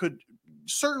that could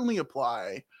certainly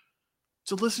apply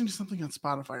to listening to something on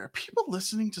Spotify. Are people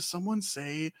listening to someone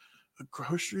say a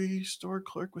grocery store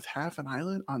clerk with half an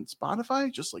eyelid on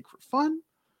Spotify just for fun?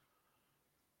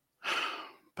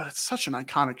 But it's such an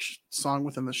iconic song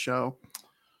within the show.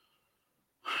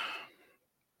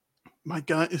 My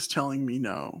gut is telling me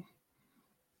no,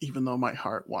 even though my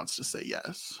heart wants to say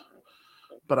yes.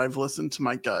 But I've listened to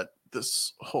my gut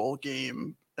this whole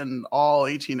game and all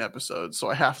 18 episodes, so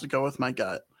I have to go with my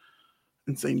gut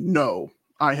and say no,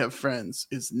 I Have Friends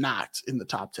is not in the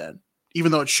top 10,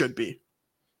 even though it should be.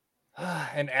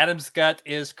 And Adam's gut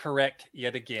is correct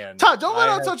yet again. Todd, don't let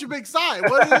out such a big sigh.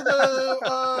 What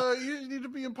is you need to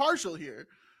be impartial here.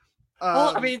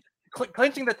 Well, I mean,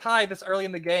 clinching the tie this early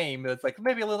in the game, it's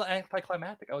maybe a little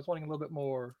anticlimactic. I was wanting a little bit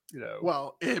more,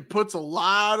 Well, it puts a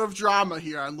lot of drama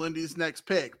here on Lindy's next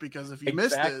pick, because if you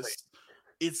miss this,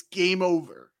 it's game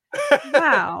over.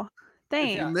 Wow.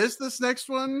 Thanks. If you miss this next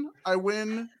one, I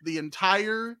win the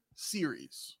entire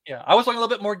series. Yeah, I was wanting a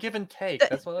little bit more give and take.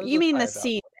 That's what you mean the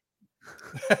seed.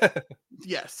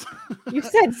 Yes. You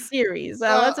said series.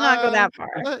 Let's not go that far.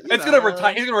 It's gonna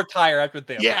retire. He's gonna retire after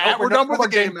this. Yeah, we're done with the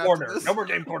game corner. No more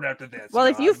game corner after this. Well,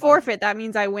 if you forfeit, that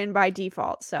means I win by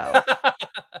default. So.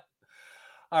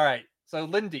 All right. So,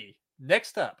 Lindy,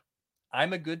 next up,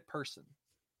 I'm a Good Person.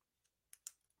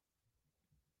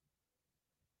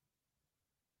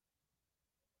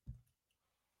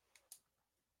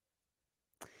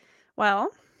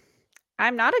 Well,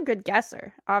 I'm not a good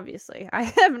guesser, obviously. I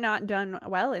have not done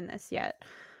well in this yet.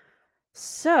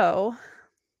 So,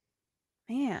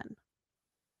 man.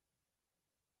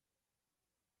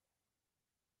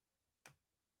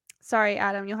 Sorry,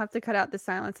 Adam, you'll have to cut out the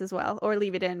silence as well, or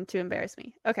leave it in to embarrass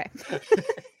me. Okay.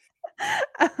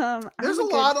 There's a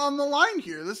lot on the line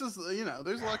here. This is,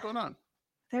 there's a lot going on.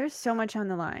 There's so much on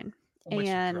the line. So much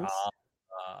And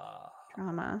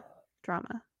drama.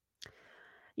 drama.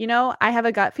 You know, I have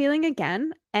a gut feeling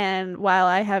again, and while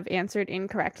I have answered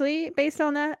incorrectly based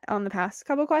on that on the past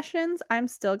couple questions, I'm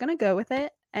still gonna go with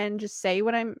it and just say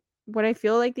what I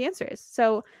feel like the answer is.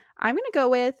 So I'm gonna go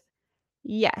with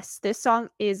yes, this song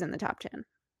is in the top 10.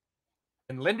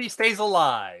 And Lindy stays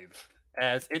alive,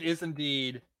 as it is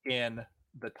indeed in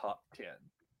the top 10.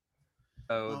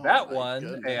 So Oh that my one,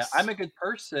 goodness. I'm a Good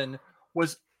Person,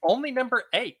 was only number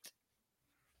 8.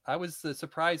 I was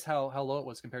surprised how low it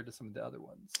was compared to some of the other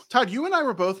ones. Todd, you and I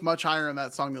were both much higher on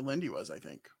that song than Lindy was, I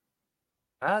think.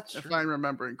 That's If true. I'm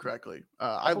remembering correctly.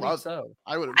 I love so.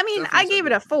 I would have. I mean, I gave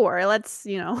it a 4. Let's,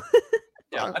 Yeah,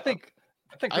 I think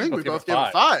we both gave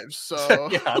it 5. So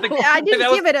yeah, I think I didn't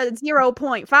that give it a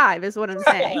 0.5 is what I'm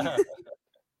saying.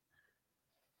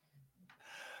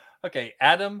 Okay,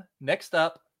 Adam, next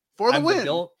up. for the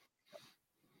win.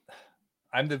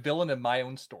 I'm the villain in my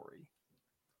own story.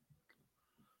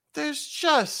 There's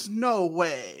just no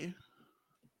way.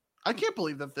 I can't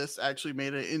believe that this actually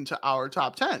made it into our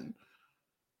top 10.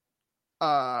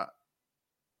 I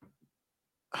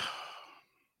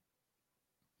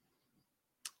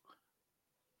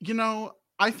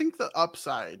think the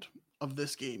upside of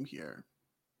this game here,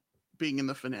 being in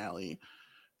the finale,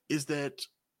 is that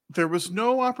there was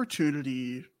no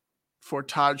opportunity for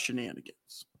Todd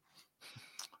shenanigans.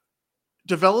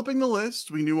 Developing the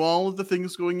list, we knew all of the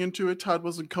things going into it. Todd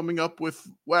wasn't coming up with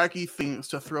wacky things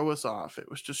to throw us off. It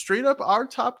was just straight up our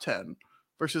top 10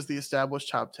 versus the established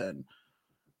top 10.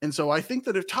 And so I think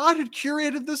that if Todd had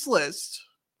curated this list,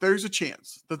 there's a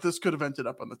chance that this could have ended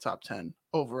up on the top 10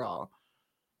 overall.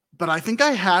 But I think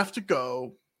I have to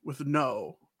go with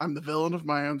no. I'm the villain of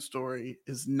my own story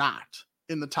is not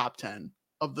in the top 10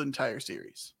 of the entire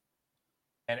series.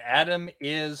 And Adam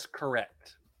is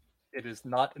correct. It is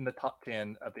not in the top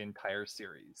 10 of the entire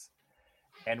series.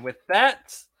 And with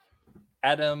that,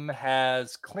 Adam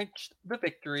has clinched the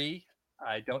victory.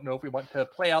 I don't know if we want to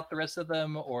play out the rest of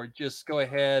them or just go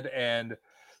ahead and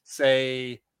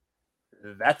say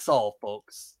that's all,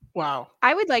 folks. Wow.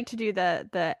 I would like to do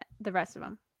the rest of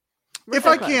them. If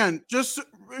I can, just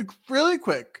really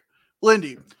quick,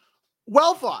 Lindy,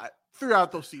 well fought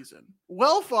throughout the season.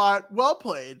 Well fought, well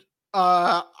played.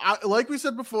 Like we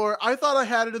said before, I thought I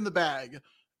had it in the bag,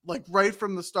 like right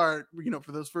from the start,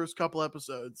 for those first couple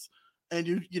episodes. And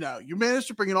you managed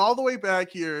to bring it all the way back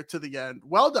here to the end.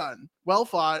 Well done. Well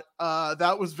fought.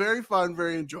 That was very fun,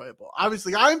 very enjoyable.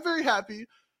 Obviously, I'm very happy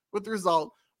with the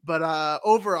result, but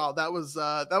overall, that was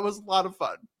a lot of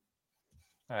fun.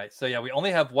 All right. So yeah, we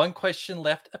only have one question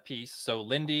left apiece. So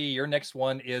Lindy, your next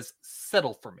one is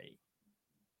Settle for Me.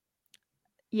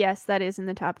 Yes, that is in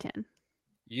the top 10.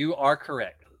 You are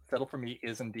correct. Settle for Me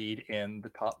is indeed in the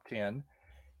top 10.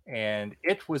 And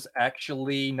it was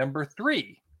actually number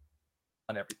 3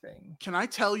 on everything. Can I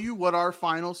tell you what our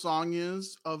final song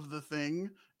is of the thing?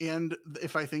 And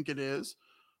if I think it is,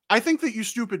 I think that You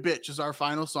Stupid Bitch is our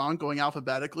final song going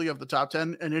alphabetically of the top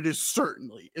 10. And it is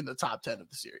certainly in the top 10 of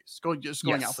the series.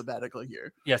 Going alphabetically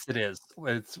here. Yes, it is.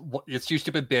 It's You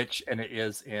Stupid Bitch. And it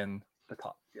is in the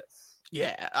top. Yes.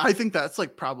 Yeah. I think that's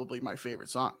like probably my favorite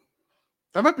song.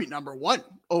 That might be number 1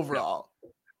 overall. Yeah.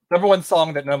 Number 1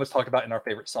 song that none of us talked about in our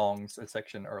favorite songs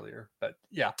section earlier. But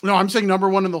yeah. No, I'm saying number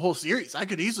 1 in the whole series. I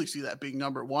could easily see that being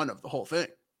number 1 of the whole thing.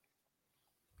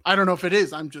 I don't know if it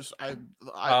is. I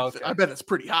bet it's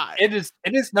pretty high. It is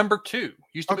number 2.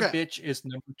 You Stupid Bitch is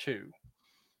number 2.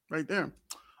 Right there.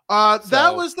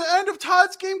 That was the end of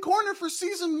Todd's Game Corner for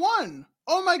season 1.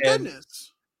 Oh my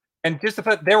goodness. And just to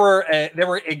put, there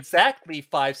were exactly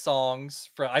 5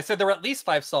 songs from. I said there were at least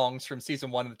 5 songs from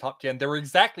season 1 in the top 10. There were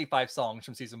exactly 5 songs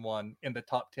from season 1 in the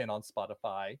top 10 on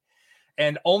Spotify,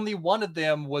 and only one of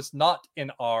them was not in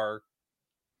our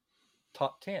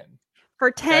top 10.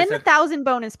 For 10,000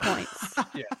 bonus points.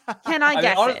 Yeah. Can I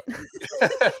guess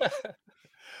it?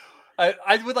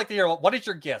 I would like to hear. What is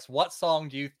your guess? What song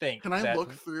do you think? Can I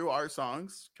look through our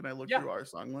songs? Can I look through our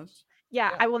song list?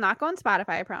 Yeah, I will not go on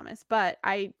Spotify, I promise. But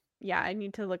I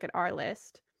need to look at our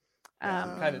list.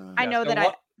 I know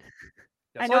that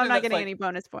I know I'm not getting any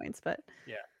bonus points, but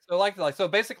yeah. So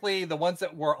basically, the ones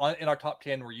that were in our top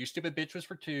 10 were You Stupid Bitch was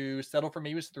for 2, Settle for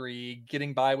Me was 3,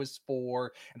 Getting By was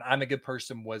 4, and I'm a Good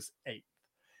Person was 8.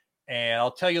 And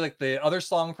I'll tell you, like, the other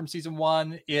song from season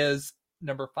 1 is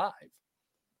number 5.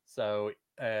 So,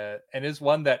 and is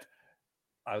one that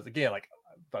I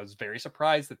was very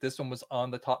surprised that this one was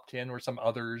on the top 10 where some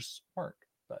others weren't.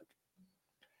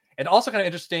 And also kind of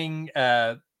interesting.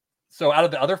 So out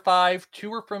of the other 5,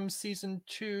 2 are from season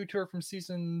 2, 2 are from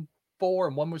season 4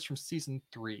 and one was from season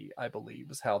 3, I believe,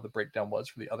 is how the breakdown was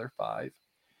for the other 5,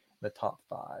 the top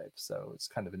 5. So it's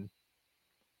kind of an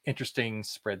interesting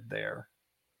spread there.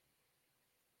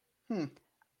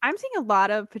 I'm seeing a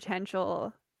lot of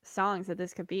potential songs that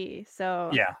this could be. So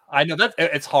yeah, I know that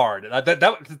it's hard.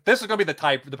 This is going to be the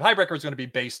tiebreaker is going to be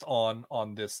based on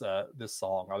this this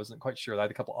song. I wasn't quite sure. I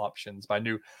had a couple options, but I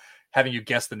knew having you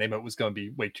guess the name of it was going to be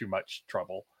way too much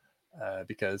trouble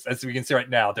because as we can see right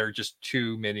now, there are just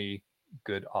too many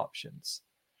good options.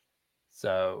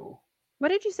 So what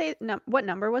did you say? What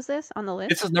number was this on the list?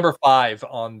 This is number 5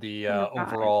 on the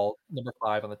overall number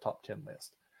 5 on the top 10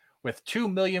 list with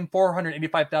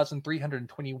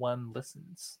 2,485,321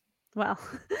 listens. Well,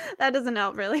 that doesn't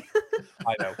help really.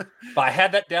 I know, but I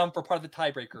had that down for part of the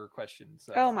tiebreaker question.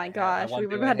 So oh my gosh, we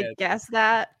would have had to guess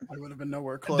that. I would have been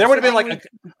nowhere close. There would have been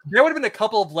there would have been a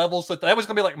couple of levels that was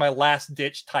going to be like my last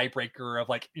ditch tiebreaker of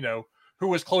like who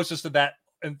was closest to that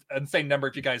insane number.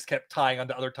 If you guys kept tying on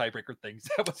the other tiebreaker things,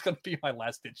 that was going to be my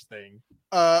last ditch thing.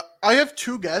 I have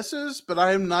 2 guesses, but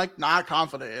I am not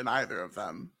confident in either of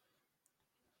them.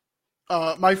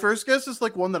 My first guess is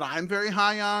like one that I'm very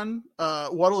high on.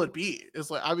 What'll it be? Is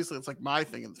like obviously it's like my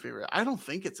thing in the favorite. I don't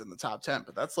think it's in the top 10,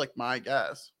 but that's like my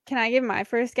guess. Can I give my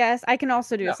first guess? I can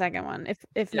also do a second one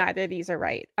if neither of these are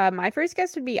right. My first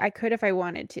guess would be I could if I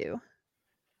wanted to.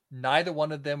 Neither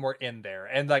one of them were in there,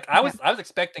 and like I was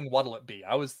expecting What'll It Be.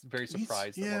 I was very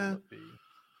surprised at What'll It Be.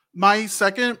 My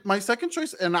second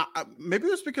choice, and maybe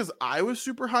it was because I was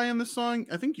super high on this song.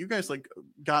 I think you guys like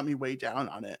got me way down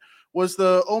on it. Was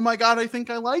the "Oh My God, I Think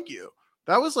I Like You"?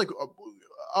 That was like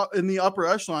in the upper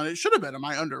echelon. It should have been in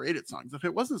my underrated songs. If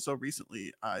it wasn't so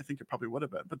recently, I think it probably would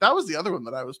have been. But that was the other one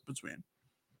that I was between.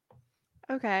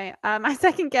 Okay, my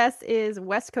second guess is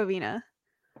West Covina.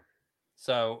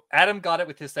 So Adam got it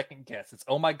with his second guess. It's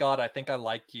 "Oh My God, I Think I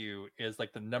Like You" is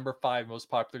like the number 5 most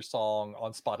popular song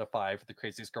on Spotify for the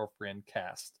Crazy Ex-Girlfriend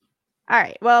cast. All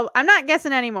right. Well, I'm not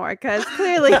guessing anymore because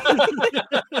clearly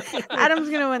Adam's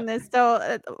going to win this.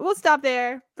 So we'll stop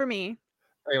there for me.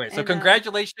 Anyway, so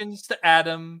congratulations to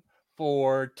Adam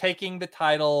for taking the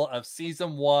title of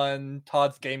season 1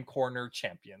 Todd's Game Corner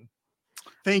champion.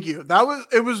 Thank you.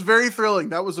 It was very thrilling.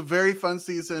 That was a very fun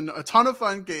season. A ton of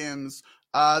fun games.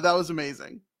 That was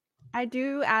amazing. I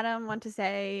do, Adam, want to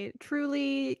say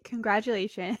truly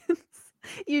congratulations.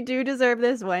 You do deserve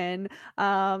this win.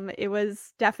 It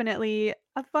was definitely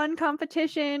a fun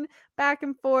competition, back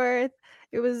and forth.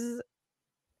 It was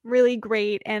really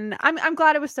great, and I'm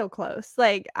glad it was so close.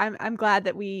 Like I'm glad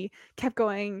that we kept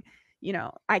going.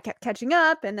 I kept catching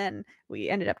up, and then we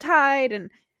ended up tied,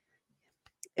 and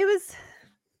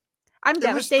I'm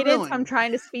devastated. So I'm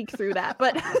trying to speak through that,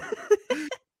 but.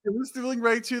 It was thrilling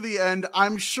right to the end.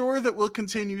 I'm sure that we'll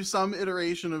continue some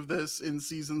iteration of this in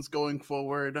seasons going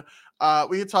forward.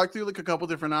 We had talked through like a couple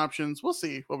different options. We'll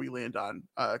see what we land on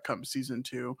come season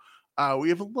 2. We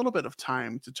have a little bit of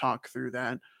time to talk through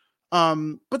that.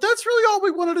 But that's really all we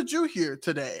wanted to do here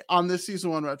today on this season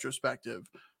 1 retrospective.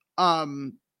 That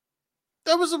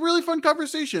was a really fun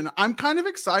conversation. I'm kind of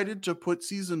excited to put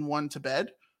season 1 to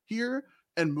bed here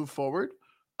and move forward.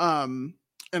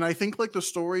 And I think like the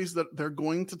stories that they're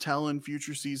going to tell in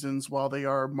future seasons, while they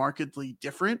are markedly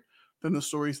different than the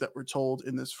stories that were told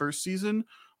in this first season,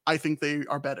 I think they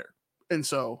are better. And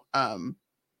so I'm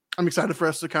excited for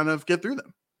us to kind of get through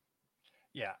them.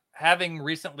 Yeah. Having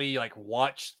recently like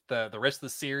watched the rest of the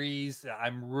series,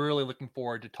 I'm really looking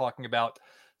forward to talking about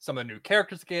some of the new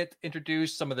characters get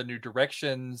introduced, some of the new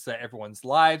directions that everyone's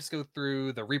lives go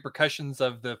through, the repercussions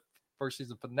of the first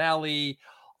season finale,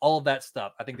 all of that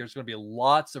stuff. I think there's going to be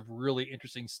lots of really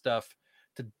interesting stuff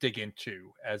to dig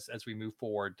into as we move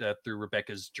forward through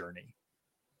Rebecca's journey.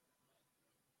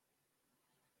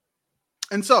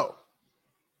 And so,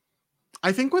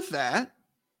 I think with that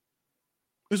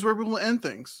is where we will end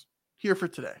things here for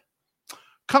today.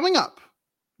 Coming up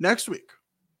next week,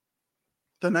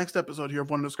 the next episode here of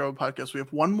One Indescribable Podcast, we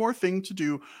have one more thing to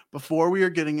do before we are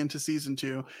getting into season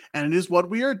 2, and it is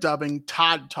what we are dubbing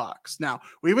Todd Talks. Now,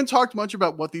 we haven't talked much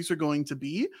about what these are going to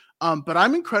be, but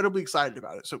I'm incredibly excited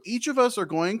about it. So each of us are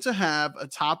going to have a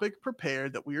topic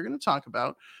prepared that we are going to talk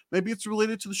about. Maybe it's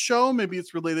related to the show, maybe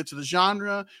it's related to the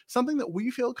genre, something that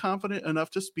we feel confident enough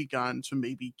to speak on to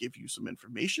maybe give you some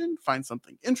information, find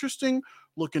something interesting,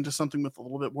 look into something with a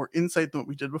little bit more insight than what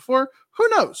we did before. Who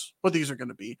knows what these are going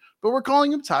to be, but we're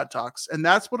calling them Todd Talks, and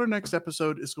that's what our next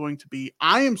episode is going to be.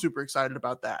 I am super excited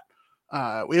about that.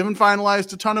 We haven't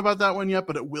finalized a ton about that one yet,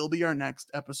 but it will be our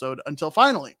next episode until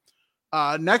finally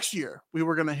next year we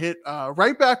were going to hit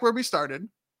right back where we started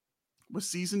with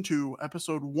season 2,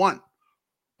 episode 1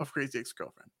 of Crazy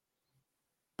Ex-Girlfriend.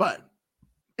 But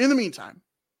in the meantime,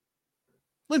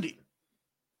 Lindy,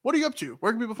 what are you up to?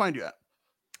 Where can people find you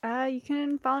at? You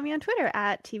can follow me on Twitter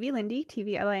at TVLindy,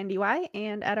 TVLINDY,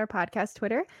 and at our podcast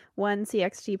Twitter,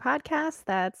 1CXG Podcast.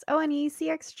 That's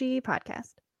ONECXG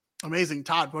Podcast. Amazing.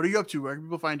 Todd, what are you up to? Where can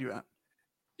people find you at?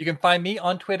 You can find me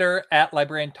on Twitter at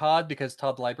Librarian Todd, because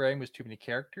Todd the Librarian was too many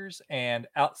characters. And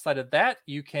outside of that,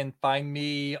 you can find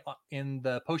me in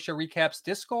the post-show recaps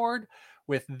Discord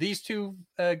with these two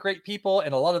great people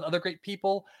and a lot of other great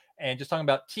people, and just talking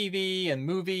about TV and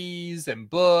movies and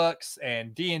books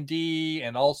and D&D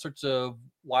and all sorts of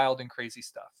wild and crazy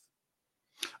stuff.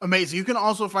 Amazing. You can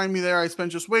also find me there. I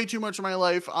spend just way too much of my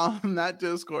life on that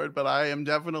Discord, but I am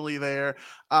definitely there.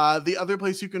 The other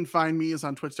place you can find me is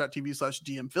on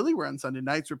twitch.tv/DMPhilly, where on Sunday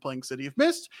nights we're playing City of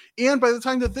Mist. And by the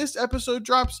time that this episode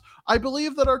drops, I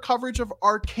believe that our coverage of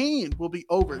Arcane will be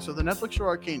over. So the Netflix show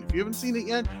Arcane, if you haven't seen it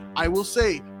yet, I will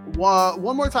say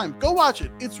one more time, go watch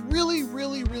it. It's really,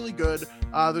 really, really good.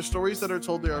 The stories that are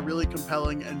told there are really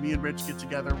compelling, and me and Rich get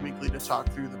together weekly to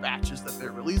talk through the batches that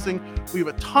they're releasing. We have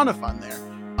a ton of fun there,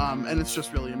 and it's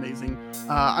just really amazing.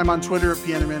 I'm on Twitter at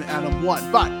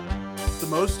PianomanAdam1, but the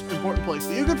most important place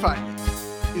that you can find me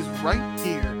is right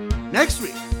here next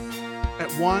week at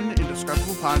One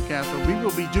Indescribable Podcast, where we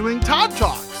will be doing Todd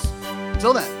Talks.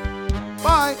 Until then,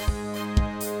 bye.